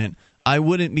government, I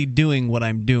wouldn't be doing what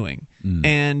I'm doing.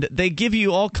 And they give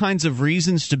you all kinds of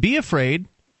reasons to be afraid.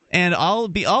 And I'll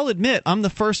admit, I'm the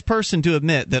first person to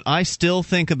admit that I still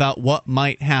think about what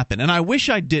might happen, and I wish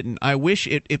I didn't. I wish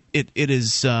it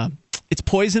is it's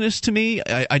poisonous to me.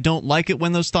 I don't like it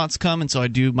when those thoughts come, and so I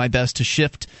do my best to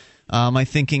shift my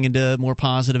thinking into more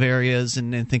positive areas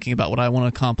and thinking about what I want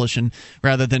to accomplish, and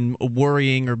rather than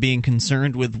worrying or being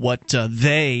concerned with what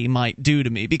they might do to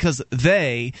me, because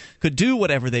they could do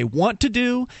whatever they want to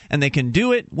do, and they can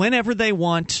do it whenever they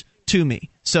want to me.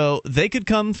 So they could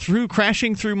come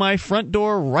crashing through my front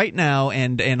door right now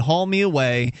and haul me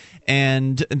away,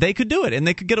 and they could do it, and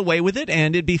they could get away with it,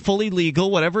 and it'd be fully legal,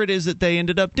 whatever it is that they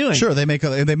ended up doing. Sure, they make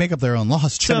up their own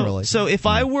laws generally. So if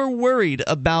I were worried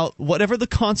about whatever the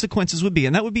consequences would be,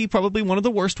 and that would be probably one of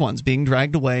the worst ones, being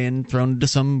dragged away and thrown into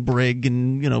some brig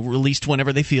and released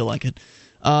whenever they feel like it.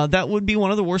 That would be one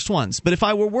of the worst ones. But if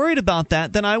I were worried about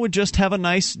that, then I would just have a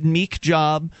nice, meek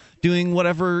job doing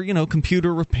whatever,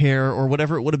 computer repair or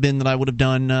whatever it would have been that I would have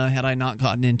done had I not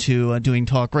gotten into doing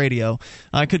talk radio.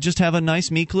 I could just have a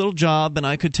nice, meek little job, and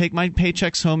I could take my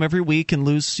paychecks home every week and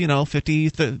lose,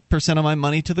 50% of my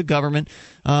money to the government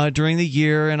during the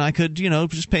year, and I could,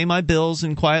 just pay my bills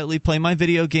and quietly play my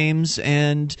video games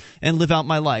and live out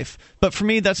my life. But for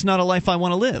me, that's not a life I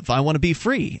want to live. I want to be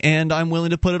free, and I'm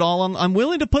willing to put it all on. I'm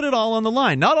willing to put it all on the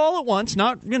line. Not all at once,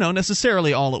 not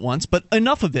necessarily all at once, but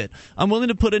enough of it. I'm willing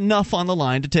to put enough on the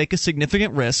line to take a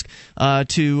significant risk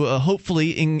to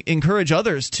hopefully encourage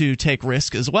others to take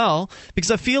risk as well. Because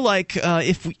I feel like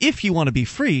if you want to be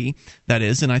free, that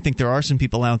is, and I think there are some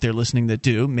people out there listening that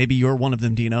do. Maybe you're one of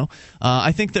them, Dino.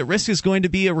 I think that risk is going to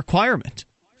be a requirement.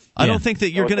 I don't think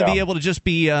that you're going to be able to just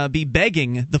be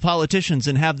begging the politicians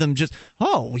and have them just,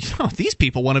 these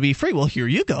people want to be free. Well, here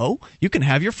you go. You can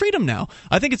have your freedom now.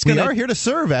 I think it's going to. We are here to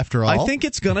serve, after all. I think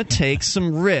it's going to take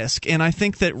some risk, and I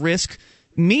think that risk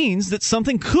means that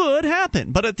something could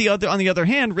happen. But on the other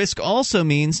hand, risk also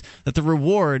means that the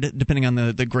reward, depending on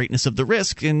the greatness of the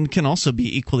risk, can also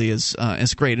be equally as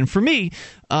great. And for me,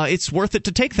 it's worth it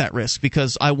to take that risk,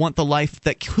 because I want the life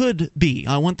that could be.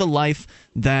 I want the life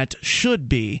that should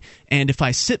be. And if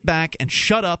I sit back and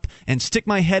shut up and stick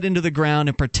my head into the ground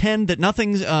and pretend that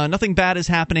nothing bad is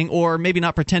happening, or maybe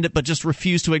not pretend it, but just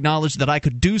refuse to acknowledge that I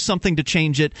could do something to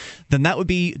change it, then that would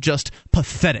be just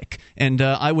pathetic. And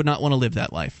I would not want to live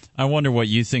that life. I wonder what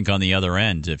you think on the other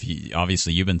end.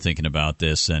 Obviously, you've been thinking about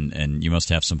this, and you must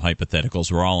have some hypotheticals.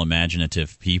 We're all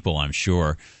imaginative people, I'm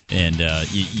sure, and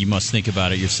you must think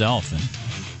about it yourself. And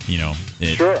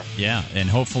sure. Yeah, and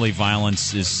hopefully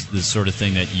violence is the sort of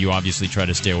thing that you obviously try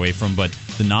to stay away from, but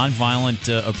the nonviolent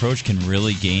approach can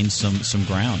really gain some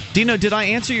ground. Dino, did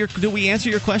we answer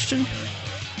your question?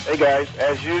 Hey guys,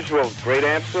 as usual, great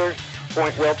answer,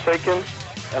 point well taken,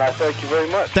 and I thank you very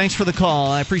much. Thanks for the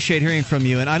call. I appreciate hearing from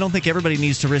you, and I don't think everybody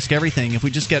needs to risk everything. If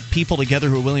we just get people together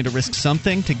who are willing to risk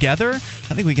something together,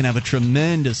 I think we can have a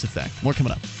tremendous effect. More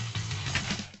coming up.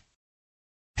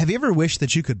 Have you ever wished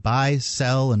that you could buy,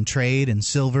 sell, and trade in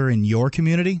silver in your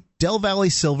community? Del Valley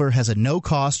Silver has a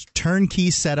no-cost,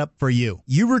 turnkey setup for you.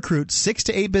 You recruit 6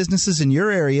 to 8 businesses in your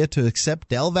area to accept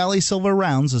Del Valley Silver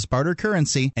rounds as barter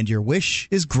currency, and your wish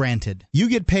is granted. You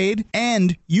get paid,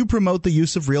 and you promote the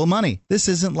use of real money. This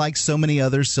isn't like so many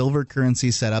other silver currency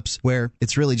setups where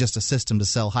it's really just a system to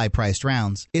sell high-priced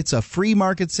rounds. It's a free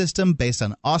market system based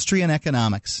on Austrian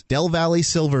economics.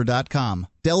 DelValleySilver.com.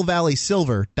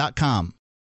 DelValleySilver.com.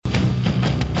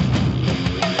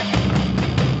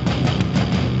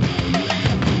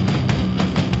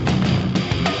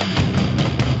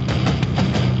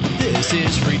 This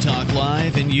is Free Talk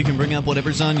Live, and you can bring up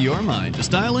whatever's on your mind.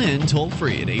 Just dial in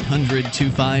toll-free at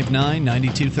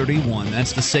 800-259-9231.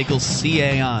 That's the SACL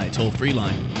CAI toll-free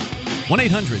line.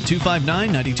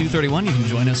 1-800-259-9231. You can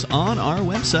join us on our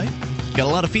website. Got a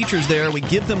lot of features there. We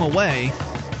give them away.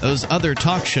 Those other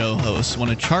talk show hosts want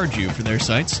to charge you for their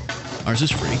sites. Ours is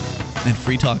free at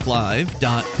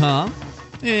freetalklive.com.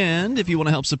 And if you want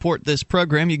to help support this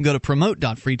program, you can go to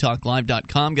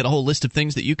promote.freetalklive.com. Get a whole list of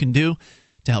things that you can do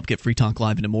to help get Free Talk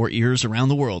Live into more ears around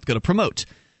the world. Go to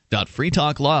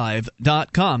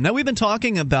promote.freetalklive.com. Now, we've been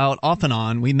talking about, off and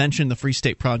on, we mentioned the Free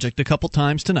State Project a couple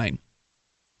times tonight.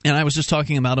 And I was just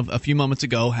talking about a few moments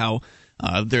ago how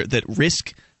that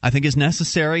risk, I think, is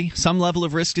necessary. Some level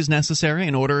of risk is necessary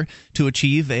in order to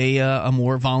achieve a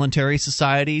more voluntary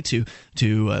society, to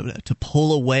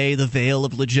pull away the veil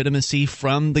of legitimacy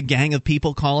from the gang of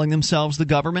people calling themselves the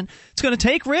government. It's going to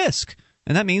take risk.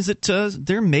 And that means that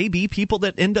there may be people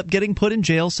that end up getting put in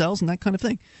jail cells and that kind of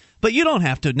thing. But you don't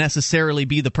have to necessarily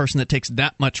be the person that takes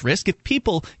that much risk. If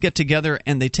people get together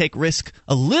and they take risk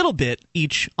a little bit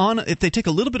if they take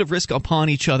a little bit of risk upon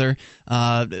each other,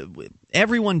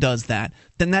 everyone does that,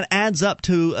 then that adds up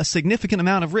to a significant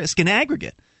amount of risk in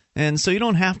aggregate. And so you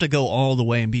don't have to go all the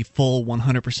way and be full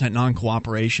 100%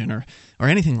 non-cooperation or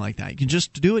anything like that. You can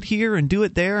just do it here and do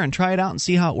it there and try it out and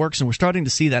see how it works. And we're starting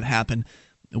to see that happen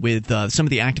with some of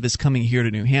the activists coming here to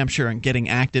New Hampshire and getting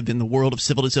active in the world of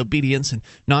civil disobedience and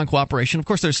non-cooperation. Of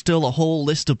course, there's still a whole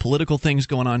list of political things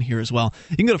going on here as well.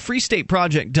 You can go to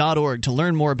freestateproject.org to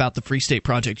learn more about the Free State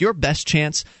Project. Your best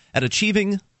chance at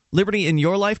achieving liberty in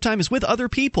your lifetime is with other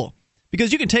people,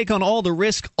 because you can take on all the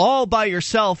risk all by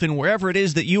yourself in wherever it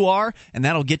is that you are, and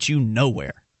that'll get you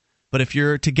nowhere. But if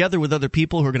you're together with other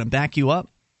people who are going to back you up,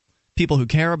 people who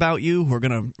care about you, who are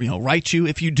going to write you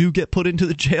if you do get put into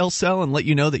the jail cell and let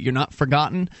you know that you're not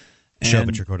forgotten. Show up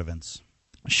at your court events.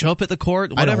 Show up at the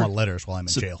court. Whatever. I don't want letters while I'm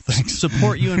in jail. Thanks.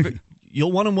 Support you.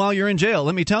 You'll want them while you're in jail.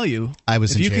 Let me tell you. I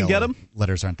was in jail. If you can get them,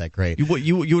 letters aren't that great.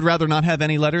 You would rather not have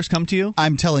any letters come to you?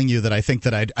 I'm telling you that I think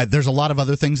that there's a lot of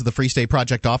other things that the Free State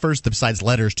Project offers besides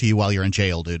letters to you while you're in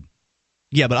jail, dude.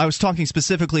 Yeah, but I was talking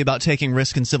specifically about taking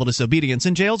risk in civil disobedience,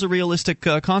 and jail's a realistic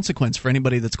consequence for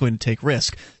anybody that's going to take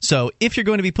risk. So if you're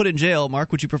going to be put in jail,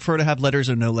 Mark, would you prefer to have letters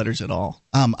or no letters at all?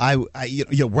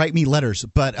 Write me letters,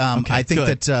 but okay, I think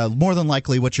that more than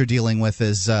likely what you're dealing with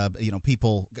is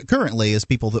people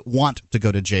that want to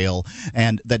go to jail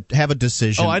and that have a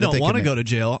decision. Oh, I don't want to go to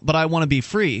jail, but I want to be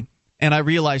free. And I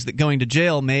realize that going to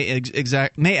jail may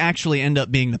actually end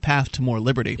up being the path to more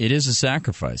liberty. It is a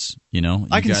sacrifice,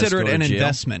 I consider it an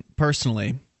investment,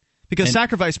 personally, because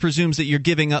sacrifice presumes that you're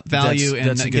giving up value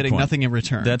and getting nothing in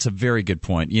return. That's a very good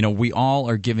point. We all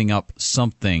are giving up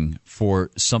something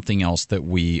for something else that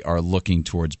we are looking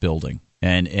towards building.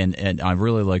 And I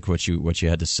really like what you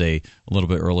had to say a little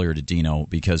bit earlier to Dino,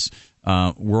 because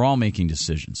we're all making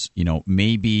decisions.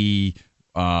 Maybe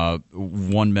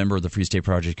one member of the Free State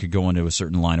Project could go into a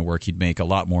certain line of work. He'd make a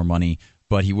lot more money,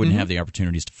 but he wouldn't have the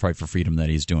opportunities to fight for freedom that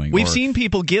he's doing. We've seen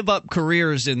people give up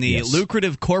careers in the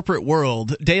lucrative corporate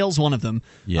world. Dale's one of them.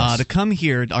 To come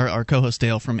here, our co-host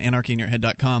Dale from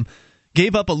anarchyinyourhead.com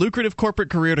gave up a lucrative corporate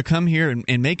career to come here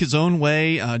and make his own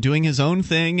way, doing his own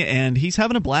thing, and he's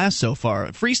having a blast so far.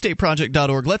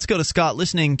 freestateproject.org. Let's go to Scott,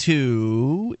 listening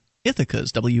to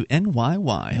Ithaca's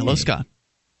WNYY. Hello, Scott.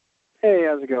 Hey,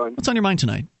 how's it going? What's on your mind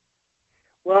tonight?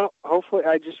 Well, hopefully,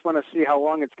 I just want to see how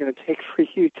long it's going to take for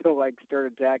you to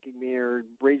start attacking me or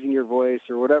raising your voice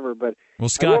or whatever. But well,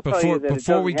 Scott,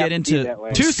 before we get into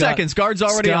 2 seconds, guard's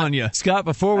already Scott, on you. Scott,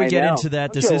 before we get into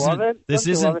that, this isn't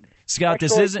Scott.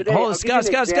 This isn't. Hold on,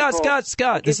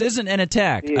 Scott. This isn't an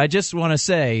attack. I just want to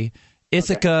say,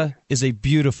 Ithaca is a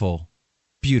beautiful,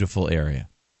 beautiful area.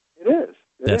 It is.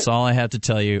 That's all I have to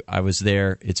tell you. I was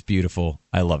there. It's beautiful.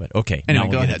 I love it. Okay, anyway, now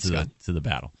we'll go get ahead, to the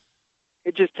battle.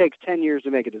 It just takes 10 years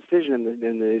to make a decision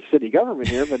in the city government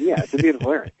here, but yeah, it's a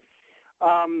beautiful area.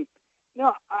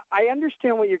 No, I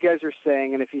understand what you guys are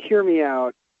saying, and if you hear me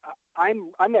out,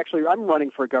 I'm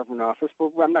running for a government office,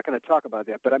 but I'm not going to talk about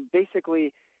that. But I'm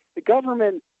basically, the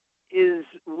government is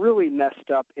really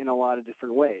messed up in a lot of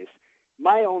different ways.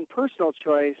 My own personal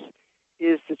choice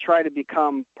is to try to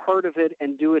become part of it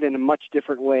and do it in a much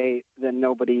different way than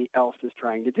nobody else is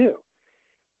trying to do.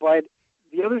 But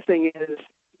the other thing is,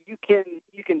 you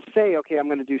can say, okay, I'm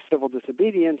going to do civil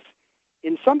disobedience.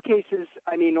 In some cases,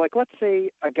 let's say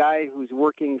a guy who's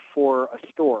working for a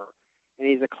store and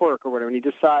he's a clerk or whatever, and he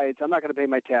decides, I'm not going to pay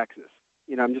my taxes.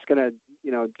 I'm just going to,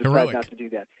 decide not to do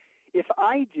that. If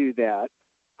I do that,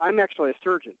 I'm actually a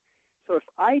surgeon. So if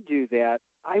I do that,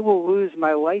 I will lose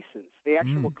my license. They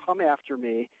actually will come after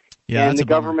me, and the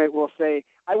government will say,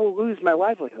 I will lose my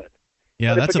livelihood.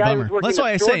 Yeah, that's a bummer. That's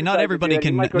why I say not everybody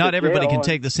can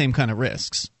take the same kind of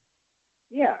risks.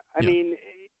 Yeah, I mean,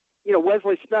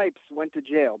 Wesley Snipes went to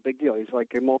jail. Big deal. He's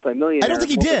like a multimillionaire. I don't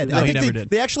think he did. No, I think never did.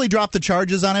 They actually dropped the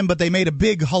charges on him, but they made a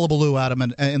big hullabaloo out of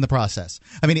him in the process.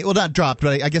 I mean, not dropped,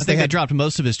 but I guess they dropped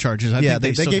most of his charges. I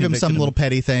think they gave him some little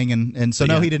petty thing, and so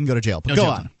he didn't go to jail. But go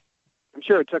on. I'm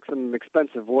sure it took some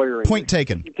expensive lawyering. Point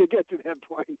taken. To get to that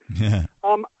point. Yeah.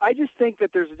 I just think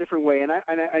that there's a different way, and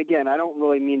again, I don't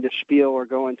really mean to spiel or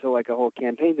go into like a whole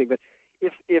campaign thing, but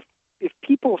if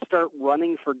people start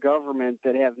running for government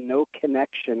that have no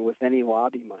connection with any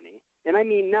lobby money, and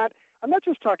I'm not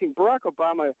just talking, Barack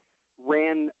Obama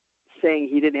ran saying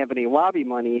he didn't have any lobby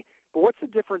money, but what's the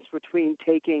difference between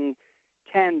taking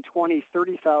 $10,000, $20,000,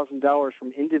 $30,000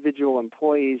 from individual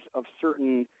employees of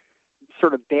certain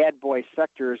sort of bad boy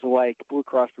sectors like Blue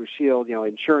Cross Blue Shield,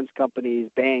 insurance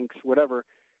companies, banks, whatever,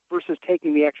 versus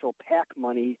taking the actual PAC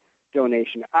money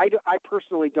donation? I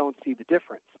personally don't see the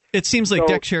difference. It seems like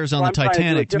deck chairs on the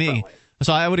Titanic to me.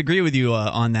 So I would agree with you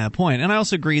on that point. And I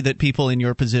also agree that people in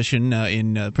your position,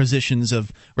 in positions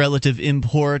of relative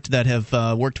import that have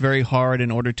worked very hard in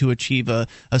order to achieve a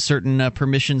certain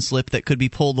permission slip that could be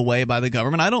pulled away by the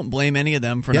government, I don't blame any of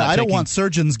them for not I don't want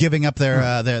surgeons giving up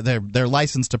their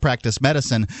license to practice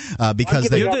medicine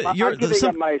because I'm giving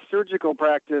up my surgical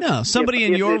practice. No, somebody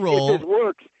in your role.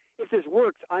 If this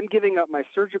works, I'm giving up my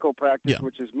surgical practice,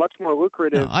 which is much more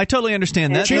lucrative. No, I totally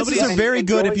understand that. Chances are very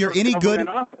good if you're any good.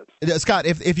 Scott,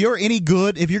 if you're any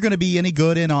good, if you're going to be any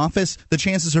good in office, the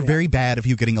chances are very bad of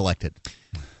you getting elected.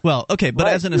 Well, okay, but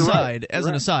as an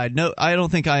aside, no, I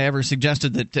don't think I ever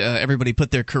suggested that everybody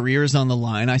put their careers on the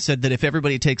line. I said that if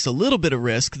everybody takes a little bit of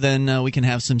risk, then we can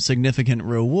have some significant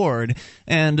reward.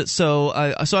 And so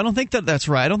I don't think that's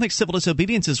right. I don't think civil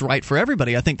disobedience is right for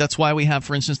everybody. I think that's why we have,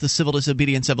 for instance, the Civil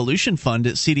Disobedience Evolution Fund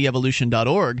at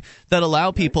cdevolution.org that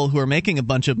allow people who are making a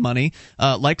bunch of money,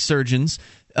 like surgeons,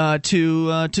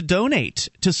 to donate,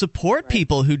 to support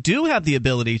people who do have the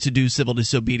ability to do civil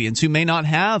disobedience, who may not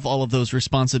have all of those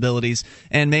responsibilities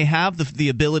and may have the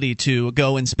ability to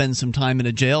go and spend some time in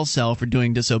a jail cell for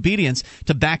doing disobedience,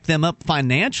 to back them up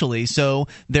financially so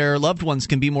their loved ones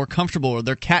can be more comfortable, or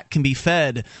their cat can be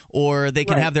fed, or they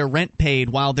can have their rent paid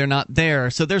while they're not there.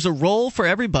 So there's a role for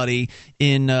everybody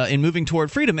in moving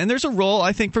toward freedom, and there's a role,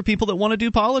 I think, for people that want to do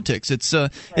politics. It's a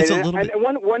little bit.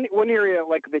 One area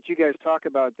like that you guys talk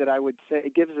about that I would say,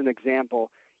 it gives an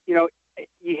example.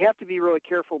 You have to be really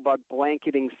careful about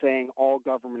blanketing saying all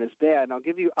government is bad. And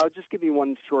I'll just give you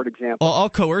one short example. Well, all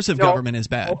coercive government is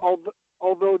bad.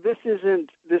 Although this is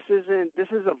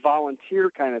a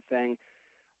volunteer kind of thing.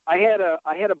 I had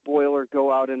a boiler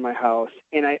go out in my house,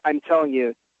 and I'm telling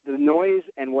you, the noise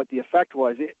and what the effect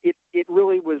was, it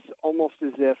really was almost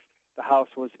as if the house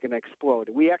was going to explode.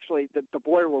 We actually, the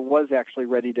boiler was actually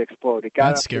ready to explode. It got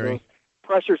That's up scary. to those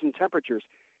pressures and temperatures.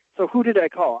 So who did I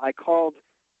call? I called,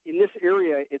 in this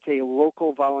area, it's a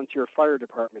local volunteer fire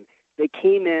department. They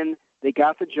came in, they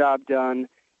got the job done,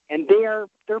 and they're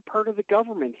part of the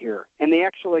government here, and they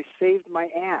actually saved my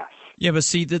ass. Yeah, but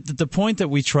see, the point that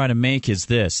we try to make is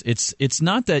this. It's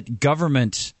not that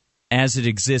government as it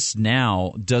exists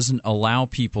now doesn't allow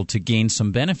people to gain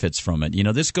some benefits from it.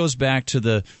 This goes back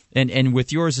to and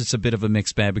with yours it's a bit of a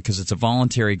mixed bag because it's a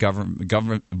voluntary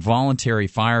voluntary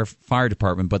fire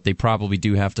department, but they probably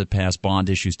do have to pass bond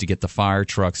issues to get the fire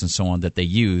trucks and so on that they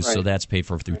use, so that's paid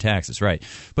for through taxes, right?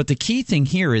 But the key thing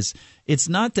here is it's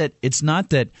not that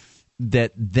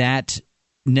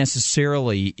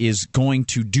necessarily is going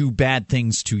to do bad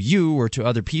things to you or to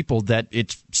other people that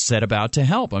it's set about to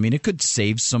help. I mean, it could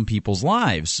save some people's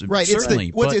lives, right?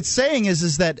 Certainly. What it's saying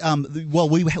is that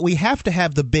we have to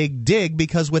have the big dig,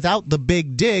 because without the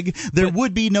big dig, there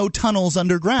would be no tunnels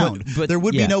underground. But there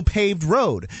would be no paved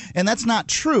road, and that's not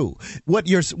true.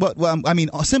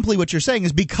 Simply what you're saying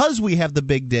is because we have the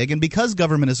big dig, and because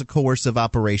government is a coercive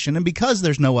operation, and because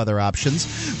there's no other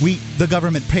options, the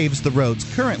government paves the roads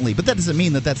currently. But that doesn't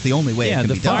mean that that's the only way it can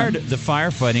be done. The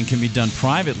firefighting can be done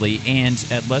privately and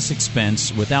at less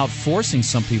expense without forcing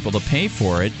some people to pay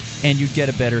for it, and you'd get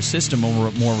a better system,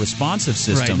 a more responsive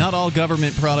system. Right. Not all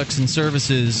government products and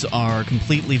services are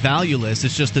completely valueless.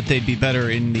 It's just that they'd be better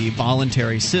in the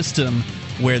voluntary system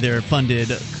where they're funded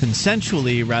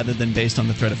consensually rather than based on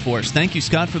the threat of force. Thank you,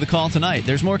 Scott, for the call tonight.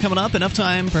 There's more coming up. Enough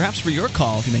time perhaps for your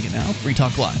call if you make it now. Free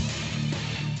Talk Live.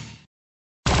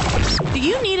 Do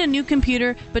you need a new new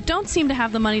computer but don't seem to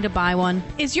have the money to buy one?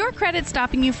 Is your credit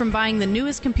stopping you from buying the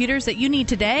newest computers that you need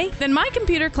today? Then My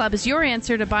Computer Club is your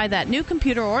answer to buy that new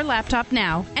computer or laptop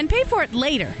now and pay for it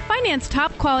later. Finance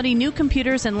top quality new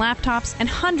computers and laptops and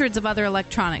hundreds of other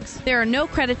electronics. There are no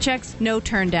credit checks, no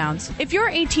turndowns. If you're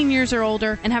 18 years or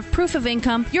older and have proof of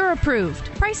income, you're approved.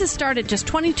 Prices start at just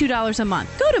 $22 a month.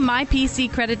 Go to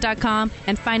mypccredit.com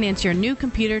and finance your new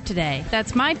computer today.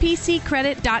 That's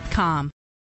mypccredit.com.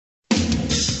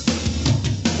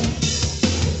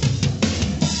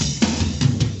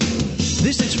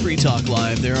 This is Free Talk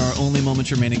Live. There are only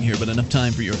moments remaining here, but enough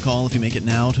time for your call if you make it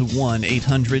now to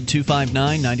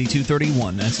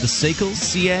 1-800-259-9231. That's the SACL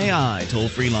CAI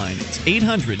toll-free line. It's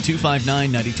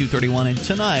 800-259-9231, and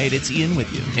tonight it's Ian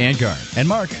with you. And Guard. And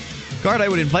Mark. Guard, I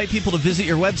would invite people to visit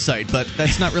your website, but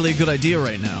that's not really a good idea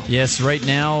right now. Yes, right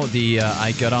now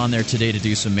I got on there today to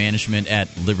do some management at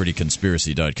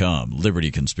libertyconspiracy.com.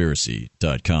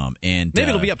 libertyconspiracy.com. And maybe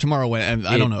it'll be up tomorrow. I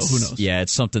don't know. Who knows? Yeah,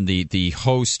 it's something the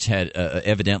host had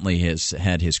evidently has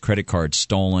had his credit card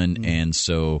stolen, and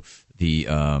so the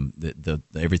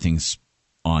everything's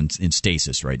in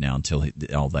stasis right now until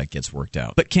all that gets worked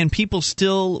out. But can people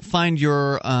still find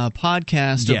your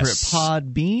podcast over at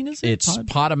Podbean? Is it? It's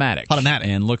Podomatic. Podomatic.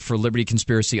 And look for Liberty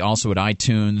Conspiracy also at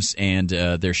iTunes, and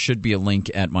there should be a link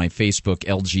at my Facebook,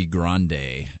 LG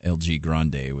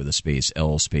Grande with a space,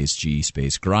 L space G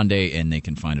space Grande, and they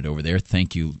can find it over there.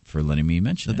 Thank you for letting me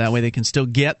mention it. That way they can still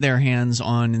get their hands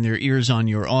on and their ears on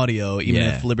your audio, even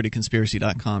if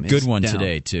libertyconspiracy.com is Good one down.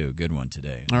 Today, too. Good one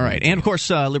today. All right. And, of course,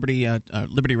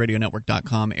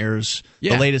 LibertyRadioNetwork.com airs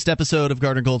the latest episode of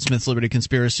Gardner Goldsmith's Liberty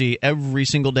Conspiracy every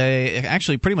single day,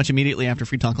 actually pretty much immediately after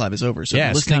Free Talk Live is over. So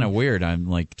it's kind of weird. I'm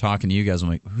like talking to you guys. I'm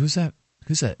like, who's that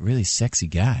really sexy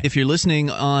guy? If you're listening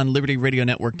on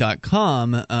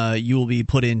LibertyRadioNetwork.com, you will be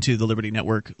put into the Liberty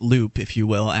Network loop, if you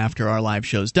will, after our live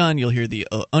show's done. You'll hear the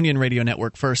Onion Radio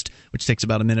Network first, which takes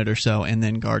about a minute or so, and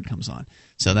then Guard comes on.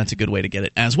 So that's a good way to get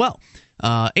it as well.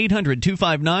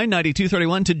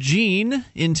 800-259-9231 to Gene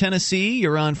in Tennessee.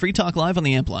 You're on Free Talk Live on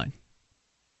the Amp line.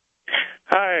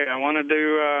 Hi, I wanted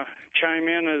to chime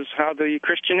in as how the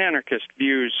Christian anarchist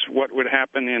views what would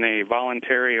happen in a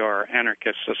voluntary or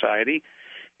anarchist society.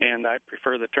 And I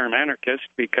prefer the term anarchist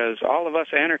because all of us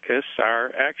anarchists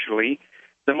are actually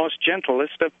the most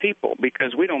gentlest of people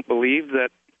because we don't believe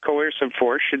that coercive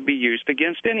force should be used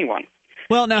against anyone.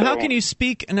 Well, now how can you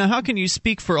speak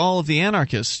for all of the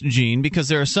anarchists, Gene? Because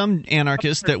there are some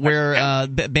anarchists that wear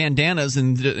bandanas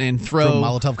and throw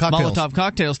Molotov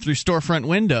cocktails through storefront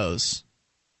windows.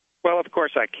 Well, of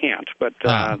course I can't, but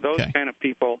those kind of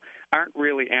people aren't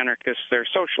really anarchists. They're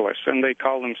socialists, and they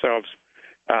call themselves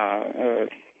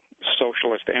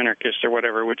socialist anarchists or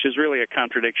whatever, which is really a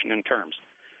contradiction in terms.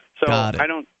 So I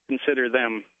don't consider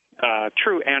them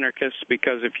true anarchists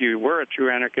because if you were a true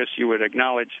anarchist, you would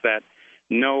acknowledge that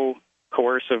no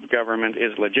coercive government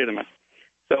is legitimate.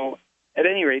 So, at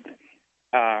any rate,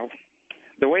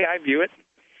 the way I view it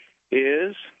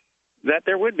is that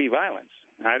there would be violence.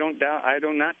 I do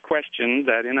not question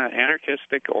that in an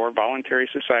anarchistic or voluntary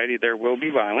society there will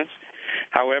be violence.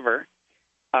 However,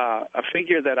 a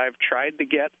figure that I've tried to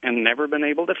get and never been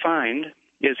able to find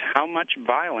is how much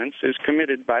violence is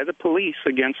committed by the police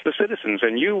against the citizens.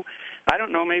 And I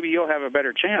don't know, maybe you'll have a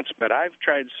better chance, but I've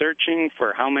tried searching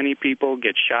for how many people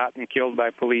get shot and killed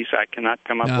by police. I cannot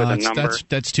come up with a number.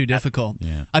 That's too difficult.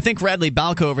 I think Radley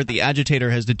Balco over at the Agitator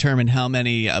has determined how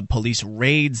many police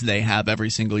raids they have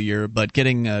every single year, but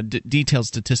getting detailed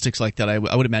statistics like that, I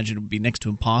would imagine it would be next to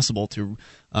impossible to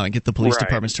get the police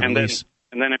departments to release.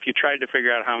 And then if you tried to figure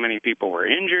out how many people were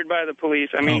injured by the police,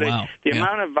 I mean, the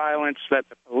amount of violence that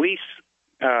the police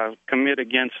commit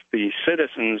against the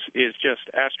citizens is just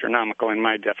astronomical in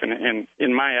my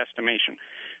estimation.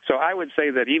 So I would say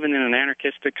that even in an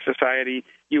anarchistic society,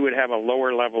 you would have a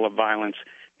lower level of violence.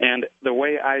 And the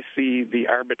way I see the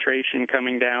arbitration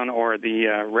coming down or the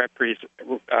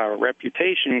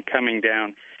reputation coming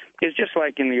down is just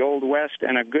like in the Old West,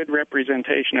 and a good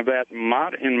representation of that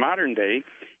in modern day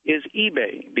is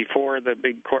eBay. Before the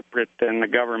big corporate and the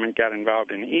government got involved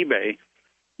in eBay,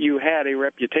 you had a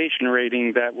reputation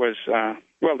rating that was,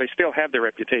 they still have the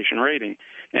reputation rating.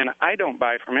 And I don't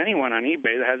buy from anyone on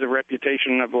eBay that has a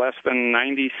reputation of less than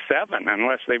 97,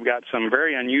 unless they've got some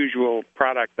very unusual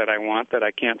product that I want that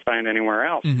I can't find anywhere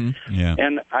else. Mm-hmm. Yeah.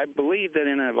 And I believe that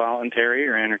in a voluntary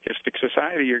or anarchistic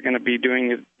society, you're going to be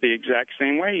doing it the exact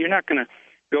same way. You're not going to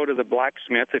go to the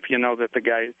blacksmith if you know that the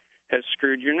guy has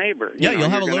screwed your neighbor. You'll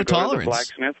have a low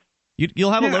tolerance. tolerance.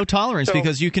 You'll have a low tolerance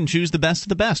because you can choose the best of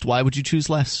the best. Why would you choose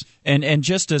less? And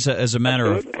just as a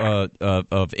matter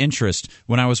of interest,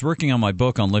 when I was working on my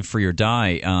book on Live Free or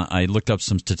Die, I looked up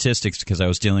some statistics because I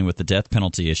was dealing with the death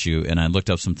penalty issue, and I looked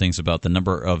up some things about the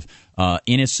number of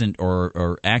innocent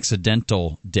or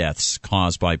accidental deaths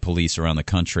caused by police around the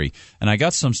country. And I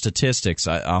got some statistics.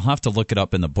 I'll have to look it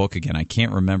up in the book again. I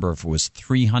can't remember if it was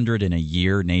 300 in a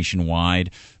year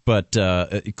nationwide. But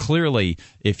clearly,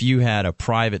 if you had a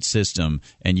private system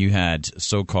and you had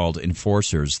so-called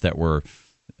enforcers that were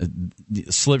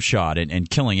slipshod and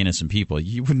killing innocent people,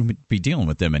 you wouldn't be dealing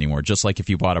with them anymore. Just like if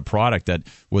you bought a product that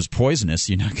was poisonous,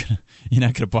 you're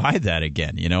not gonna buy that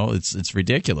again. It's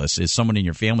ridiculous. If someone in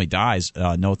your family dies,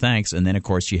 no thanks. And then of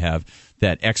course you have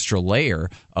that extra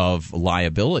layer of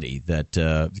liability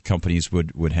that companies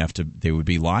would have to. They would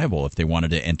be liable if they wanted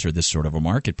to enter this sort of a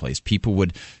marketplace. People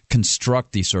would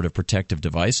construct these sort of protective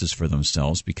devices for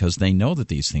themselves because they know that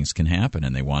these things can happen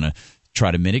and they want to try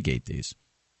to mitigate these.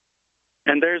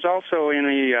 And there's also in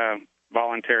a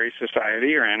voluntary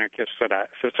society or anarchist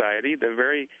society the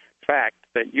very fact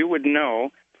that you would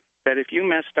know that if you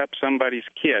messed up somebody's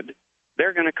kid,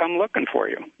 they're going to come looking for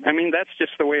you. I mean, that's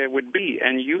just the way it would be,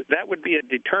 and that would be a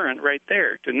deterrent right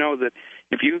there to know that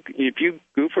if you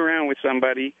goof around with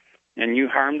somebody and you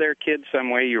harm their kid some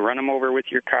way, you run them over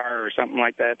with your car or something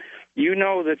like that, you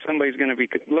know that somebody's going to be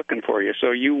looking for you.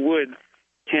 So you would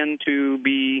tend to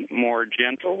be more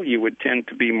gentle. You would tend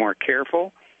to be more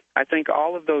careful. I think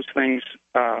all of those things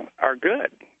are good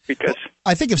because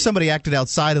I think if somebody acted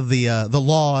outside of the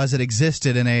law as it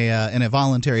existed in a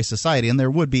voluntary society, and there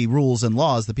would be rules and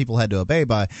laws that people had to abide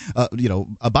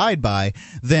by,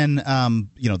 then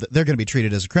they're going to be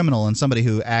treated as a criminal. And somebody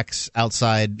who acts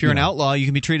outside, if you're an outlaw, you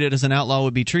can be treated as an outlaw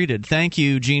would be treated. Thank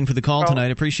you, Gene, for the call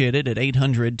tonight. Appreciate it. At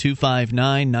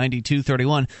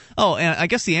 800-259-9231. Oh, and I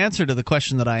guess the answer to the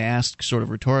question that I asked, sort of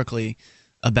rhetorically,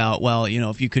 about,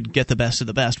 if you could get the best of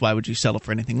the best, why would you settle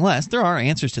for anything less? There are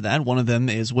answers to that. One of them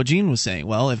is what Gene was saying.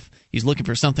 Well, if he's looking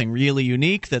for something really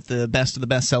unique that the best of the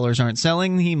best sellers aren't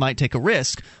selling, he might take a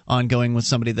risk on going with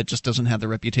somebody that just doesn't have the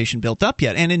reputation built up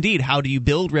yet. And indeed, how do you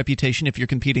build reputation if you're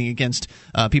competing against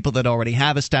people that already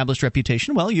have established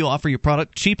reputation? Well, you offer your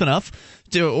product cheap enough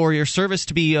or your service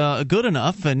to be good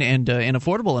enough and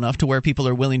affordable enough to where people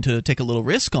are willing to take a little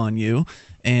risk on you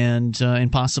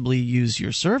and possibly use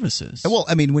your services. Well,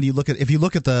 I mean, if you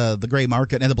look at the gray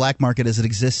market and the black market as it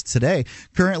exists today,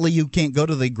 currently you can't go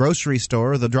to the grocery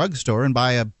store or the drugstore and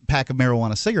buy a pack of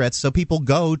marijuana cigarettes. So people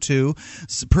go to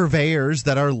purveyors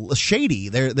that are shady.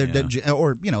 They're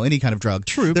or any kind of drug.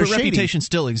 True, but reputation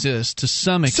still exists to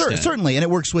some extent. Certainly, and it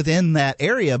works within that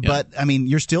area. Yeah. But I mean,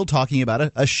 you're still talking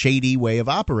about a shady way of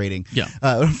operating. Yeah.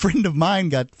 A friend of mine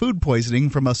got food poisoning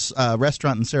from a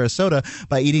restaurant in Sarasota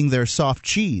by eating their soft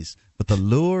cheese. But the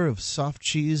lure of soft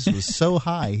cheese was so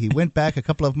high, he went back a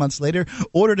couple of months later,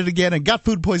 ordered it again, and got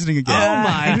food poisoning again. Oh,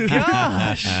 my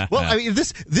gosh. Well, I mean,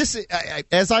 this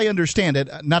as I understand it,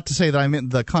 not to say that I'm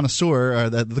the connoisseur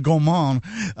or the gourmand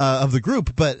of the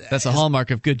group, but that's a hallmark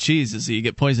of good cheese is that you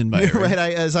get poisoned by it. Right.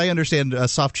 As I understand,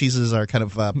 soft cheeses are kind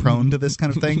of prone to this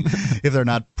kind of thing if they're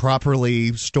not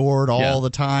properly stored all the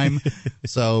time.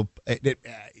 So,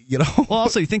 Well,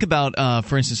 also, you think about,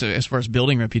 for instance, as far as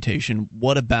building reputation,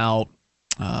 what about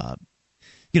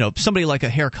somebody like a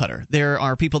hair cutter? There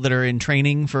are people that are in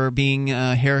training for being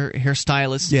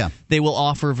hairstylists. Yeah. They will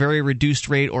offer very reduced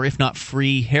rate or if not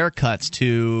free haircuts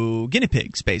to guinea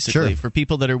pigs, basically, for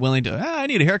people that are willing to, I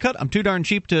need a haircut. I'm too darn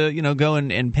cheap to, go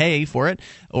and pay for it,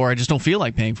 or I just don't feel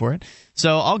like paying for it.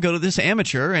 So I'll go to this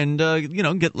amateur and,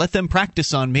 let them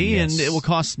practice on me, and it will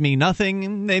cost me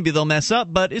nothing. Maybe they'll mess up,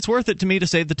 but it's worth it to me to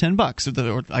save the $10.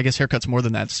 Or I guess haircut's more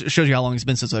than that. It shows you how long it's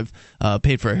been since I've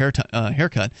paid for a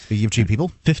haircut. You give cheap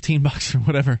people? $15 or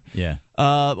whatever. Yeah.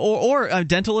 Or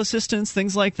dental assistants,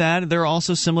 things like that. There are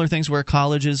also similar things where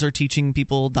colleges are teaching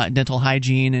people dental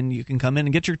hygiene, and you can come in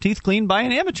and get your teeth cleaned by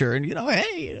an amateur. And,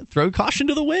 hey, throw caution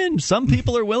to the wind. Some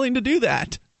people are willing to do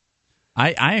that.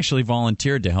 I actually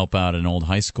volunteered to help out an old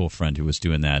high school friend who was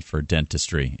doing that for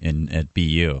dentistry at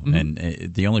BU. Mm-hmm. And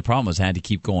the only problem was I had to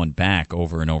keep going back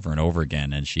over and over and over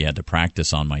again, and she had to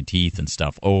practice on my teeth and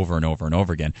stuff over and over and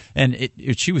over again. And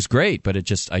she was great, but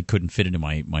I couldn't fit into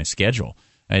my schedule.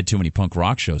 I had too many punk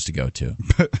rock shows to go to.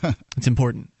 It's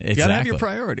important. Exactly. You got to have your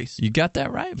priorities. You got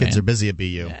that right, man. Kids are busy at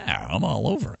BU. Yeah, I'm all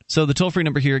over it. So the toll-free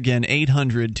number here again,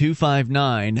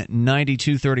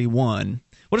 800-259-9231.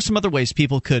 What are some other ways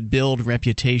people could build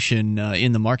reputation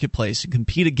in the marketplace and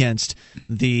compete against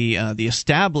the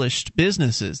established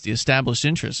businesses, the established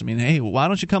interests? I mean, hey, why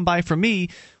don't you come buy from me?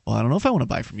 Well, I don't know if I want to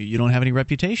buy from you. You don't have any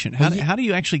reputation. How do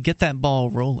you actually get that ball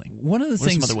rolling? One of the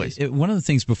things. Some other ways? One of the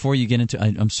things before you get into,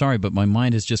 I'm sorry, but my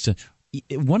mind is just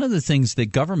one of the things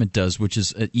that government does, which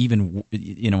is even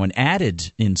an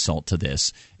added insult to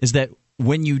this, is that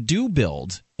when you do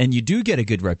build and you do get a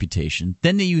good reputation,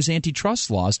 then they use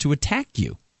antitrust laws to attack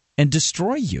you and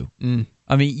destroy you.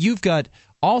 I mean, you've got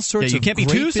all sorts of great businesses.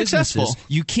 You can't be too successful.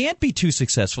 You can't be too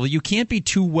successful. You can't be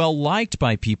too well liked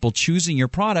by people choosing your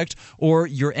product, or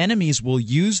your enemies will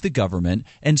use the government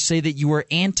and say that you are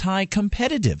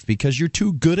anti-competitive because you're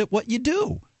too good at what you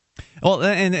do. Well,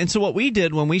 and so what we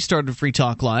did when we started Free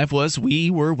Talk Live was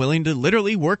we were willing to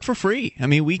literally work for free. I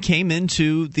mean, we came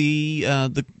into the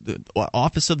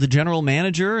office of the general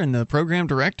manager and the program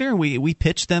director, and we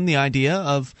pitched them the idea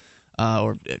of,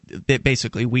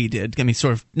 basically we did. I mean,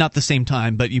 sort of not the same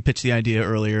time, but you pitched the idea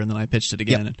earlier, and then I pitched it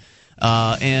again.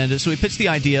 Yep. And so we pitched the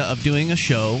idea of doing a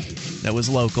show that was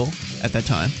local at that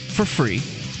time for free.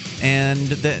 And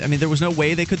there was no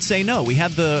way they could say no. We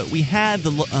had the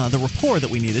rapport that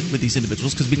we needed with these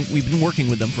individuals because we've been working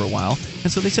with them for a while,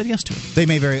 and so they said yes to it. They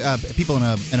may people in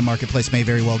a marketplace may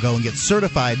very well go and get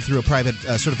certified through a private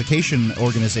certification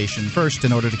organization first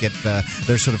in order to get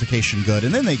their certification good,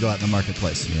 and then they go out in the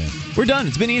marketplace. Yeah. We're done.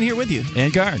 It's Benny in here with you,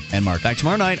 and Guard, and Mark. Back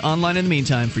tomorrow night online. In the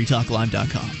meantime,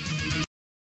 freetalklive.com.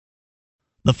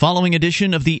 The following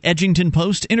edition of the Edgington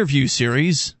Post interview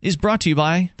series is brought to you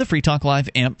by the Free Talk Live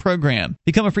AMP program.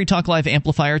 Become a Free Talk Live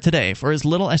amplifier today for as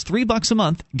little as $3 a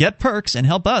month. Get perks and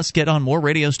help us get on more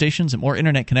radio stations and more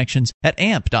internet connections at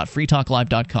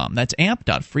amp.freetalklive.com. That's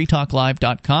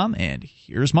amp.freetalklive.com. And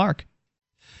here's Mark.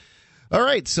 All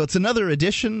right, so it's another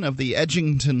edition of the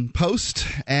Edgington Post,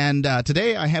 and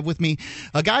today I have with me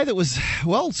a guy that was,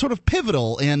 well, sort of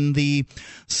pivotal in the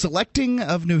selecting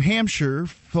of New Hampshire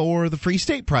for the Free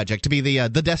State Project, to be the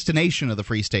destination of the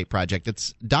Free State Project.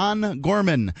 It's Don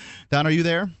Gorman. Don, are you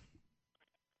there?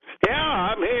 Yeah,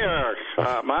 I'm here,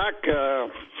 Mark.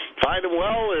 Fine and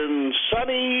well in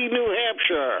sunny New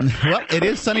Hampshire. Well, it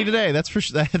is sunny today. That's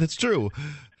that's true.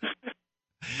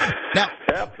 Now,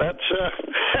 yep, that's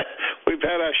we've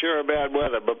had our share of bad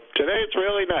weather, but today it's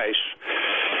really nice.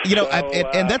 You know,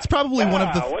 and that's probably one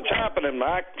of the. What's happening,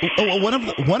 Mark?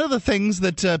 One of the things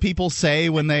that people say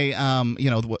when they,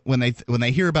 when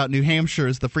they hear about New Hampshire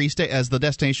as the Free State, as the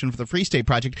destination for the Free State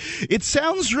Project, it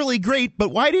sounds really great. But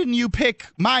why didn't you pick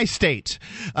my state?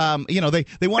 They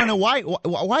want to know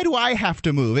why do I have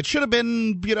to move? It should have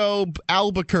been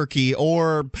Albuquerque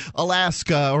or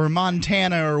Alaska or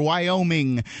Montana or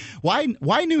Wyoming. Why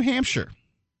New Hampshire?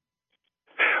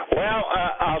 Well,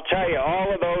 I'll tell you,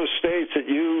 all of those states that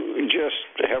you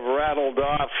just have rattled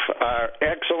off are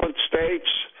excellent states.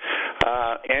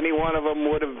 Any one of them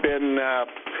would have been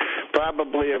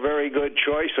probably a very good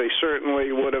choice. They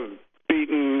certainly would have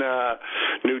beaten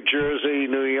New Jersey,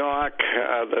 New York,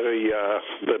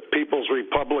 the People's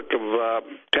Republic of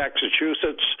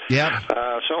Massachusetts,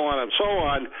 so on and so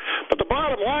on. But the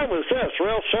bottom line was this,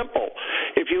 real simple.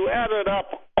 If you added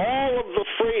up all of the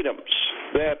freedoms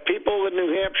that people in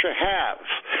New Hampshire have,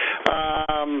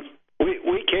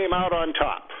 we came out on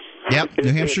top. Yep,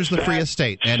 New Hampshire's the freest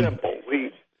state. Simple.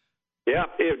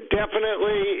 It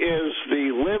definitely is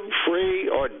the live free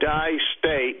or die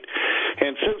state.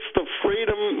 And since the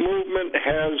freedom movement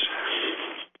has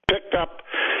picked up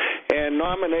and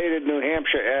nominated New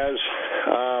Hampshire as,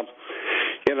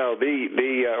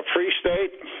 the free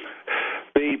state,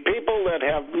 the people that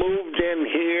have moved in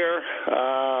here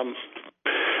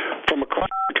from across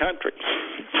the country,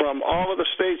 from all of the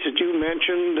states that you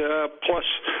mentioned, plus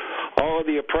all of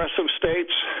the oppressive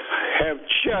states, have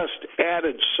just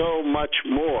added so much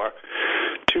more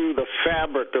to the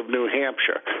fabric of New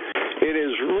Hampshire. It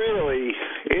is really,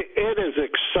 it is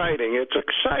exciting. It's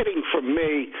exciting for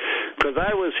me because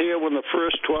I was here when the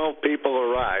first 12 people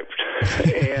arrived.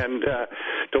 And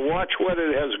to watch what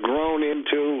it has grown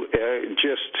into,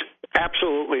 just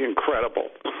absolutely incredible.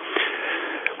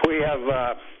 We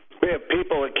have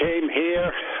people that came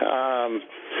here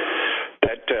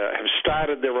that have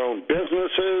started their own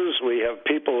businesses. We have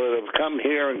people that have come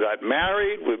here and got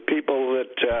married. We have people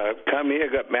that come here,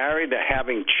 got married, are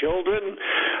having children.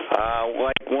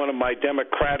 Like one of my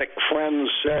Democratic friends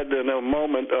said in a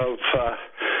moment of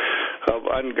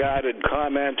unguided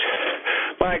comment,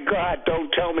 "My God,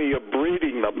 don't tell me you're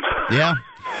breeding them." Yeah,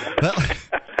 well,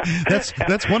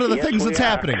 that's one of the things that's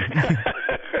happening.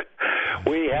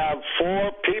 We have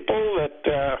 4 people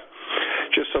that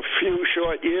just a few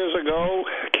short years ago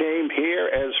came here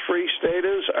as free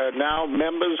staters, are are now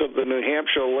members of the New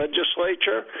Hampshire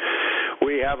legislature.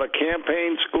 We have a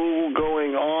campaign school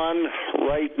going on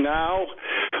right now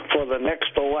for the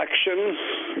next election,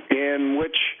 in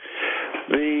which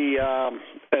the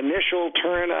initial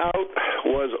turnout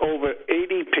was over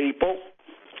 80 people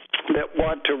that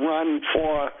want to run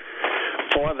for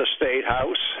the State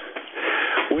House.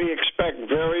 We expect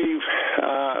very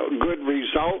good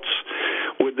results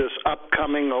with this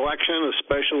upcoming election,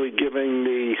 especially given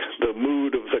the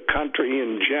mood of the country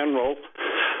in general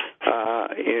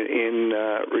in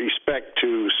respect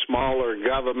to smaller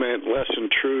government, less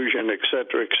intrusion, et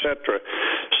cetera, et cetera.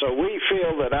 So we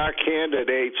feel that our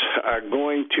candidates are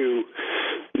going to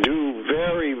do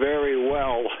very, very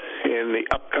well in the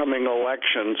upcoming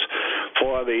elections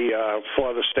for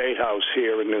the State House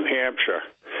here in New Hampshire.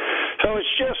 So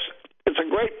it's a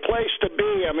great place to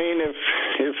be. I mean,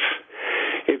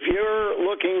 if you're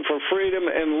looking for freedom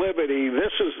and liberty,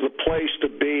 this is the place to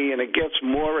be, and it gets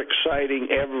more exciting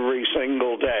every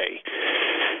single day.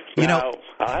 Now,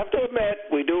 I have to admit,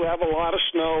 we do have a lot of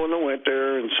snow in the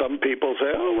winter, and some people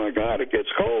say, "Oh my God, it gets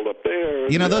cold up there."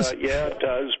 Yeah, it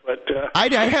does. But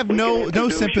I have no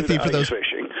sympathy for those.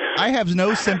 Fishing. I have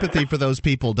no sympathy for those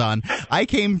people, Don. I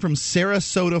came from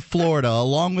Sarasota, Florida,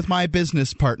 along with my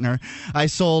business partner. I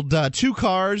sold 2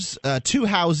 cars, 2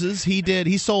 houses.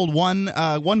 He sold one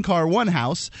car, 1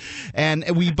 house, and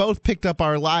we both picked up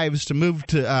our lives to move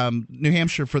to New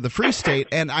Hampshire for the Free State,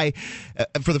 and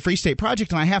for the Free State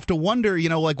Project. And I have to wonder,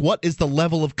 what is the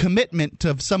level of commitment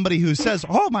of somebody who says,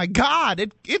 "Oh my God,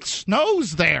 it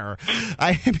snows there."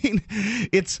 I mean,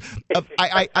 it's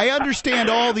I understand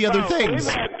all the other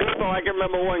things. I can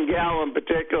remember one gal in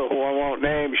particular who I won't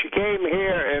name. She came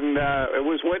here, and it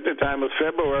was wintertime, it was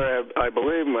February, I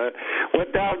believe,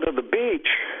 went down to the beach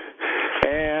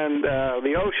and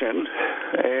the ocean,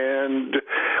 and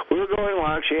we were going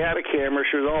along. She had a camera.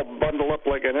 She was all bundled up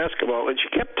like an Eskimo, and she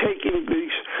kept taking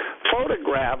these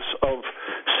photographs of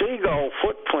seagull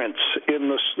footprints in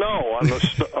the snow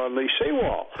on the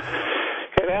seawall.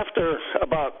 And after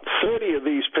about 30 of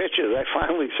these pictures, I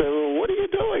finally said, "Well, what are you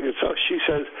doing?" And so she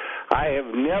says, "I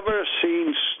have never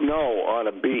seen snow on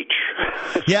a beach."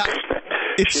 Yeah,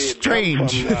 it's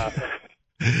strange.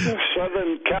 From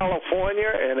Southern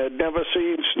California, and had never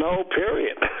seen snow,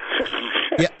 period.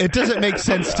 Yeah, it doesn't make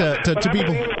sense to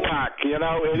people.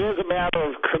 It is a matter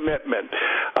of commitment.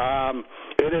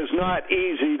 It is not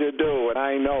easy to do, and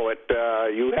I know it.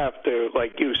 You have to,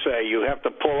 like you say, you have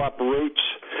to pull up roots,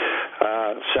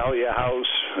 sell your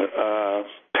house,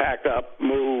 pack up,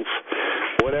 move,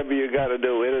 whatever you got to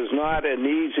do. It is not an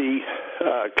easy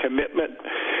commitment.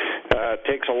 It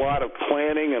takes a lot of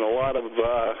planning and a lot of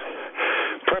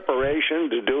preparation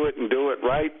to do it and do it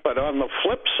right. But on the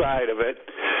flip side of it,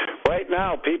 right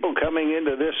now, people coming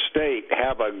into this state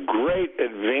have a great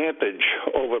advantage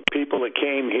over people that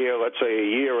came here, let's say, a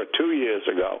year or 2 years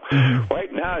ago. Mm-hmm.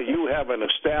 Right now, you have an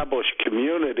established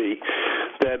community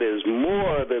that is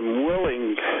more than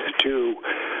willing to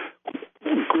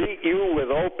greet you with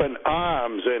open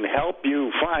arms and help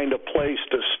you find a place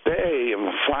to stay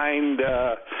and find,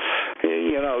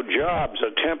 jobs,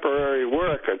 a temporary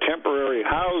work, a temporary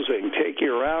housing, take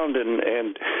you around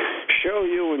and show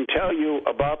you and tell you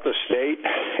about the state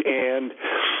and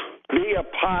be a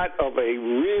part of a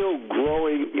real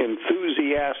growing,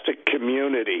 enthusiastic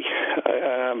community.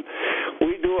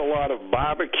 We do a lot of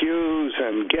barbecues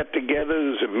and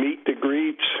get-togethers and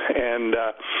meet-the-greets, and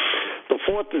the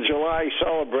 4th of July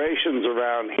celebrations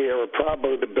around here are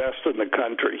probably the best in the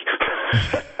country.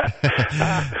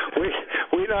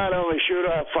 We not only shoot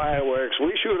off fireworks,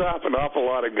 we shoot off an awful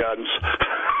lot of guns.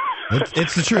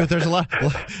 It's the truth. There's a lot.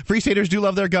 Free Staters do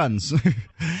love their guns.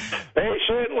 They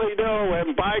certainly do,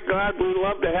 and by God, we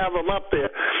love to have them up there.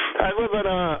 I live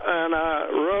on a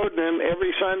road, and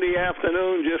every Sunday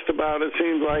afternoon, just about, it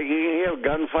seems like you hear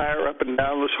gunfire up and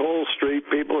down this whole street.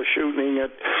 People are shooting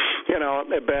at,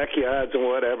 their backyards and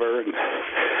whatever. And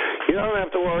you don't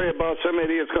have to worry about some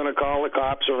idiot's going to call the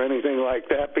cops or anything like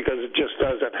that, because it just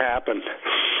doesn't happen.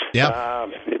 Yeah.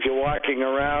 If you're walking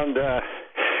around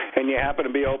and you happen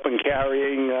to be open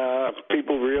carrying,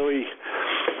 people really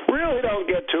don't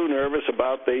get too nervous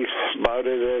about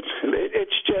it.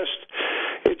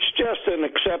 It's just an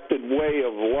accepted way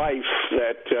of life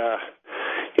that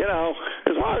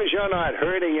as long as you're not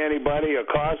hurting anybody or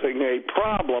causing a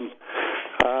problem,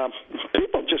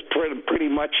 people just pretty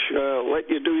much let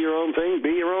you do your own thing,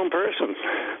 be your own person.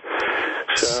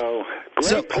 So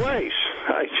great place.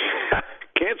 I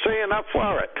can't say enough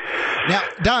for it. Now,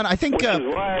 Don, I think... Which is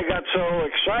why I got so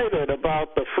excited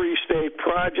about the Free State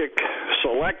Project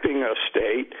selecting a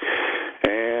state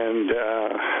And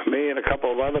me and a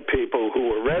couple of other people who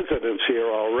were residents here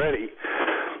already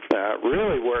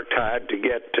really worked hard to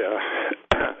get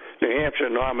New Hampshire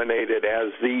nominated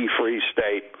as the free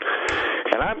state.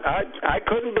 And I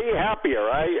couldn't be happier.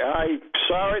 I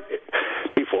saw it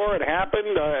before it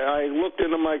happened. I looked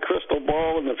into my crystal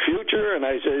ball in the future, and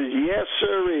I said, yes,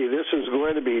 sirree, this is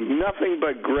going to be nothing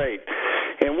but great.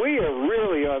 And we are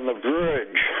really on the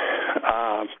verge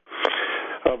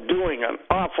of doing an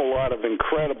awful lot of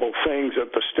incredible things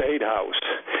at the State House.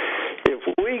 If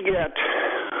we get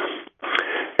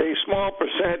a small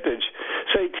percentage,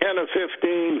 say 10 or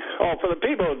 15. Oh, for the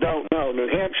people who don't know, New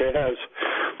Hampshire has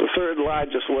the third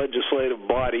largest legislative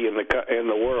body in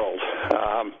the world.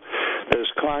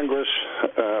 There's Congress,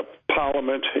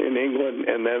 Parliament in England,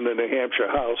 and then the New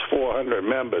Hampshire House, 400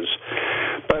 members.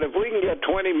 But if we can get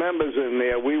 20 members in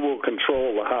there, we will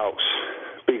control the House.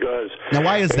 Because now,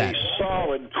 why is that? A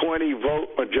solid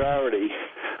 20-vote majority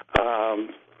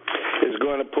is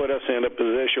going to put us in a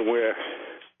position where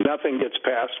nothing gets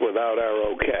passed without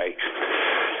our okay.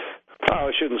 Oh,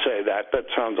 I shouldn't say that. That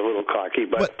sounds a little cocky,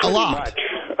 but a lot. Much.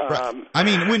 Right. I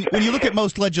mean, when you look at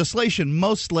most legislation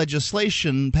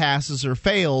passes or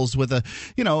fails with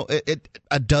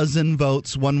a dozen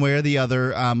votes one way or the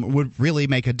other would really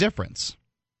make a difference.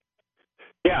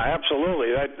 Yeah,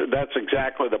 absolutely. That's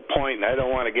exactly the point. I don't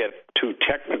want to get too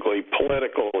technically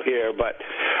political here, but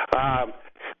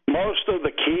most of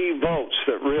the key votes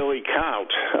that really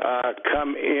count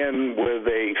come in with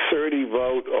a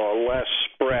 30-vote or less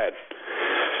spread.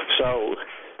 So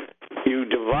you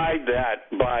divide that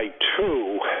by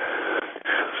 2,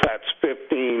 that's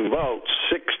 15 votes.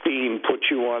 16 puts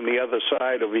you on the other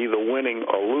side of either winning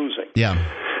or losing. Yeah.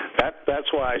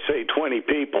 That's why I say 20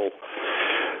 people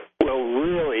will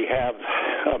really have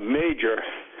a major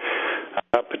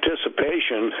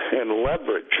participation and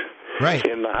leverage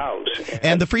in the House.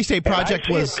 And the Free State Project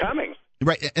was coming.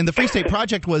 Right, and the Free State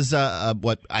Project was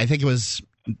what I think it was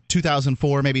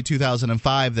 2004, maybe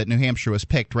 2005 that New Hampshire was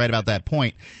picked, right about that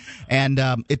point. And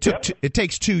it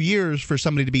takes 2 years for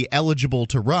somebody to be eligible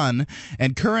to run.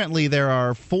 And currently there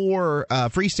are 4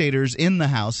 Free Staters in the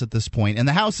House at this point. And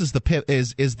the House is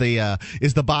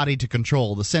the body to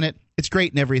control the Senate. It's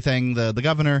great and everything. The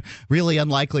governor, really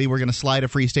unlikely we're going to slide a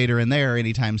Free Stater in there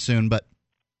anytime soon, but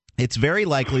it's very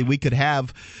likely we could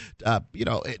have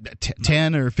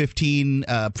 10 or 15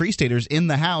 Free Staters in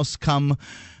the House come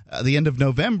the end of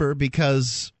November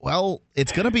because, well,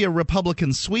 it's going to be a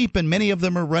Republican sweep, and many of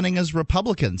them are running as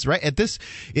Republicans, right?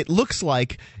 It looks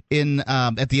like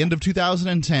at the end of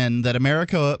 2010 that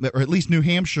America, or at least New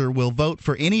Hampshire, will vote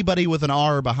for anybody with an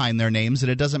R behind their names, and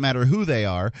it doesn't matter who they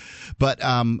are. But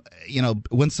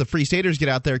once the Free Staters get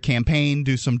out there, campaign,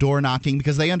 do some door knocking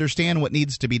because they understand what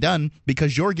needs to be done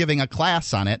because you're giving a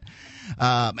class on it.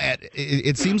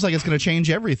 It seems like it's going to change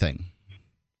everything.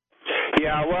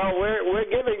 Yeah, well, we're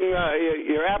giving.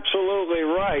 You're absolutely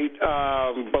right,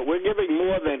 but we're giving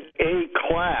more than a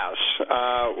class.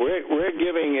 We're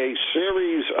giving a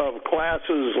series of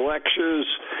classes, lectures,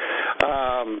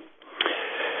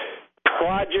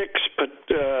 projects,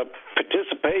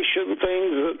 participation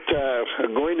things that are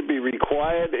going to be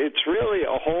required. It's really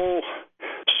a whole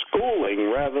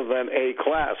schooling rather than a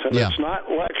class, and it's not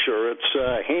lecture. It's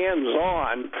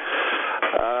hands-on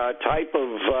type of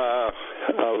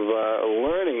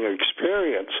learning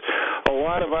experience. A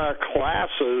lot of our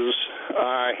classes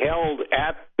are held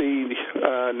at the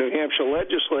New Hampshire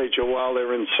legislature while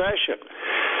they're in session.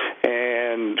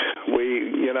 And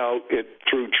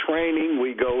through training,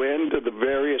 we go into the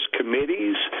various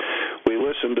committees. We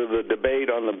listen to the debate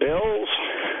on the bills.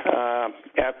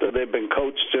 After they've been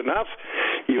coached enough,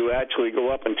 you actually go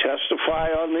up and testify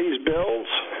on these bills,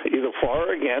 either for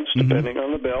or against, depending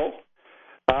on the bill.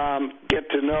 Get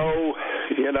to know,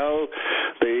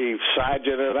 the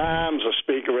Sergeant at Arms, the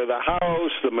Speaker of the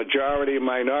House, the majority and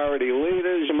minority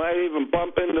leaders. You might even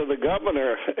bump into the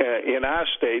governor in our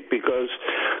state because,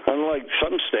 unlike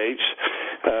some states,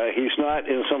 he's not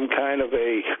in some kind of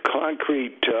a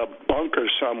concrete bunker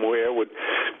somewhere with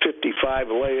 55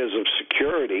 layers of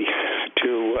security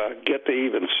to get to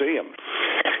even see him.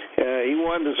 He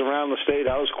wanders around the State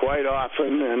House quite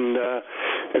often, and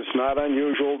it's not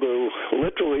unusual to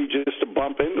literally just to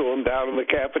bump into him down in the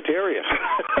cafeteria.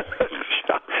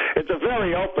 It's a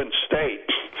very open state.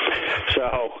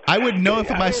 So I would know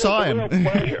if I saw him.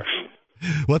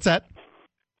 What's that?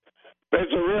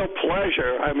 It's a real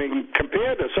pleasure. I mean,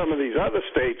 compared to some of these other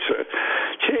states,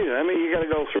 you got to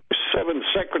go through 7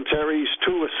 secretaries,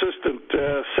 2 assistant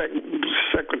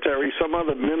secretaries, some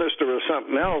other minister or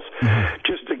something else,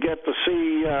 just to get to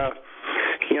see,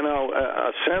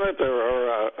 a senator or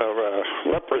a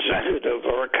representative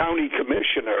or a county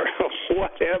commissioner or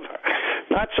whatever.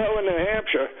 Not so in New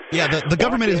Hampshire. Yeah, the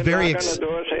government is very... knock on the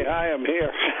door, say, hi, I'm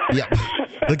here. Yeah,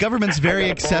 the government's very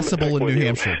accessible in New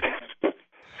Hampshire.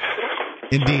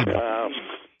 Indeed.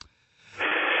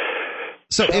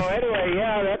 So anyway,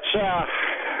 yeah, that's...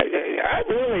 I'm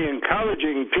really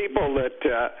encouraging people that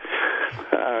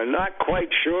are not quite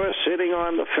sure, sitting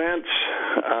on the fence.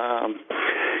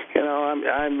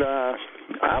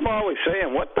 I'm always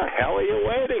saying, what the hell are you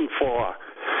waiting for?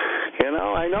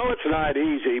 I know it's not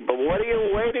easy, but what are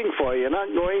you waiting for? You're not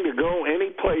going to go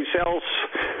anyplace else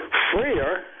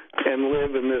freer and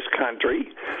live in this country,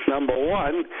 number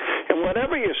one. And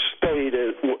whatever your state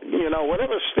is,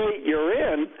 whatever state you're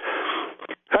in,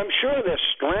 I'm sure they're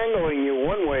strangling you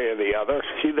one way or the other,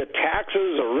 either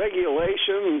taxes or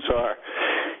regulations or,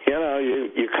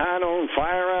 you can't own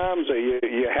firearms or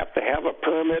you have to have a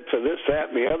permit for this, that,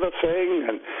 and the other thing.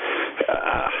 And,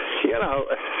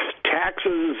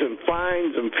 taxes and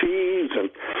fines and fees. And,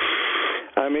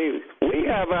 I mean, we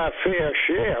have our fair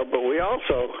share, but we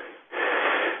also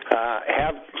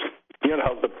have,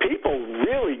 the people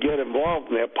really get involved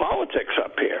in their politics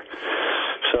up here.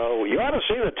 So you ought to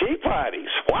see the tea parties.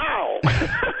 Wow.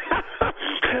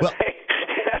 Well,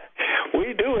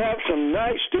 we do have some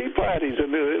nice tea parties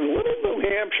in little New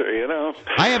Hampshire,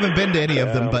 I haven't been to any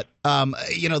of them, but,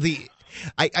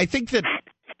 I think that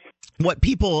what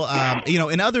people,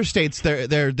 in other states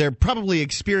they're probably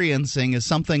experiencing is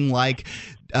something like,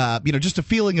 just a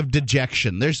feeling of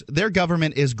dejection. Their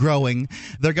government is growing.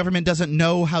 Their government doesn't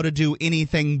know how to do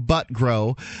anything but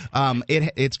grow.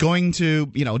 It's going to,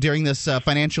 during this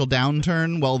financial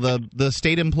downturn, well, the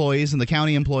state employees and the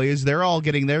county employees, they're all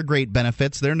getting their great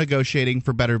benefits. They're negotiating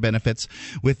for better benefits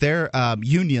with their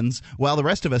unions, while the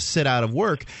rest of us sit out of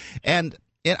work. And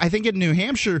I think in New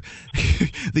Hampshire,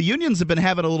 the unions have been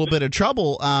having a little bit of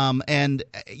trouble, and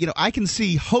I can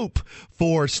see hope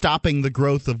for stopping the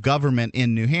growth of government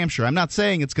in New Hampshire. I'm not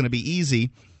saying it's going to be easy,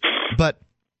 but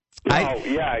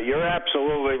yeah, you're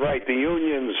absolutely right. The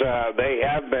unions, they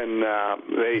have been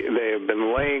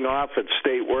laying off at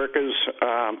state workers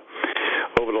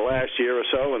over the last year or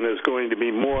so, and there's going to be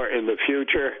more in the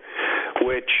future,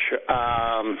 which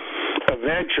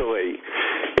eventually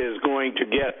is going to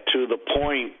get to the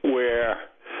point where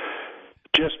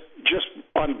just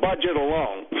on budget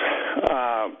alone,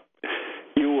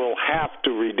 you will have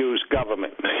to reduce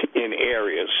government in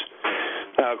areas.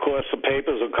 Of course, the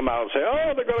papers will come out and say,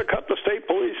 oh, they're going to cut the state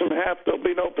police in half, there'll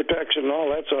be no protection, and all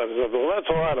that sort of stuff. Well, that's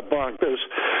a lot of bunk. There's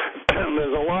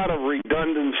a lot of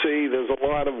redundancy. There's a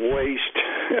lot of waste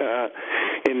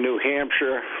in New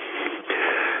Hampshire.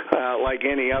 Like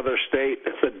any other state.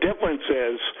 The difference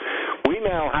is we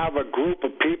now have a group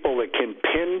of people that can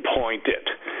pinpoint it.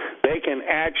 They can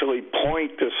actually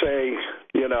point to say,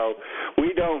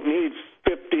 we don't need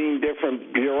 15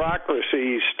 different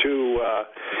bureaucracies to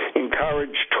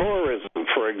encourage tourism,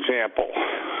 for example.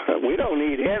 We don't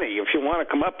need any. If you want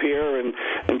to come up here and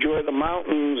enjoy the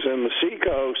mountains and the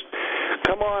seacoast,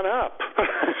 come on up.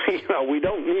 We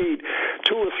don't need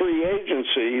 2 or 3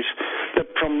 agencies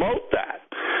that promote that.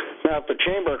 Now, if the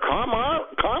Chamber of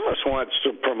Commerce wants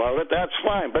to promote it, that's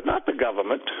fine, but not the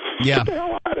government. Yeah. Get the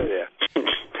hell out of there.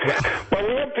 But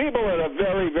we have people that are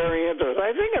very, very interested.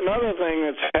 I think another thing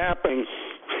that's happening,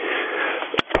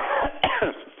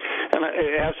 and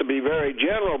it has to be very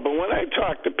general, but when I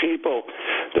talk to people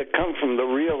that come from the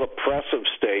real oppressive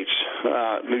states,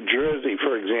 New Jersey,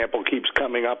 for example, keeps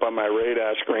coming up on my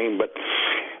radar screen, but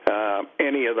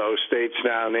any of those states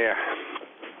down there,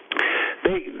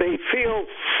 they feel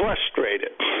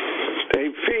frustrated. They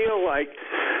feel like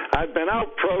I've been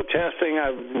out protesting,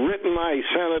 I've written my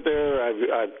senator,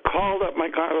 I've called up my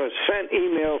Congress, sent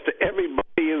emails to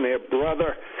everybody and their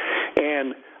brother,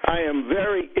 and I am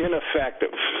very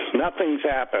ineffective. Nothing's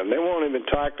happened. They won't even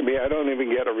talk to me. I don't even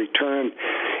get a return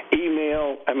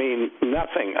email. I mean,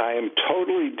 nothing. I am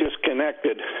totally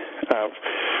disconnected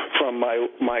from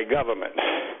my government.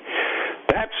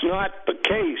 That's not the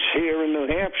case here in New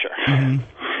Hampshire. Mm-hmm.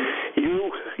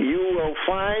 You will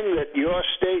find that your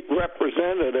state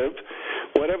representative,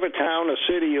 whatever town or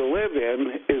city you live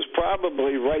in, is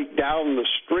probably right down the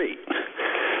street,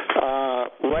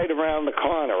 right around the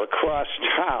corner, across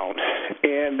town,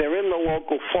 and they're in the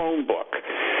local phone book.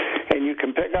 And you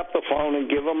can pick up the phone and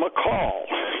give them a call.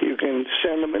 You can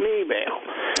send them an email.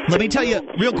 Let me tell you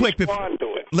real quick.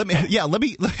 Let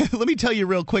me tell you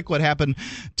real quick what happened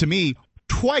to me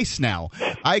twice now.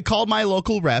 I called my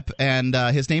local rep, and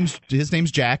his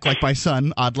name's Jack, like my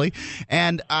son, oddly,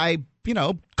 and I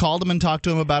called him and talked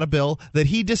to him about a bill that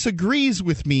he disagrees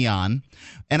with me on,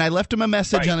 and I left him a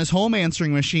message on his home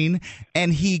answering machine,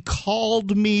 and he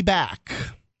called me back.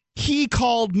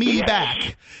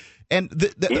 And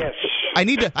yes. I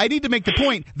need to make the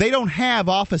point. They don't have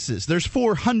offices. There's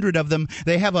 400 of them.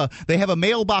 They have a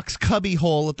mailbox cubby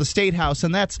hole at the State House,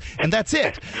 and that's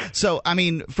it. So I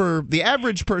mean, for the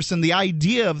average person, the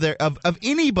idea of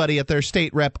anybody at their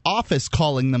state rep office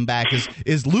calling them back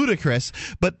is ludicrous.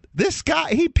 But this guy,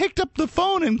 he picked up the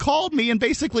phone and called me and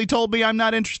basically told me I'm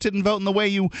not interested in voting the way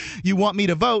you want me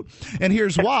to vote, and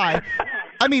here's why.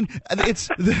 I mean,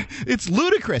 it's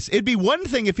ludicrous. It'd be one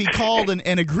thing if he called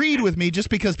and agreed with me just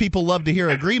because people love to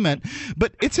hear agreement,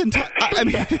 but I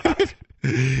mean,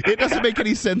 it doesn't make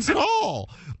any sense at all.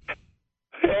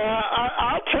 Yeah,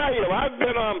 I'll tell you, I've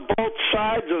been on both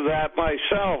sides of that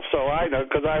myself, so I know,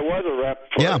 because I was a rep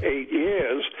for 8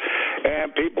 years,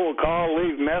 and people would call,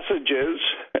 leave messages,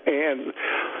 and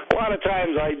a lot of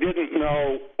times I didn't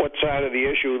know what side of the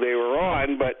issue they were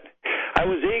on, but I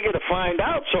was eager to find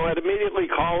out, so I'd immediately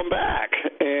call them back.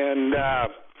 And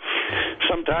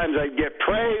sometimes I'd get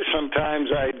praise, sometimes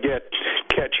I'd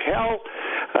catch hell.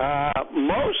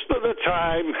 Most of the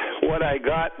time, what I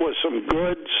got was some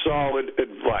good, solid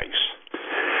advice.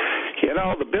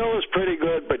 The bill is pretty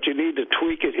good, but you need to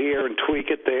tweak it here and tweak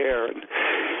it there, and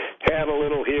add a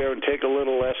little here and take a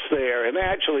little less there. And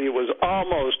actually, it was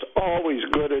almost always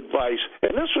good advice.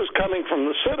 And this was coming from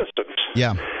the citizens.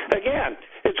 Yeah. Again,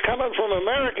 it's coming from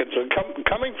Americans and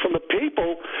coming from the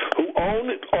people who own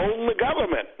the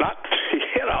government. Not,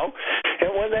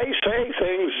 And when they say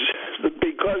things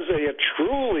because they are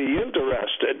truly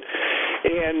interested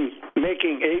in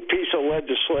making a piece of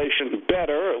legislation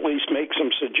better, or at least make some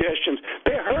suggestions,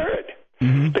 they're heard.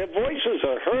 Mm-hmm. Their voices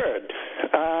are heard.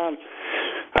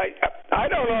 I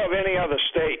don't know of any other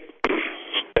state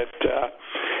that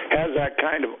has that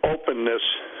kind of openness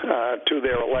to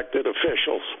their elected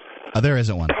officials. There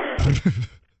isn't one.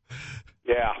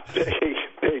 Yeah,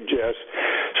 they just.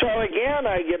 So again,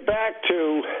 I get back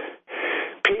to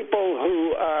people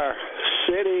who are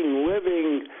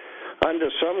living under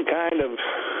some kind of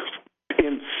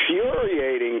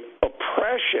infuriating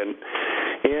oppression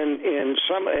in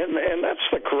some, and that's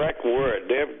the correct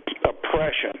word,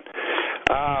 oppression.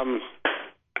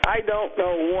 I don't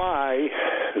know why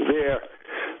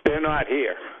they're not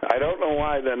here. I don't know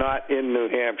why they're not in New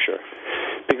Hampshire,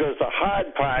 because the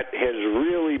hard part has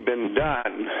really been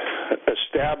done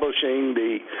establishing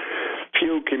the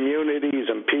few communities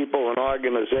and people and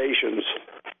organizations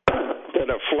that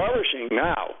are flourishing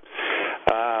now,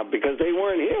 because they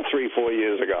weren't here 3-4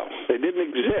 years ago. They didn't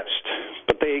exist,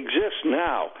 but they exist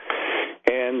now.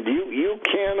 And you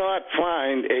cannot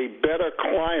find a better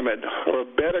climate or a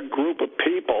better group of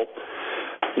people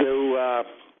to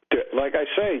like I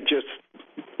say, just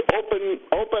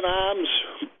open arms,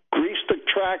 grease the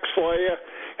tracks for you,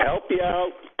 help you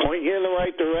out, point you in the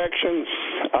right direction.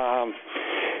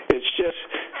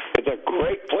 It's a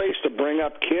great place to bring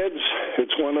up kids.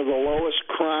 It's one of the lowest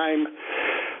crime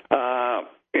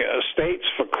states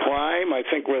for crime. I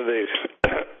think we're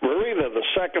either the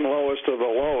second lowest or the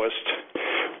lowest.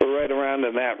 We're right around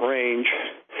in that range.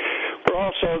 We're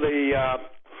also the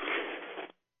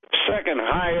second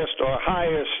highest or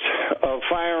highest of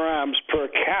firearms per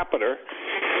capita.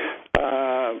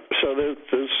 So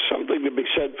there's something to be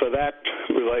said for that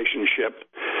relationship.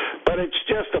 But it's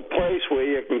just a place where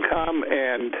you can come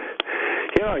and,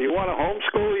 you want to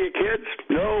homeschool your kids?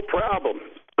 No problem.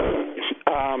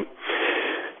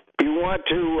 You want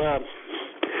to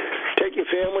take your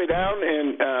family down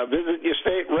and visit your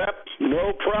state rep?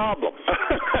 No problem.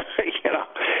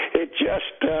 It's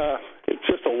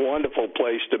just a wonderful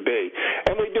place to be.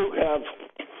 And we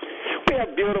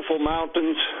have beautiful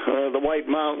mountains, the White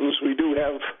Mountains. We do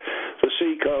have the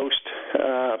seacoast,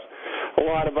 a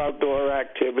lot of outdoor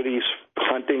activities,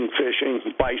 hunting,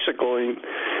 fishing, bicycling,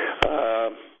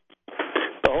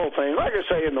 the whole thing. Like I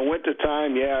say, in the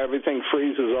wintertime, everything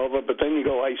freezes over, but then you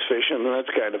go ice fishing, and that's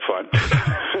kind of fun.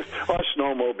 Or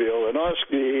snowmobiling, or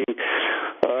skiing,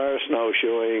 or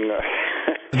snowshoeing.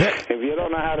 If you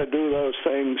don't know how to do those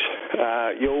things,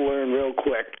 you'll learn real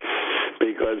quick,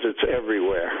 because it's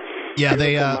everywhere. Yeah,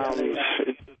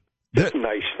 it's a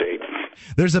nice state.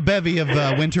 There's a bevy of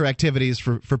winter activities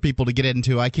for people to get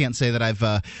into. I can't say that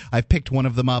I've picked one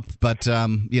of them up, but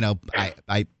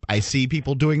I see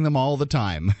people doing them all the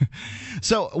time.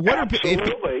 So what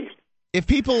Absolutely. If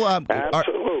people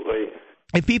Absolutely.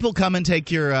 If people come and take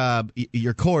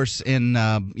your course in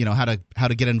how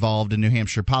to get involved in New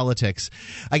Hampshire politics,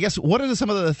 I guess what are some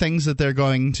of the things that they're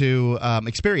going to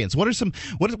experience? What's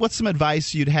some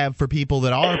advice you'd have for people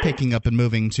that are picking up and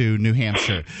moving to New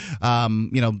Hampshire?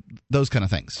 Those kind of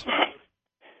things.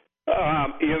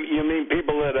 You mean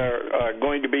people that are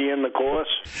going to be in the course?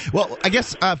 Well, I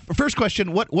guess first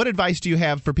question: what advice do you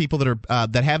have for people that are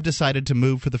that have decided to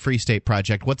move for the Free State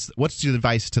Project? What's your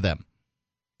advice to them?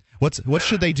 What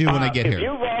should they do when they get here? If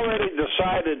you've already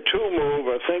decided to move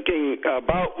or thinking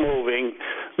about moving,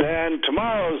 then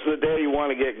tomorrow's the day you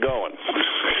want to get going.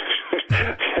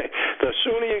 The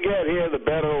sooner you get here, the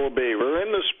better it will be. We're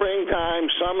in the springtime.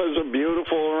 Summers are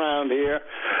beautiful around here.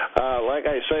 Like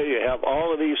I say, you have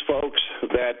all of these folks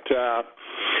that are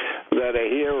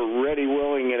here, ready,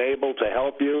 willing, and able to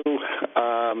help you.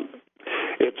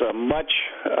 It's a much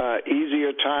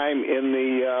easier time in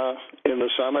the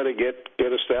summer to get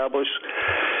established.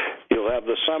 You'll have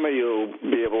the summer. You'll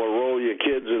be able to roll your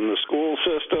kids in the school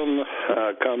system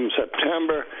come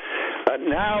September.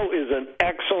 Now is an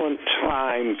excellent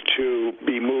time to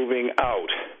be moving out.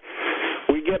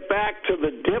 We get back to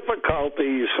the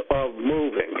difficulties of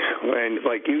moving. And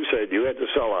like you said, you had to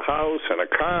sell a house and a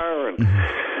car, and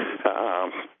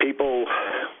people,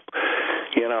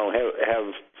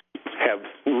 have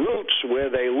roots where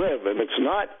they live, and it's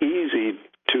not easy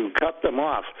to cut them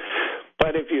off.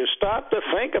 But if you stop to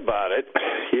think about it,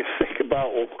 you think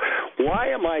about, well, why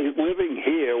am I living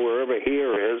here, wherever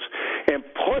here is, and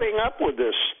putting up with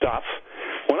this stuff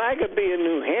when I could be in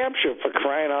New Hampshire, for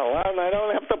crying out loud, and I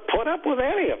don't have to put up with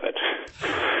any of it?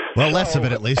 Well, less of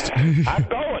it at least. I'm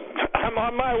going. I'm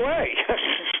on my way.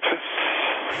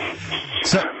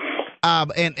 So,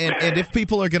 and if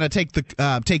people are going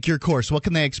to take your course, what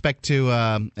can they expect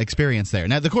to experience there?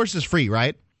 Now, the course is free,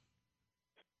 right?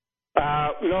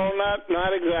 No,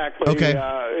 not exactly. Okay.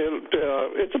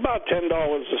 It's about $10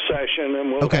 a session,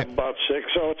 and we'll have about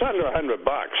 6, so it's under $100.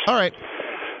 All right.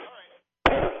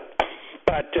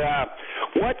 But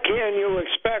what can you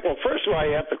expect? Well, first of all,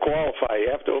 you have to qualify. You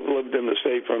have to have lived in the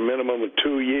state for a minimum of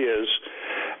 2 years,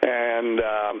 and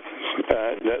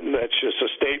that's just a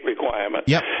state requirement.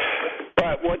 Yep.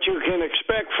 But what you can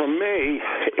expect from me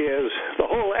is the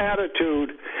whole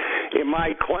attitude in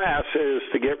my class is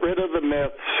to get rid of the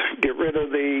myths, get rid of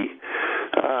the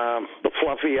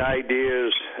fluffy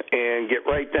ideas, and get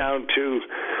right down to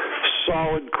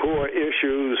solid core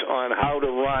issues on how to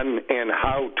run and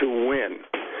how to win.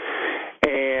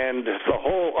 And the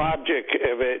whole object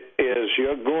of it is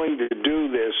you're going to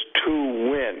do this to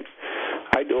win.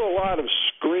 I do a lot of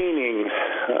screening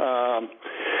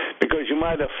because you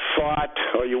might have thought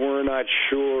or you were not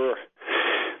sure,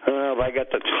 have I got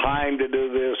the time to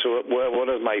do this? Or what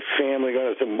is my family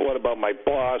going to think? What about my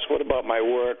boss? What about my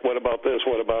work? What about this?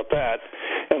 What about that?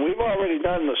 And we've already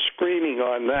done the screening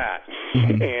on that.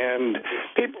 Mm-hmm. And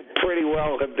people pretty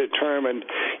well have determined,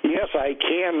 yes, I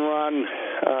can run,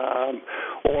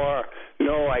 or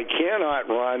no, I cannot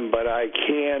run, but I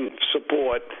can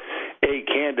support a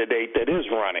candidate that is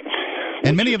running.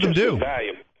 And many of them do.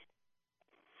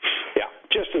 Yeah,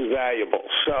 just as valuable.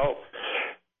 So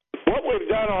what we've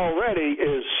done already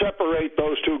is separate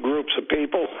those two groups of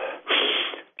people.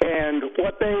 And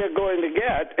what they are going to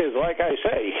get is, like I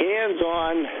say,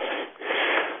 hands-on,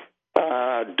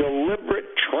 deliberate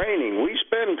training. We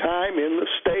spend time in the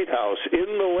State House,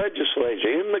 in the legislature,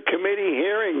 in the committee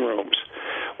hearing rooms.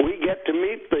 We get to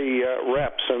meet the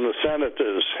reps and the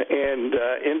senators and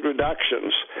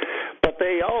introductions. But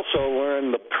they also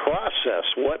learn the process.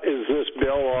 What is this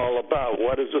bill all about?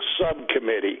 What is a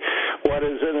subcommittee? What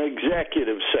is an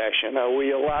executive session? Are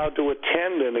we allowed to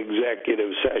attend an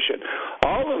executive session?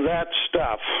 All of that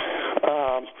stuff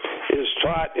is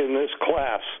taught in this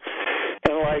class.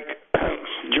 And like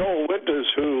Joel Winters,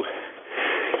 who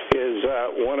is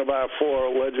one of our 4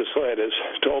 legislators,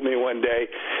 told me one day,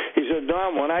 he said,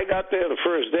 Don, when I got there the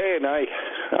first day and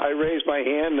I raised my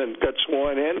hand and got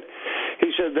sworn in,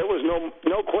 he said there was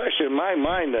no question in my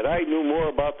mind that I knew more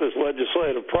about this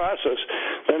legislative process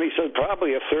than, he said,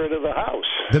 probably a third of the House.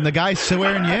 Then the guy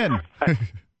swearing you in.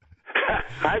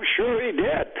 I'm sure he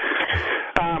did.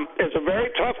 It's a very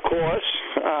tough course.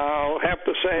 I'll have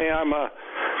to say I'm a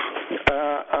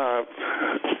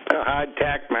hard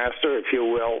tack master, if you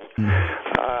will.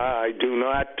 I do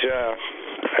not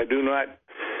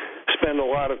spend a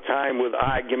lot of time with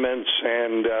arguments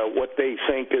and what they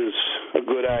think is a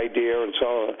good idea, and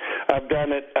so I've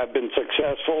done it. I've been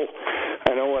successful.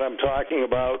 I know what I'm talking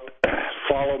about.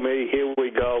 Follow me. Here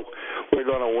we go. We're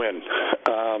going to win.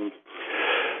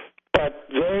 But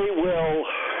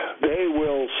they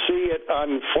will see it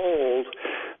unfold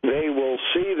they will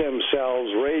see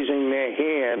themselves raising their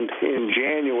hand in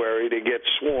January to get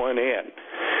sworn in,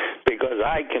 because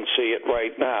I can see it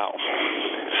right now.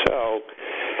 So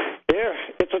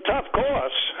it's a tough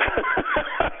course.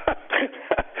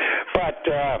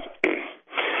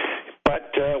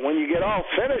 But when you get all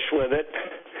finished with it,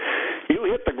 you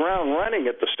hit the ground running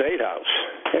at the State House.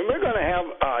 And we're going to have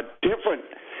a different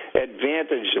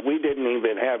advantage that we didn't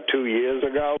even have 2 years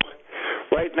ago.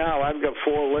 Right now, I've got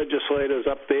 4 legislators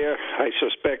up there. I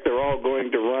suspect they're all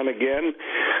going to run again.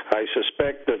 I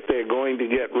suspect that they're going to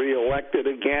get reelected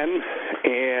again.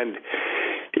 And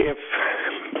if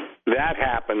that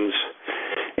happens,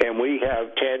 and we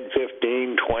have 10,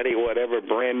 15, 20, whatever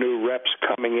brand new reps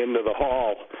coming into the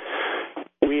hall,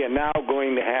 we are now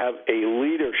going to have a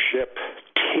leadership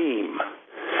team.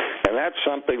 And that's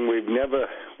something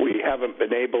we haven't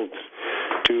been able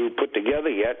to put together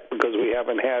yet, because we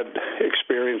haven't had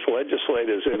experienced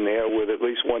legislators in there with at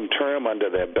least one term under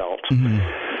their belt. Mm-hmm.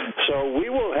 So we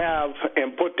will have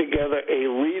and put together a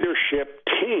leadership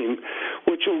team,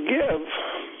 which will give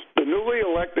the newly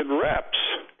elected reps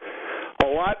a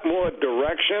lot more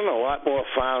direction, a lot more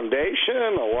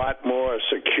foundation, a lot more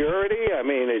security. I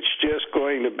mean, it's just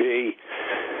going to be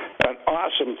an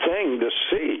awesome thing to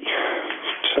see.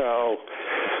 So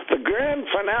the grand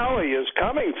finale is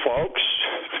coming, folks.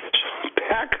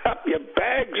 Pack up your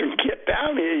bags and get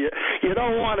down here. You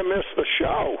don't want to miss the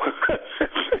show.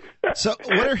 So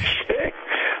what are...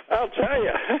 I'll tell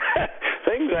you,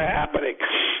 things are happening.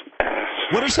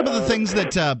 What are some of the things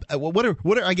that what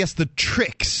are I guess the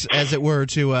tricks, as it were,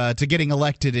 to getting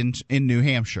elected in New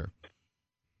Hampshire?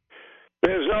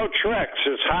 There's no tricks.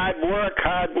 It's hard work,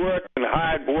 and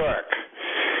hard work.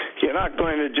 You're not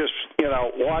going to just,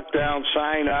 walk down,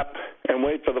 sign up, and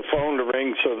wait for the phone to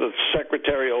ring so the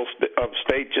Secretary of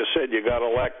State just said you got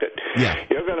elected. Yeah.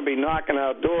 You're going to be knocking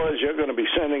out doors. You're going to be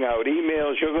sending out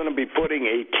emails. You're going to be putting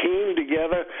a team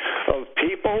together of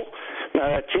people. Now,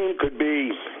 that team could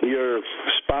be your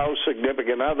spouse,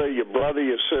 significant other, your brother,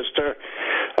 your sister,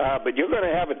 but you're going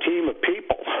to have a team of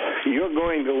people. You're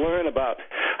going to learn about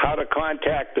how to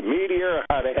contact the media,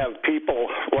 how to have people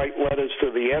write letters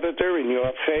to the editor in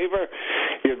your favor.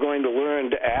 You're going to learn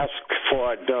to ask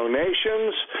for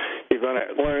donations. You're going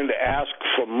to learn to ask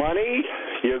for money.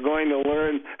 You're going to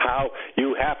learn how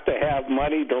you have to have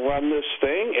money to run this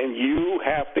thing, and you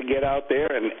have to get out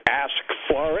there and ask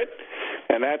for it.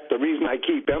 And that's the reason I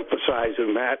keep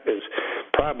emphasizing that is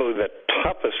probably the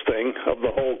toughest thing of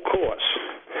the whole course.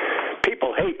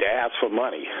 People hate to ask for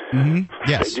money. Mm-hmm.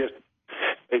 Yes.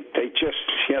 They just,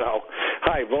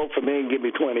 hi, vote for me and give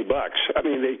me $20. I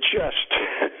mean,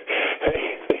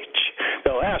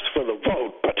 they'll ask for the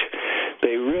vote, but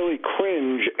they really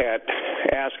cringe at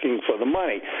asking for the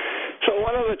money. So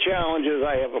one of the challenges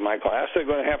I have in my class, they're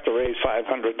going to have to raise $500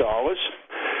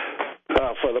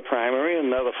 for the primary, and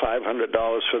another $500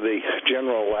 for the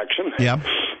general election. Yeah.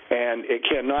 And it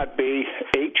cannot be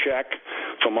a check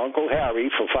from Uncle Harry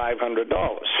for $500.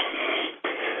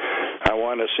 I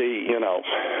want to see,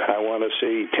 I want to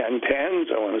see 10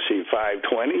 10s. I want to see 5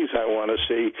 20s. I want to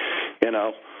see,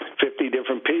 50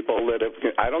 different people that have,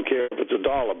 I don't care if it's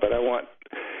 $1, but I want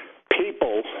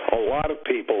people, a lot of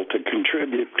people, to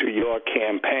contribute to your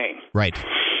campaign. Right.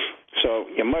 So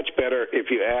you're much better if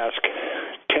you ask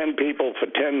 10 people for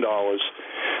 $10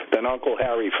 than Uncle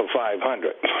Harry for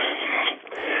 $500.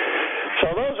 So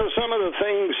those are some of the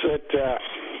things that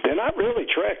they're not really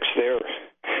tricks.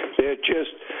 They're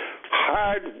just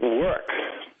hard work.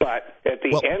 But at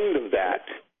the end of that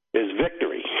is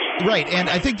victory. Right, and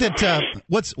I think that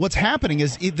what's happening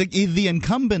is the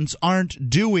incumbents aren't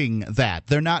doing that.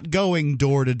 They're not going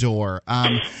door to door.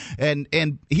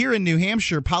 And here in New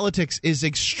Hampshire, politics is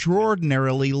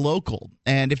extraordinarily local.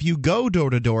 And if you go door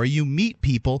to door, you meet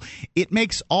people, it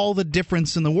makes all the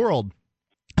difference in the world.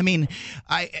 I mean,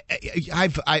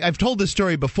 I've told this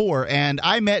story before, and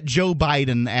I met Joe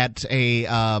Biden at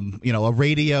a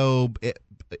radio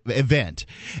event,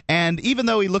 and even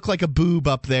though he looked like a boob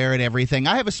up there and everything,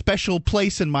 I have a special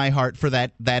place in my heart for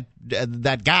that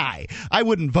guy. I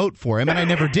wouldn't vote for him, and I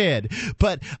never did,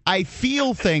 but I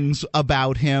feel things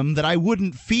about him that I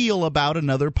wouldn't feel about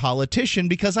another politician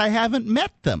because I haven't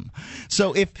met them.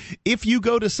 So if you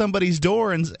go to somebody's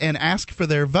door and ask for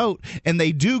their vote, and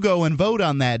they do go and vote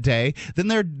on that day, then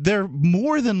they're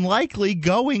more than likely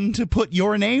going to put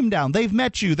your name down. They've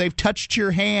met you, they've touched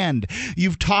your hand,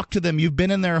 you've talked to them, you've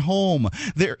been in their home.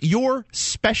 You're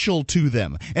special to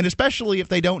them, and especially if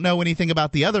they don't know anything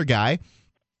about the other guy.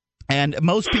 And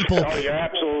most people... Oh, you're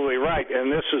absolutely right.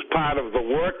 And this is part of the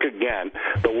work again,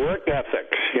 the work ethic.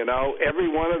 Every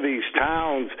one of these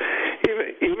towns,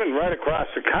 even right across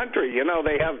the country,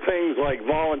 they have things like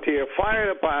volunteer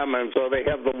fire departments, or they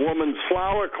have the Women's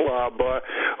Flower Club, or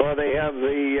they have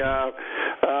the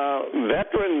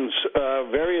veterans,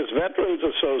 various veterans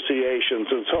associations,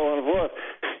 and so on and so forth.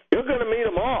 You're going to meet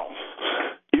them all.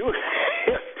 You're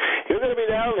going to be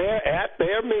down there at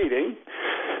their meeting,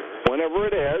 whenever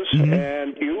it is,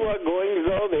 and you are going to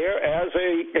go there as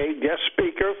a guest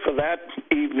speaker for that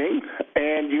evening,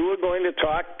 and you are going to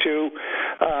talk to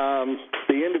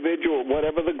the individual,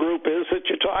 whatever the group is that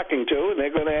you're talking to, and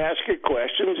they're going to ask you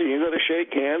questions, and you're going to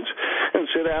shake hands and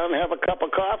sit down and have a cup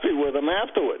of coffee with them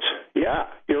afterwards. Yeah,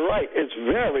 you're right. It's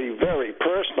very, very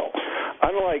personal.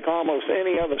 Unlike almost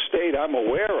any other state I'm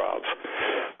aware of,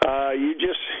 you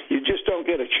just don't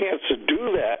get a chance to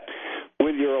do that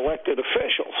with your elected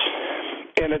officials,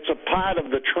 and it's a part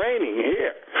of the training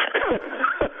here.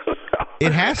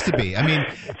 It has to be. I mean,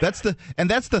 that's the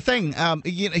thing.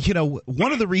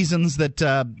 One of the reasons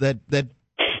that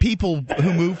people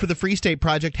who move for the Free State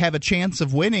Project have a chance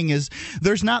of winning is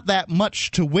there's not that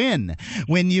much to win.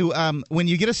 When you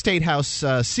get a state house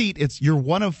seat, you're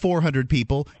one of 400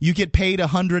 people. You get paid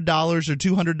 $100 or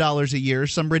 $200 a year,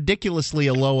 some ridiculously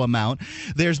a low amount.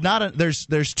 There's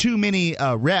too many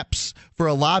reps for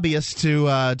a lobbyist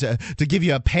to give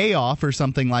you a payoff or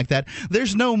something like that.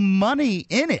 There's no money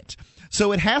in it.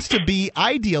 So it has to be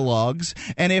ideologues,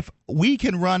 and if we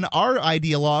can run our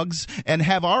ideologues and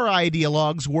have our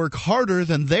ideologues work harder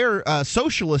than their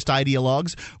socialist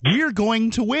ideologues, we're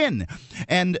going to win.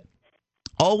 And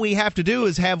all we have to do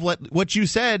is have what you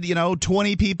said,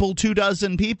 20 people,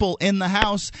 24 people in the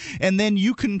House, and then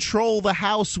you control the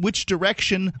House which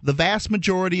direction the vast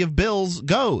majority of bills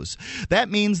goes. That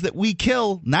means that we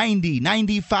kill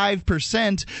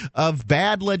 95% of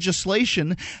bad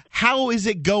legislation. How is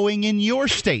it going in your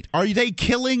state? Are they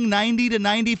killing 90 to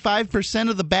 95%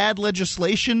 of the bad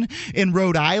legislation in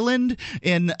Rhode Island,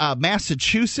 in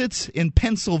Massachusetts, in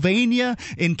Pennsylvania,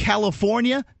 in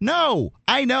California? No,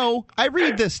 I know. I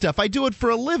read this stuff. I do it for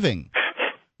a living.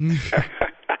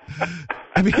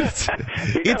 I mean, it's got a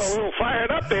little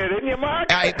fired up there, didn't you, Mark?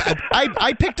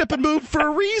 I picked up and moved for a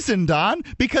reason, Don,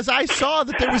 because I saw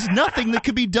that there was nothing that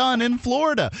could be done in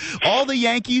Florida. All the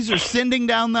Yankees are sending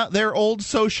down their old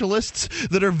socialists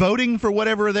that are voting for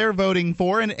whatever they're voting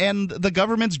for, and the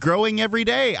government's growing every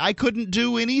day. I couldn't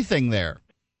do anything there.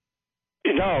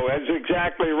 No, that's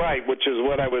exactly right, which is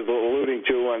what I was alluding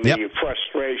to on the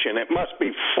frustration. It must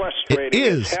be frustrating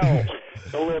as hell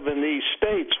to live in these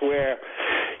states where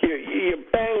you're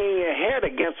banging your head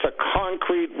against a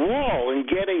concrete wall and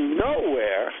getting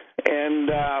nowhere.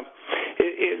 And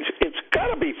it's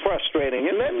got to be frustrating.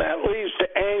 And then that leads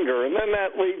to anger, and then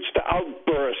that leads to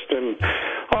outburst and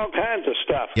all kinds of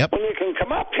stuff. When you can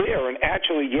come up here and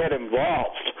actually get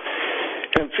involved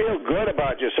and feel good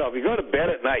about yourself. You go to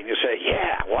bed at night and you say,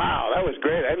 yeah, wow, that was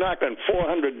great. I knocked on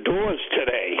 400 doors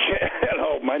today.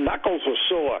 My knuckles were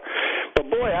sore. But,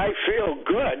 boy, I feel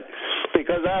good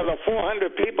because out of the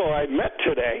 400 people I met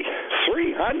today,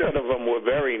 300 of them were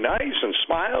very nice and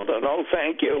smiled and, oh,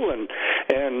 thank you,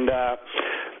 and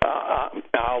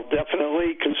I'll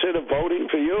definitely consider voting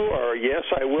for you, or yes,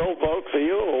 I will vote for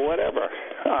you, or whatever.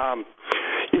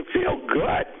 You feel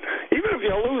good. Even if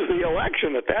you lose the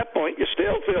election at that point, you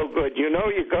still feel good. You know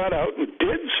you got out and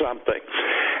did something.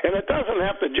 And it doesn't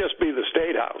have to just be the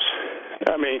State House.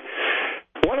 I mean,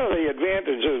 one of the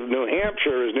advantages of New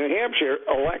Hampshire is New Hampshire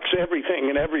elects everything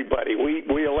and everybody.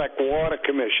 We elect water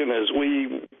commissioners.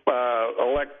 We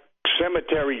elect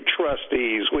cemetery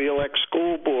trustees. We elect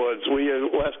school boards. We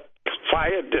elect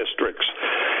fire districts.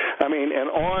 I mean, and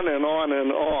on and on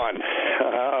and on.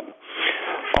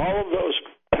 All of those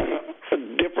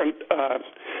different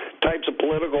types of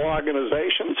political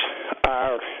organizations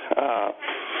are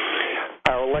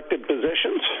elected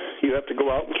positions. You have to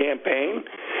go out and campaign.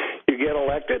 You get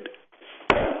elected.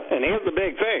 And here's the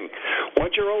big thing.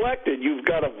 Once you're elected, you've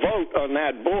got to vote on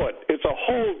that board. It's a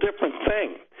whole different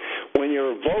thing when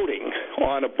you're voting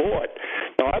on a board.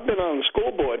 Now, I've been on the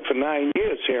school board for 9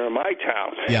 years here in my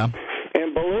town. Yeah.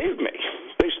 And believe me,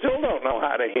 they still don't know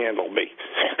how to handle me.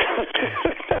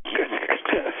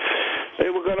 They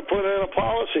were going to put in a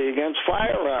policy against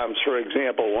firearms, for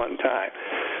example, one time,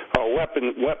 or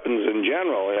weapons in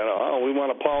general. We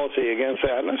want a policy against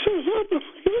that. And I said,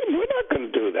 we're not going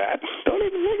to do that. Don't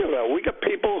even think about it. We got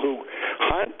people who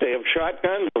hunt. They have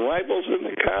shotguns and rifles in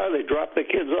the car. They drop their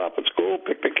kids off at school,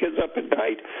 pick the kids up at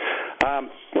night.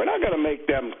 We're not going to make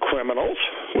them criminals.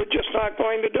 We're just not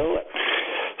going to do it.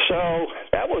 So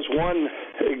that was one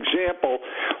example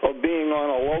of being on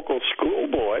a local school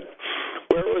board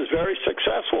where it was very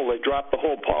successful. They dropped the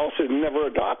whole policy and never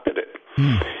adopted it.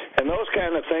 And those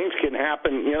kind of things can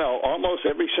happen, almost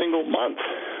every single month.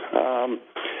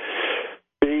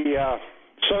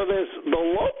 So there's the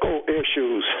local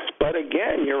issues, but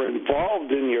again, you're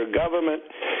involved in your government.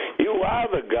 You are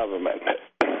the government.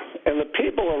 And the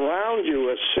people around you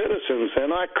are citizens. They're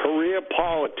not career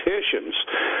politicians.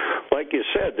 Like you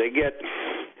said, they get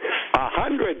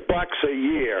 $100 a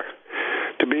year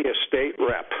to be a state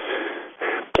rep,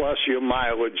 plus your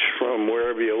mileage from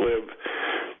wherever you live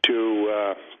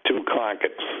to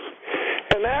Concord.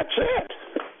 And that's it.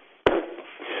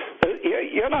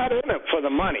 You're not in it for the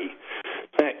money.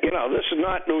 This is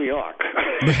not New York.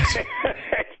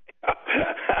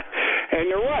 And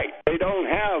you're right. They don't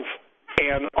have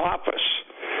an office.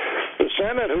 The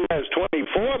Senate, who has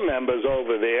 24 members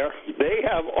over there, they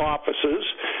have offices,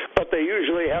 but they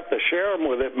usually have to share them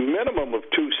with a minimum of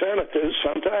 2 senators,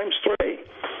 sometimes 3.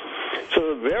 So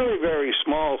a very, very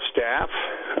small staff.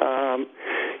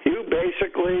 You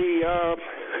basically are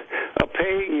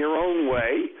paying your own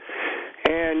way,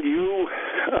 and you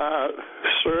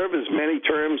serve as many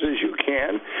terms as you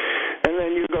can, and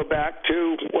then you go back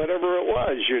to whatever it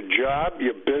was, your job,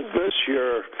 your business,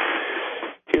 your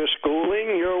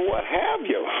schooling, your what have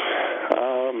you,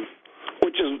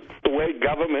 which is the way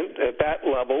government at that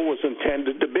level was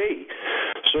intended to be.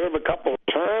 Serve a couple of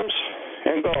terms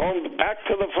and go home back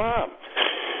to the farm.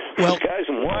 Well, these guys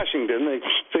in Washington, they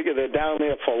figure they're down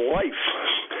there for life.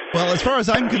 Well, as far as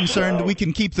I'm concerned, we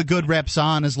can keep the good reps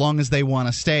on as long as they want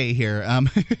to stay here.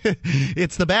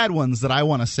 It's the bad ones that I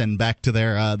want to send back to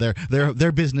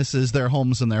their businesses, their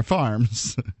homes, and their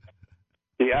farms.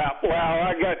 Yeah, well,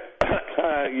 I got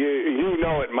you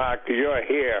know it, Mark. You're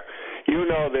here. You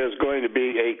know there's going to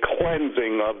be a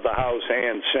cleansing of the House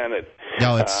and Senate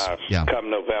come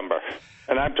November.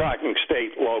 And I'm talking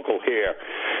state, local here,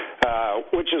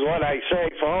 which is what I say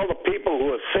for all the people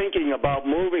who are thinking about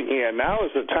moving here. Now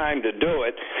is the time to do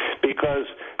it, because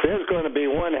there's going to be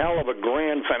one hell of a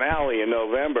grand finale in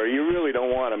November. You really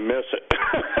don't want to miss it.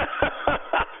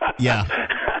 Yeah.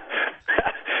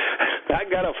 I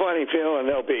got a funny feeling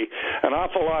there'll be an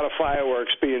awful lot of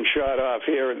fireworks being shot off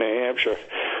here in New Hampshire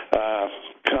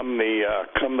come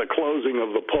the closing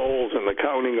of the polls and the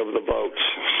counting of the votes.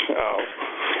 So,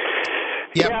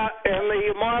 yep. Yeah, and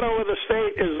the motto of the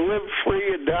state is live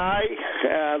free or die.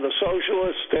 The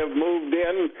socialists have moved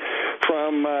in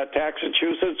from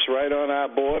Massachusetts right on our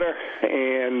border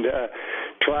and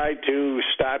tried to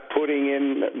start putting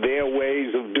in their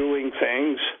ways of doing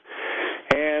things.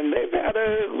 And they've had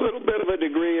a little bit of a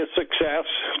degree of success,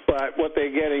 but what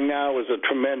they're getting now is a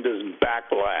tremendous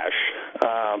backlash.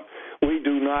 We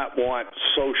do not want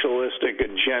socialistic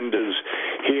agendas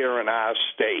here in our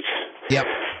state. Yep.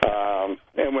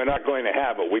 And we're not going to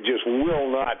have it. We just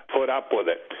will not put up with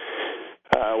it.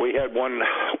 We had one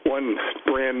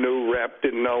brand new rep,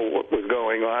 didn't know what was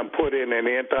going on, put in an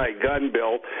anti-gun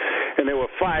bill, and there were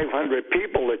 500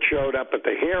 people that showed up at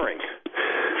the hearing.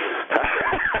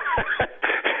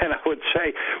 And I would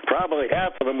say probably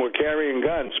half of them were carrying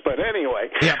guns. But anyway,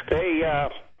 they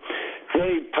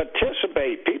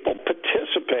participate. People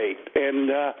participate, and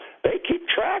they keep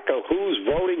track of who's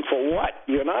voting for what.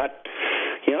 You're not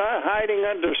hiding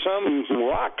under some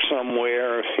rock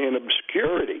somewhere in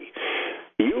obscurity.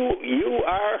 You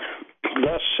are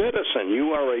the citizen.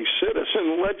 You are a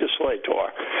citizen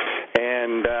legislator,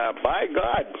 and by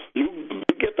God, you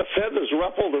get the feathers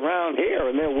ruffled around here,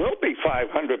 and there will be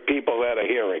 500 people at a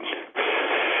hearing.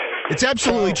 It's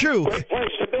absolutely true. Great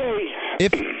place to be.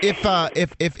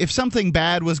 If something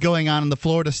bad was going on in the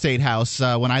Florida State House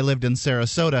when I lived in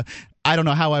Sarasota, I don't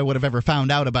know how I would have ever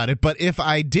found out about it, but if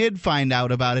I did find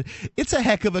out about it, it's a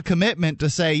heck of a commitment to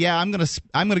say, yeah, I'm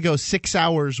gonna go 6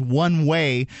 hours one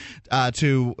way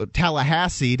to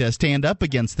Tallahassee to stand up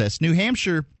against this. New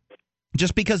Hampshire,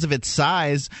 just because of its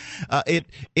size,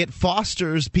 it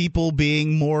fosters people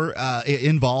being more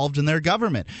involved in their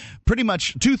government. Pretty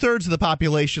much 2/3 of the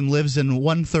population lives in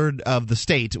 1/3 of the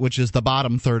state, which is the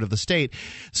bottom third of the state.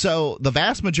 So the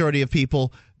vast majority of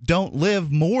people don't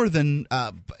live more than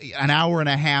an hour and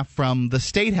a half from the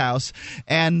state house,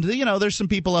 and there's some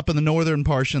people up in the northern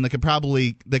portion that could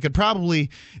probably,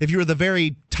 if you were the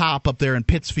very top up there in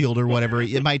Pittsfield or whatever,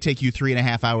 it might take you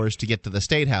 3.5 hours to get to the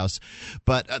state house.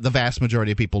 But the vast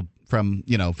majority of people from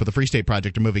for the Free State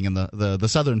Project are moving in the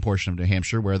southern portion of New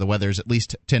Hampshire, where the weather is at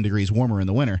least 10 degrees warmer in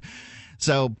the winter.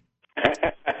 So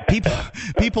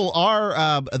People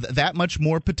are that much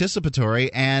more participatory.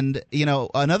 And,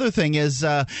 another thing is,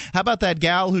 how about that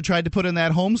gal who tried to put in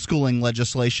that homeschooling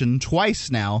legislation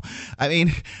twice now? I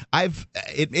mean,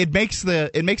 it makes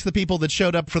the people that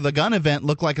showed up for the gun event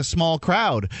look like a small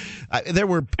crowd. There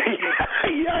were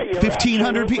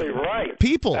 1,500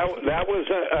 people. That was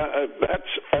that's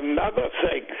another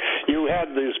thing. You had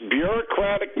this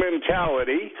bureaucratic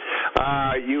mentality.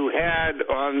 You had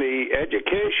on the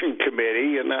education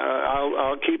committee, and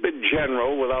I'll keep it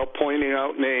general without pointing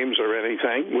out names or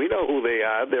anything. We know who they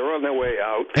are. They're on their way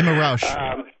out. Emma Rausch.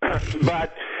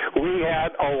 But we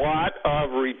had a lot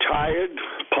of retired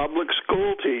public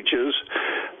school teachers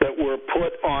that were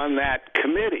put on that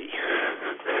committee.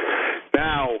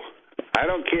 Now, I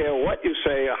don't care what you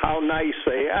say or how nice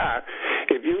they are.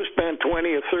 If you spent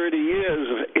 20 or 30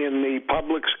 years in the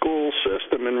public school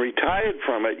system and retired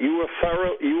from it, you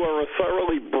are a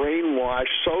thoroughly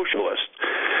brainwashed socialist,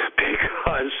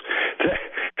 because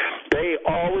they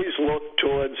always look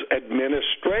towards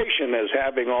administration as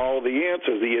having all the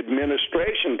answers. The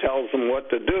administration tells them what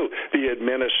to do. The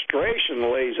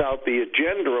administration lays out the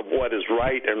agenda of what is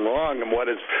right and wrong and what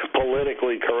is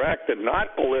politically correct and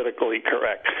not politically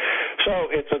correct. So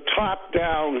it's a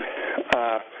top-down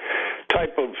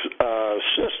type of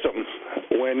system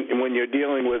when you're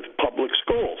dealing with public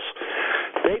schools.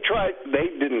 They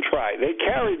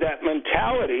carried that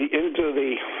mentality into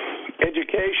the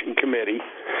education committee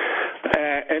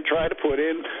and tried to put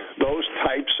in those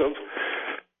types of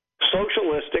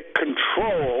socialistic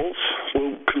controls.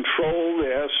 We'll control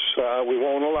this. We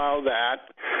won't allow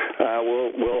that.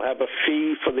 We'll have a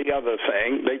fee for the other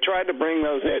thing. They tried to bring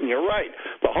those in. You're right.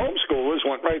 The homeschoolers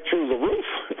went right through the roof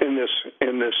in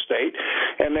this state,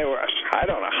 and there were, I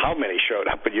don't know how many showed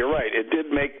up, but you're right. It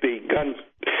did make the gun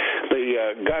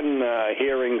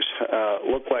hearings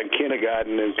look like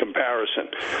kindergarten in comparison.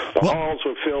 The halls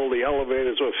were filled, the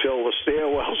elevators were filled, the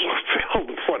stairwells were filled,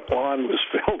 the front lawn was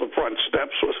filled, the front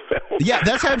steps was filled. Yeah,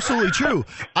 that's absolutely true.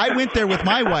 I went there with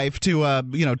my wife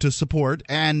to support,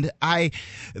 and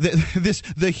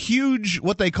the huge,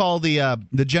 what they call the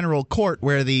general court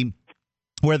where the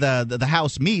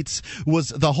house meets, was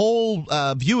the whole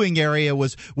viewing area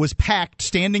was packed,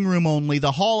 standing room only.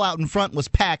 The hall out in front was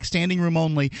packed, standing room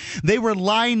only. They were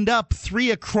lined up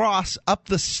 3 across up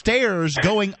the stairs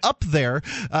going up there.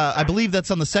 I believe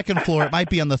that's on the 2nd floor. It might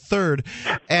be on the 3rd.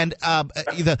 And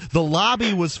the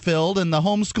lobby was filled, and the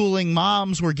homeschooling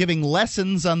moms were giving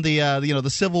lessons on the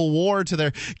Civil War to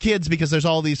their kids, because there's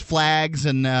all these flags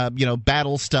and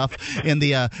battle stuff in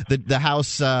the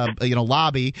house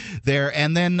lobby there.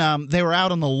 And then they were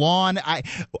out on the lawn.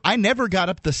 I never got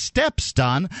up the steps,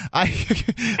 Don. I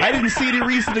didn't see any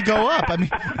reason to go up. I mean,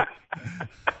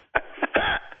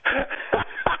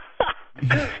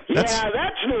 that's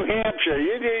New Hampshire.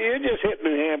 You just hit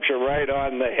New Hampshire right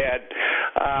on the head.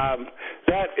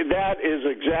 That is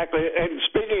exactly. And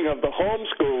speaking of the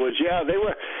homeschoolers, they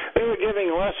were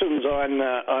giving lessons on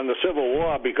the Civil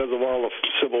War because of all the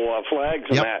Civil War flags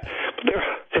and that.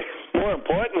 But more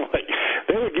importantly,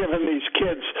 they were giving these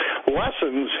kids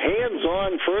lessons,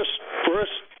 hands-on,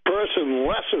 first-person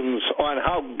lessons on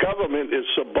how government is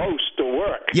supposed to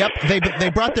work. Yep, they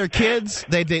brought their kids.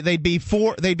 They'd be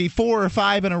 4 or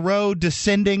 5 in a row,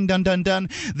 descending. Dun dun dun.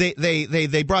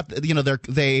 They brought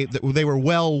they were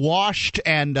well washed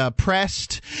and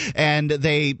pressed, and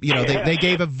they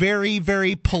gave a very,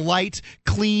 very polite,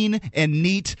 clean, and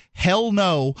neat hell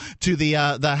no to the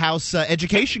House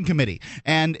Education Committee,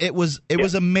 and it was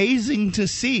amazing to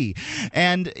see.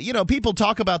 And people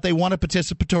talk about they want a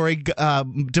participatory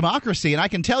democracy, and I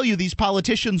can tell you these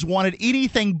politicians wanted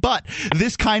anything but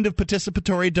this kind of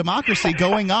participatory democracy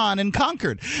going on in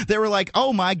Concord. They were like,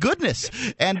 oh my goodness,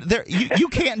 and you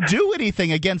can't do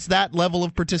anything against that level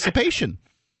of participation.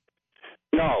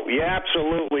 No, you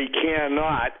absolutely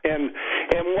cannot. And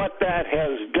what that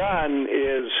has done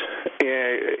is,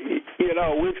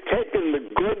 we've taken the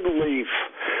good leaf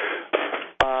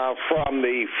from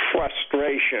the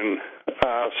frustration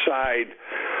side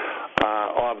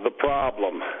of the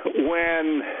problem.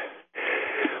 When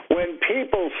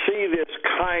people see this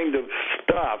kind of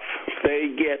stuff,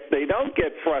 they don't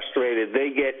get frustrated, they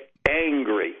get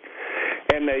angry.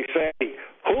 And they say,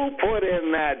 who put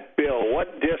in that bill?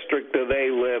 What district do they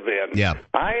live in? Yeah.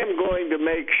 I am going to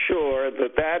make sure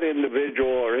that individual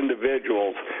or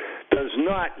individuals does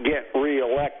not get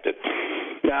reelected.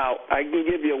 Now, I can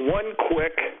give you one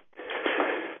quick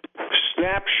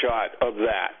snapshot of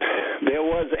that. There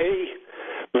was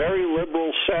a very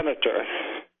liberal senator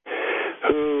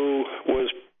who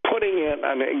was putting in,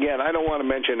 and again, I don't want to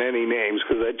mention any names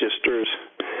because that just stirs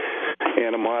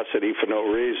animosity for no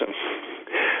reason.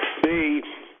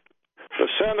 the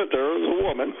senator, the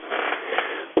woman,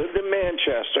 lived in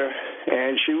Manchester,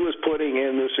 and she was putting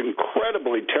in this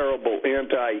incredibly terrible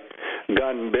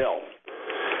anti-gun bill.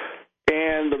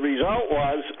 And the result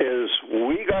is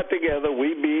we got together,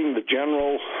 we being the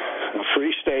general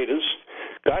Free Staters,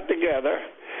 got together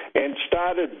and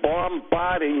started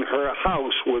bombarding her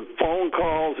house with phone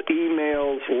calls,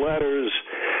 emails, letters,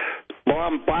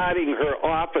 bombarding her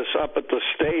office up at the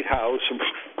State House,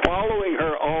 following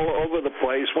her all over the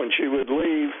place. When she would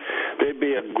leave, there'd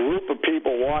be a group of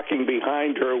people walking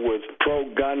behind her with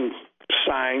pro-gun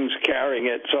signs carrying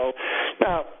it. So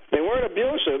now, they weren't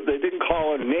abusive. They didn't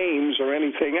call her names or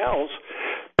anything else.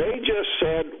 They just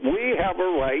said, we have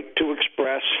a right to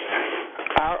express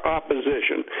our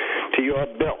opposition to your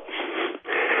bill.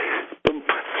 The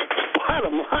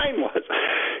bottom line was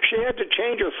she had to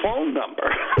change her phone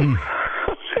number.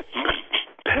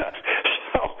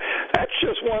 So that's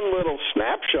just one little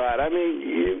snapshot. I mean,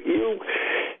 you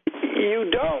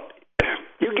don't.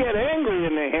 You get angry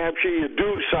in New Hampshire, you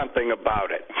do something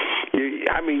about it.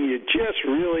 You just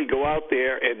really go out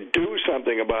there and do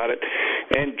something about it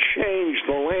and change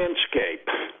the landscape.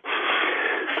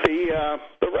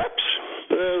 The reps,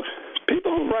 the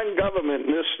people who run government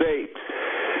in this state,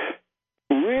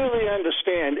 really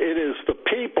understand it is the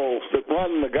people that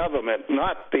run the government,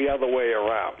 not the other way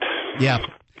around. Yeah.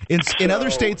 In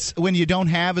other states, when you don't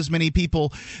have as many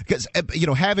people, because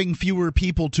having fewer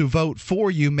people to vote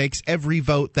for you makes every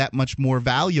vote that much more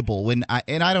valuable. And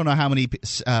I don't know how many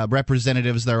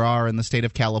representatives there are in the state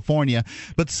of California,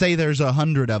 but say there's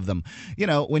 100 of them.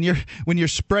 When you're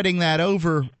spreading that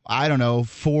over, I don't know,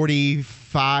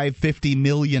 45, 50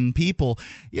 million people,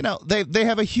 they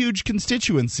have a huge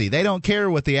constituency. They don't care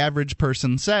what the average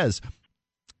person says.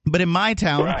 But in my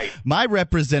town, my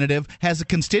representative has a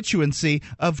constituency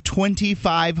of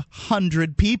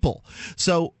 2,500 people.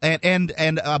 So, and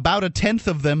about a tenth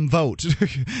of them vote.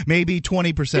 Maybe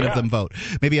 20% of them vote.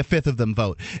 Maybe a fifth of them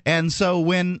vote. And so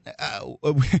when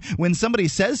somebody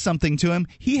says something to him,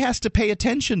 he has to pay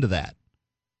attention to that.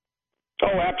 Oh,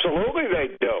 absolutely they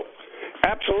do.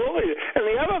 Absolutely. And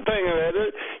the other thing is,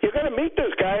 you're going to meet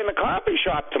this guy in the coffee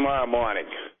shop tomorrow morning.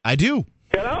 I do.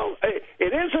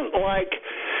 It isn't like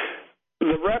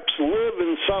the reps live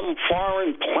in some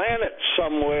foreign planet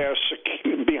somewhere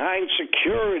behind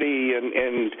security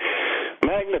and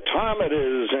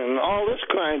magnetometers and all this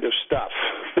kind of stuff.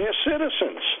 They're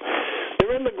citizens.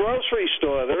 They're in the grocery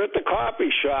store. They're at the coffee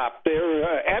shop. They're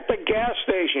at the gas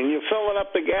station. You're filling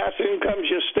up the gas. In comes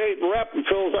your state rep and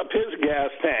fills up his gas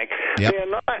tank. Yep.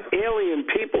 They're not alien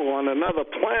people on another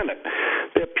planet.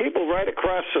 They're people right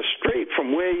across the street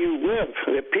from where you live.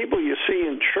 They're people you see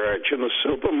in church, in the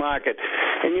supermarket,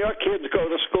 and your kids go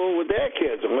to school with their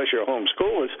kids, unless you're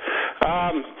homeschoolers.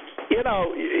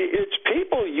 It's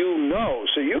people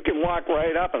so you can walk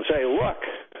right up and say, look,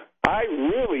 I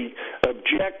really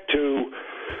object to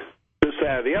this,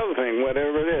 that, or the other thing,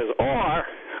 whatever it is, or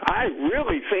I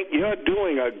really think you're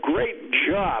doing a great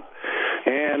job,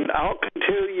 and I'll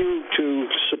continue to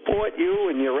support you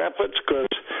in your efforts because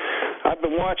I've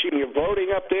been watching your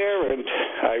voting up there, and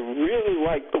I really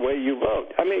like the way you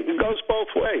vote. It goes both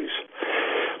ways.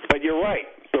 But you're right.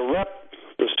 The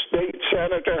state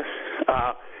senator,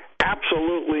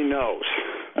 absolutely knows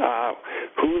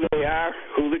who they are,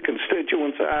 who the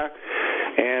constituents are,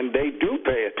 and they do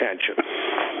pay attention.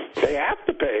 They have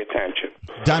to pay attention.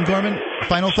 Don Gorman,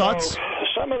 final thoughts?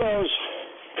 Some of those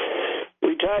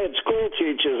retired school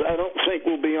teachers, I don't think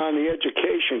will be on the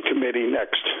education committee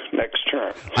next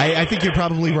term. I think you're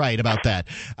probably right about that.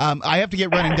 I have to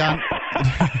get running, Don.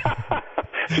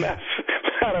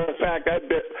 Matter of fact, I'd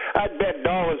bet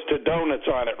dollars to donuts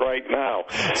on it right now.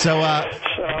 So,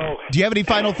 do you have any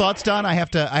final thoughts, Don? I have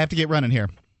to get running here.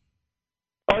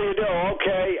 Oh, you do?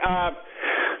 Okay.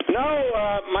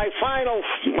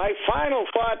 My final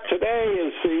thought today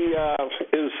is the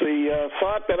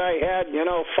thought that I had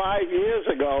 5 years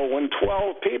ago when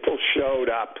 12 people showed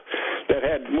up that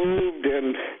had moved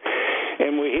and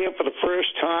were here for the first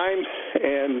time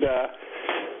and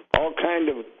all kind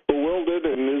of bewildered,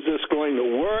 and is this going to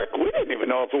work? We didn't even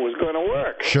know if it was going to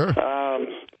work. Sure.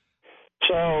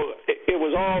 So it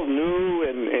was all new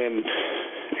and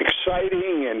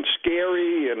exciting and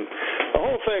scary, and the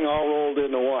whole thing all rolled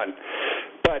into one.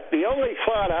 But the only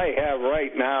thought I have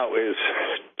right now is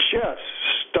just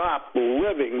stop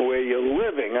living where you're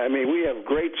living. We have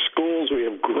great schools, we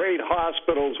have great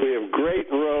hospitals, we have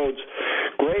great roads,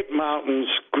 great mountains,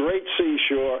 great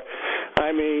seashore.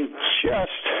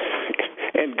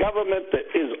 And government that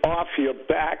is off your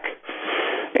back,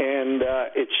 and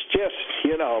it's just,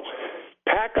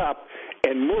 pack up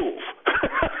and move.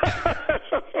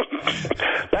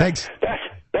 Thanks.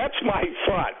 That's my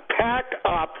thought. Pack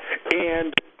up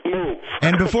and move.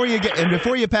 And before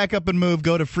you pack up and move,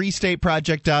 go to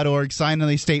freestateproject.org, sign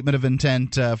the statement of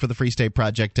intent for the Free State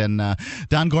Project. And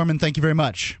Don Gorman, thank you very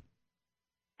much.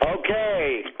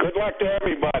 Okay. Good luck to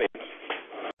everybody.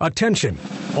 Attention,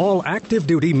 all active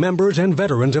duty members and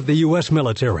veterans of the U.S.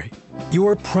 military.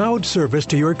 Your proud service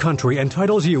to your country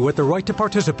entitles you with the right to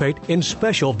participate in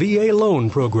special VA loan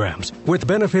programs with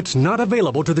benefits not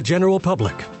available to the general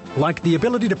public, like the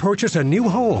ability to purchase a new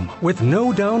home with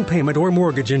no down payment or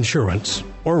mortgage insurance,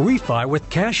 or refi with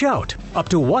cash out, up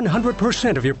to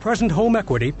 100% of your present home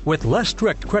equity with less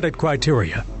strict credit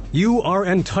criteria. You are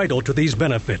entitled to these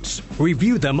benefits.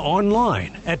 Review them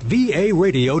online at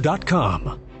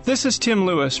varadio.com. This is Tim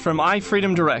Lewis from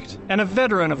iFreedom Direct and a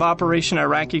veteran of Operation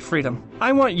Iraqi Freedom.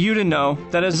 I want you to know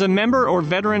that as a member or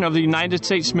veteran of the United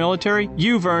States military,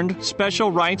 you've earned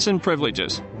special rights and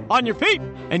privileges. On your feet!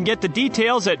 And get the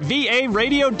details at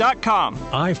varadio.com.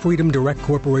 iFreedom Direct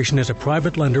Corporation is a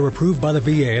private lender approved by the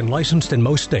VA and licensed in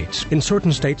most states. In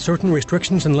certain states, certain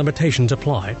restrictions and limitations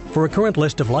apply. For a current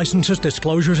list of licenses,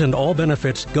 disclosures, and all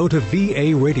benefits, go to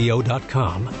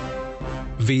varadio.com.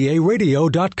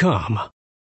 varadio.com.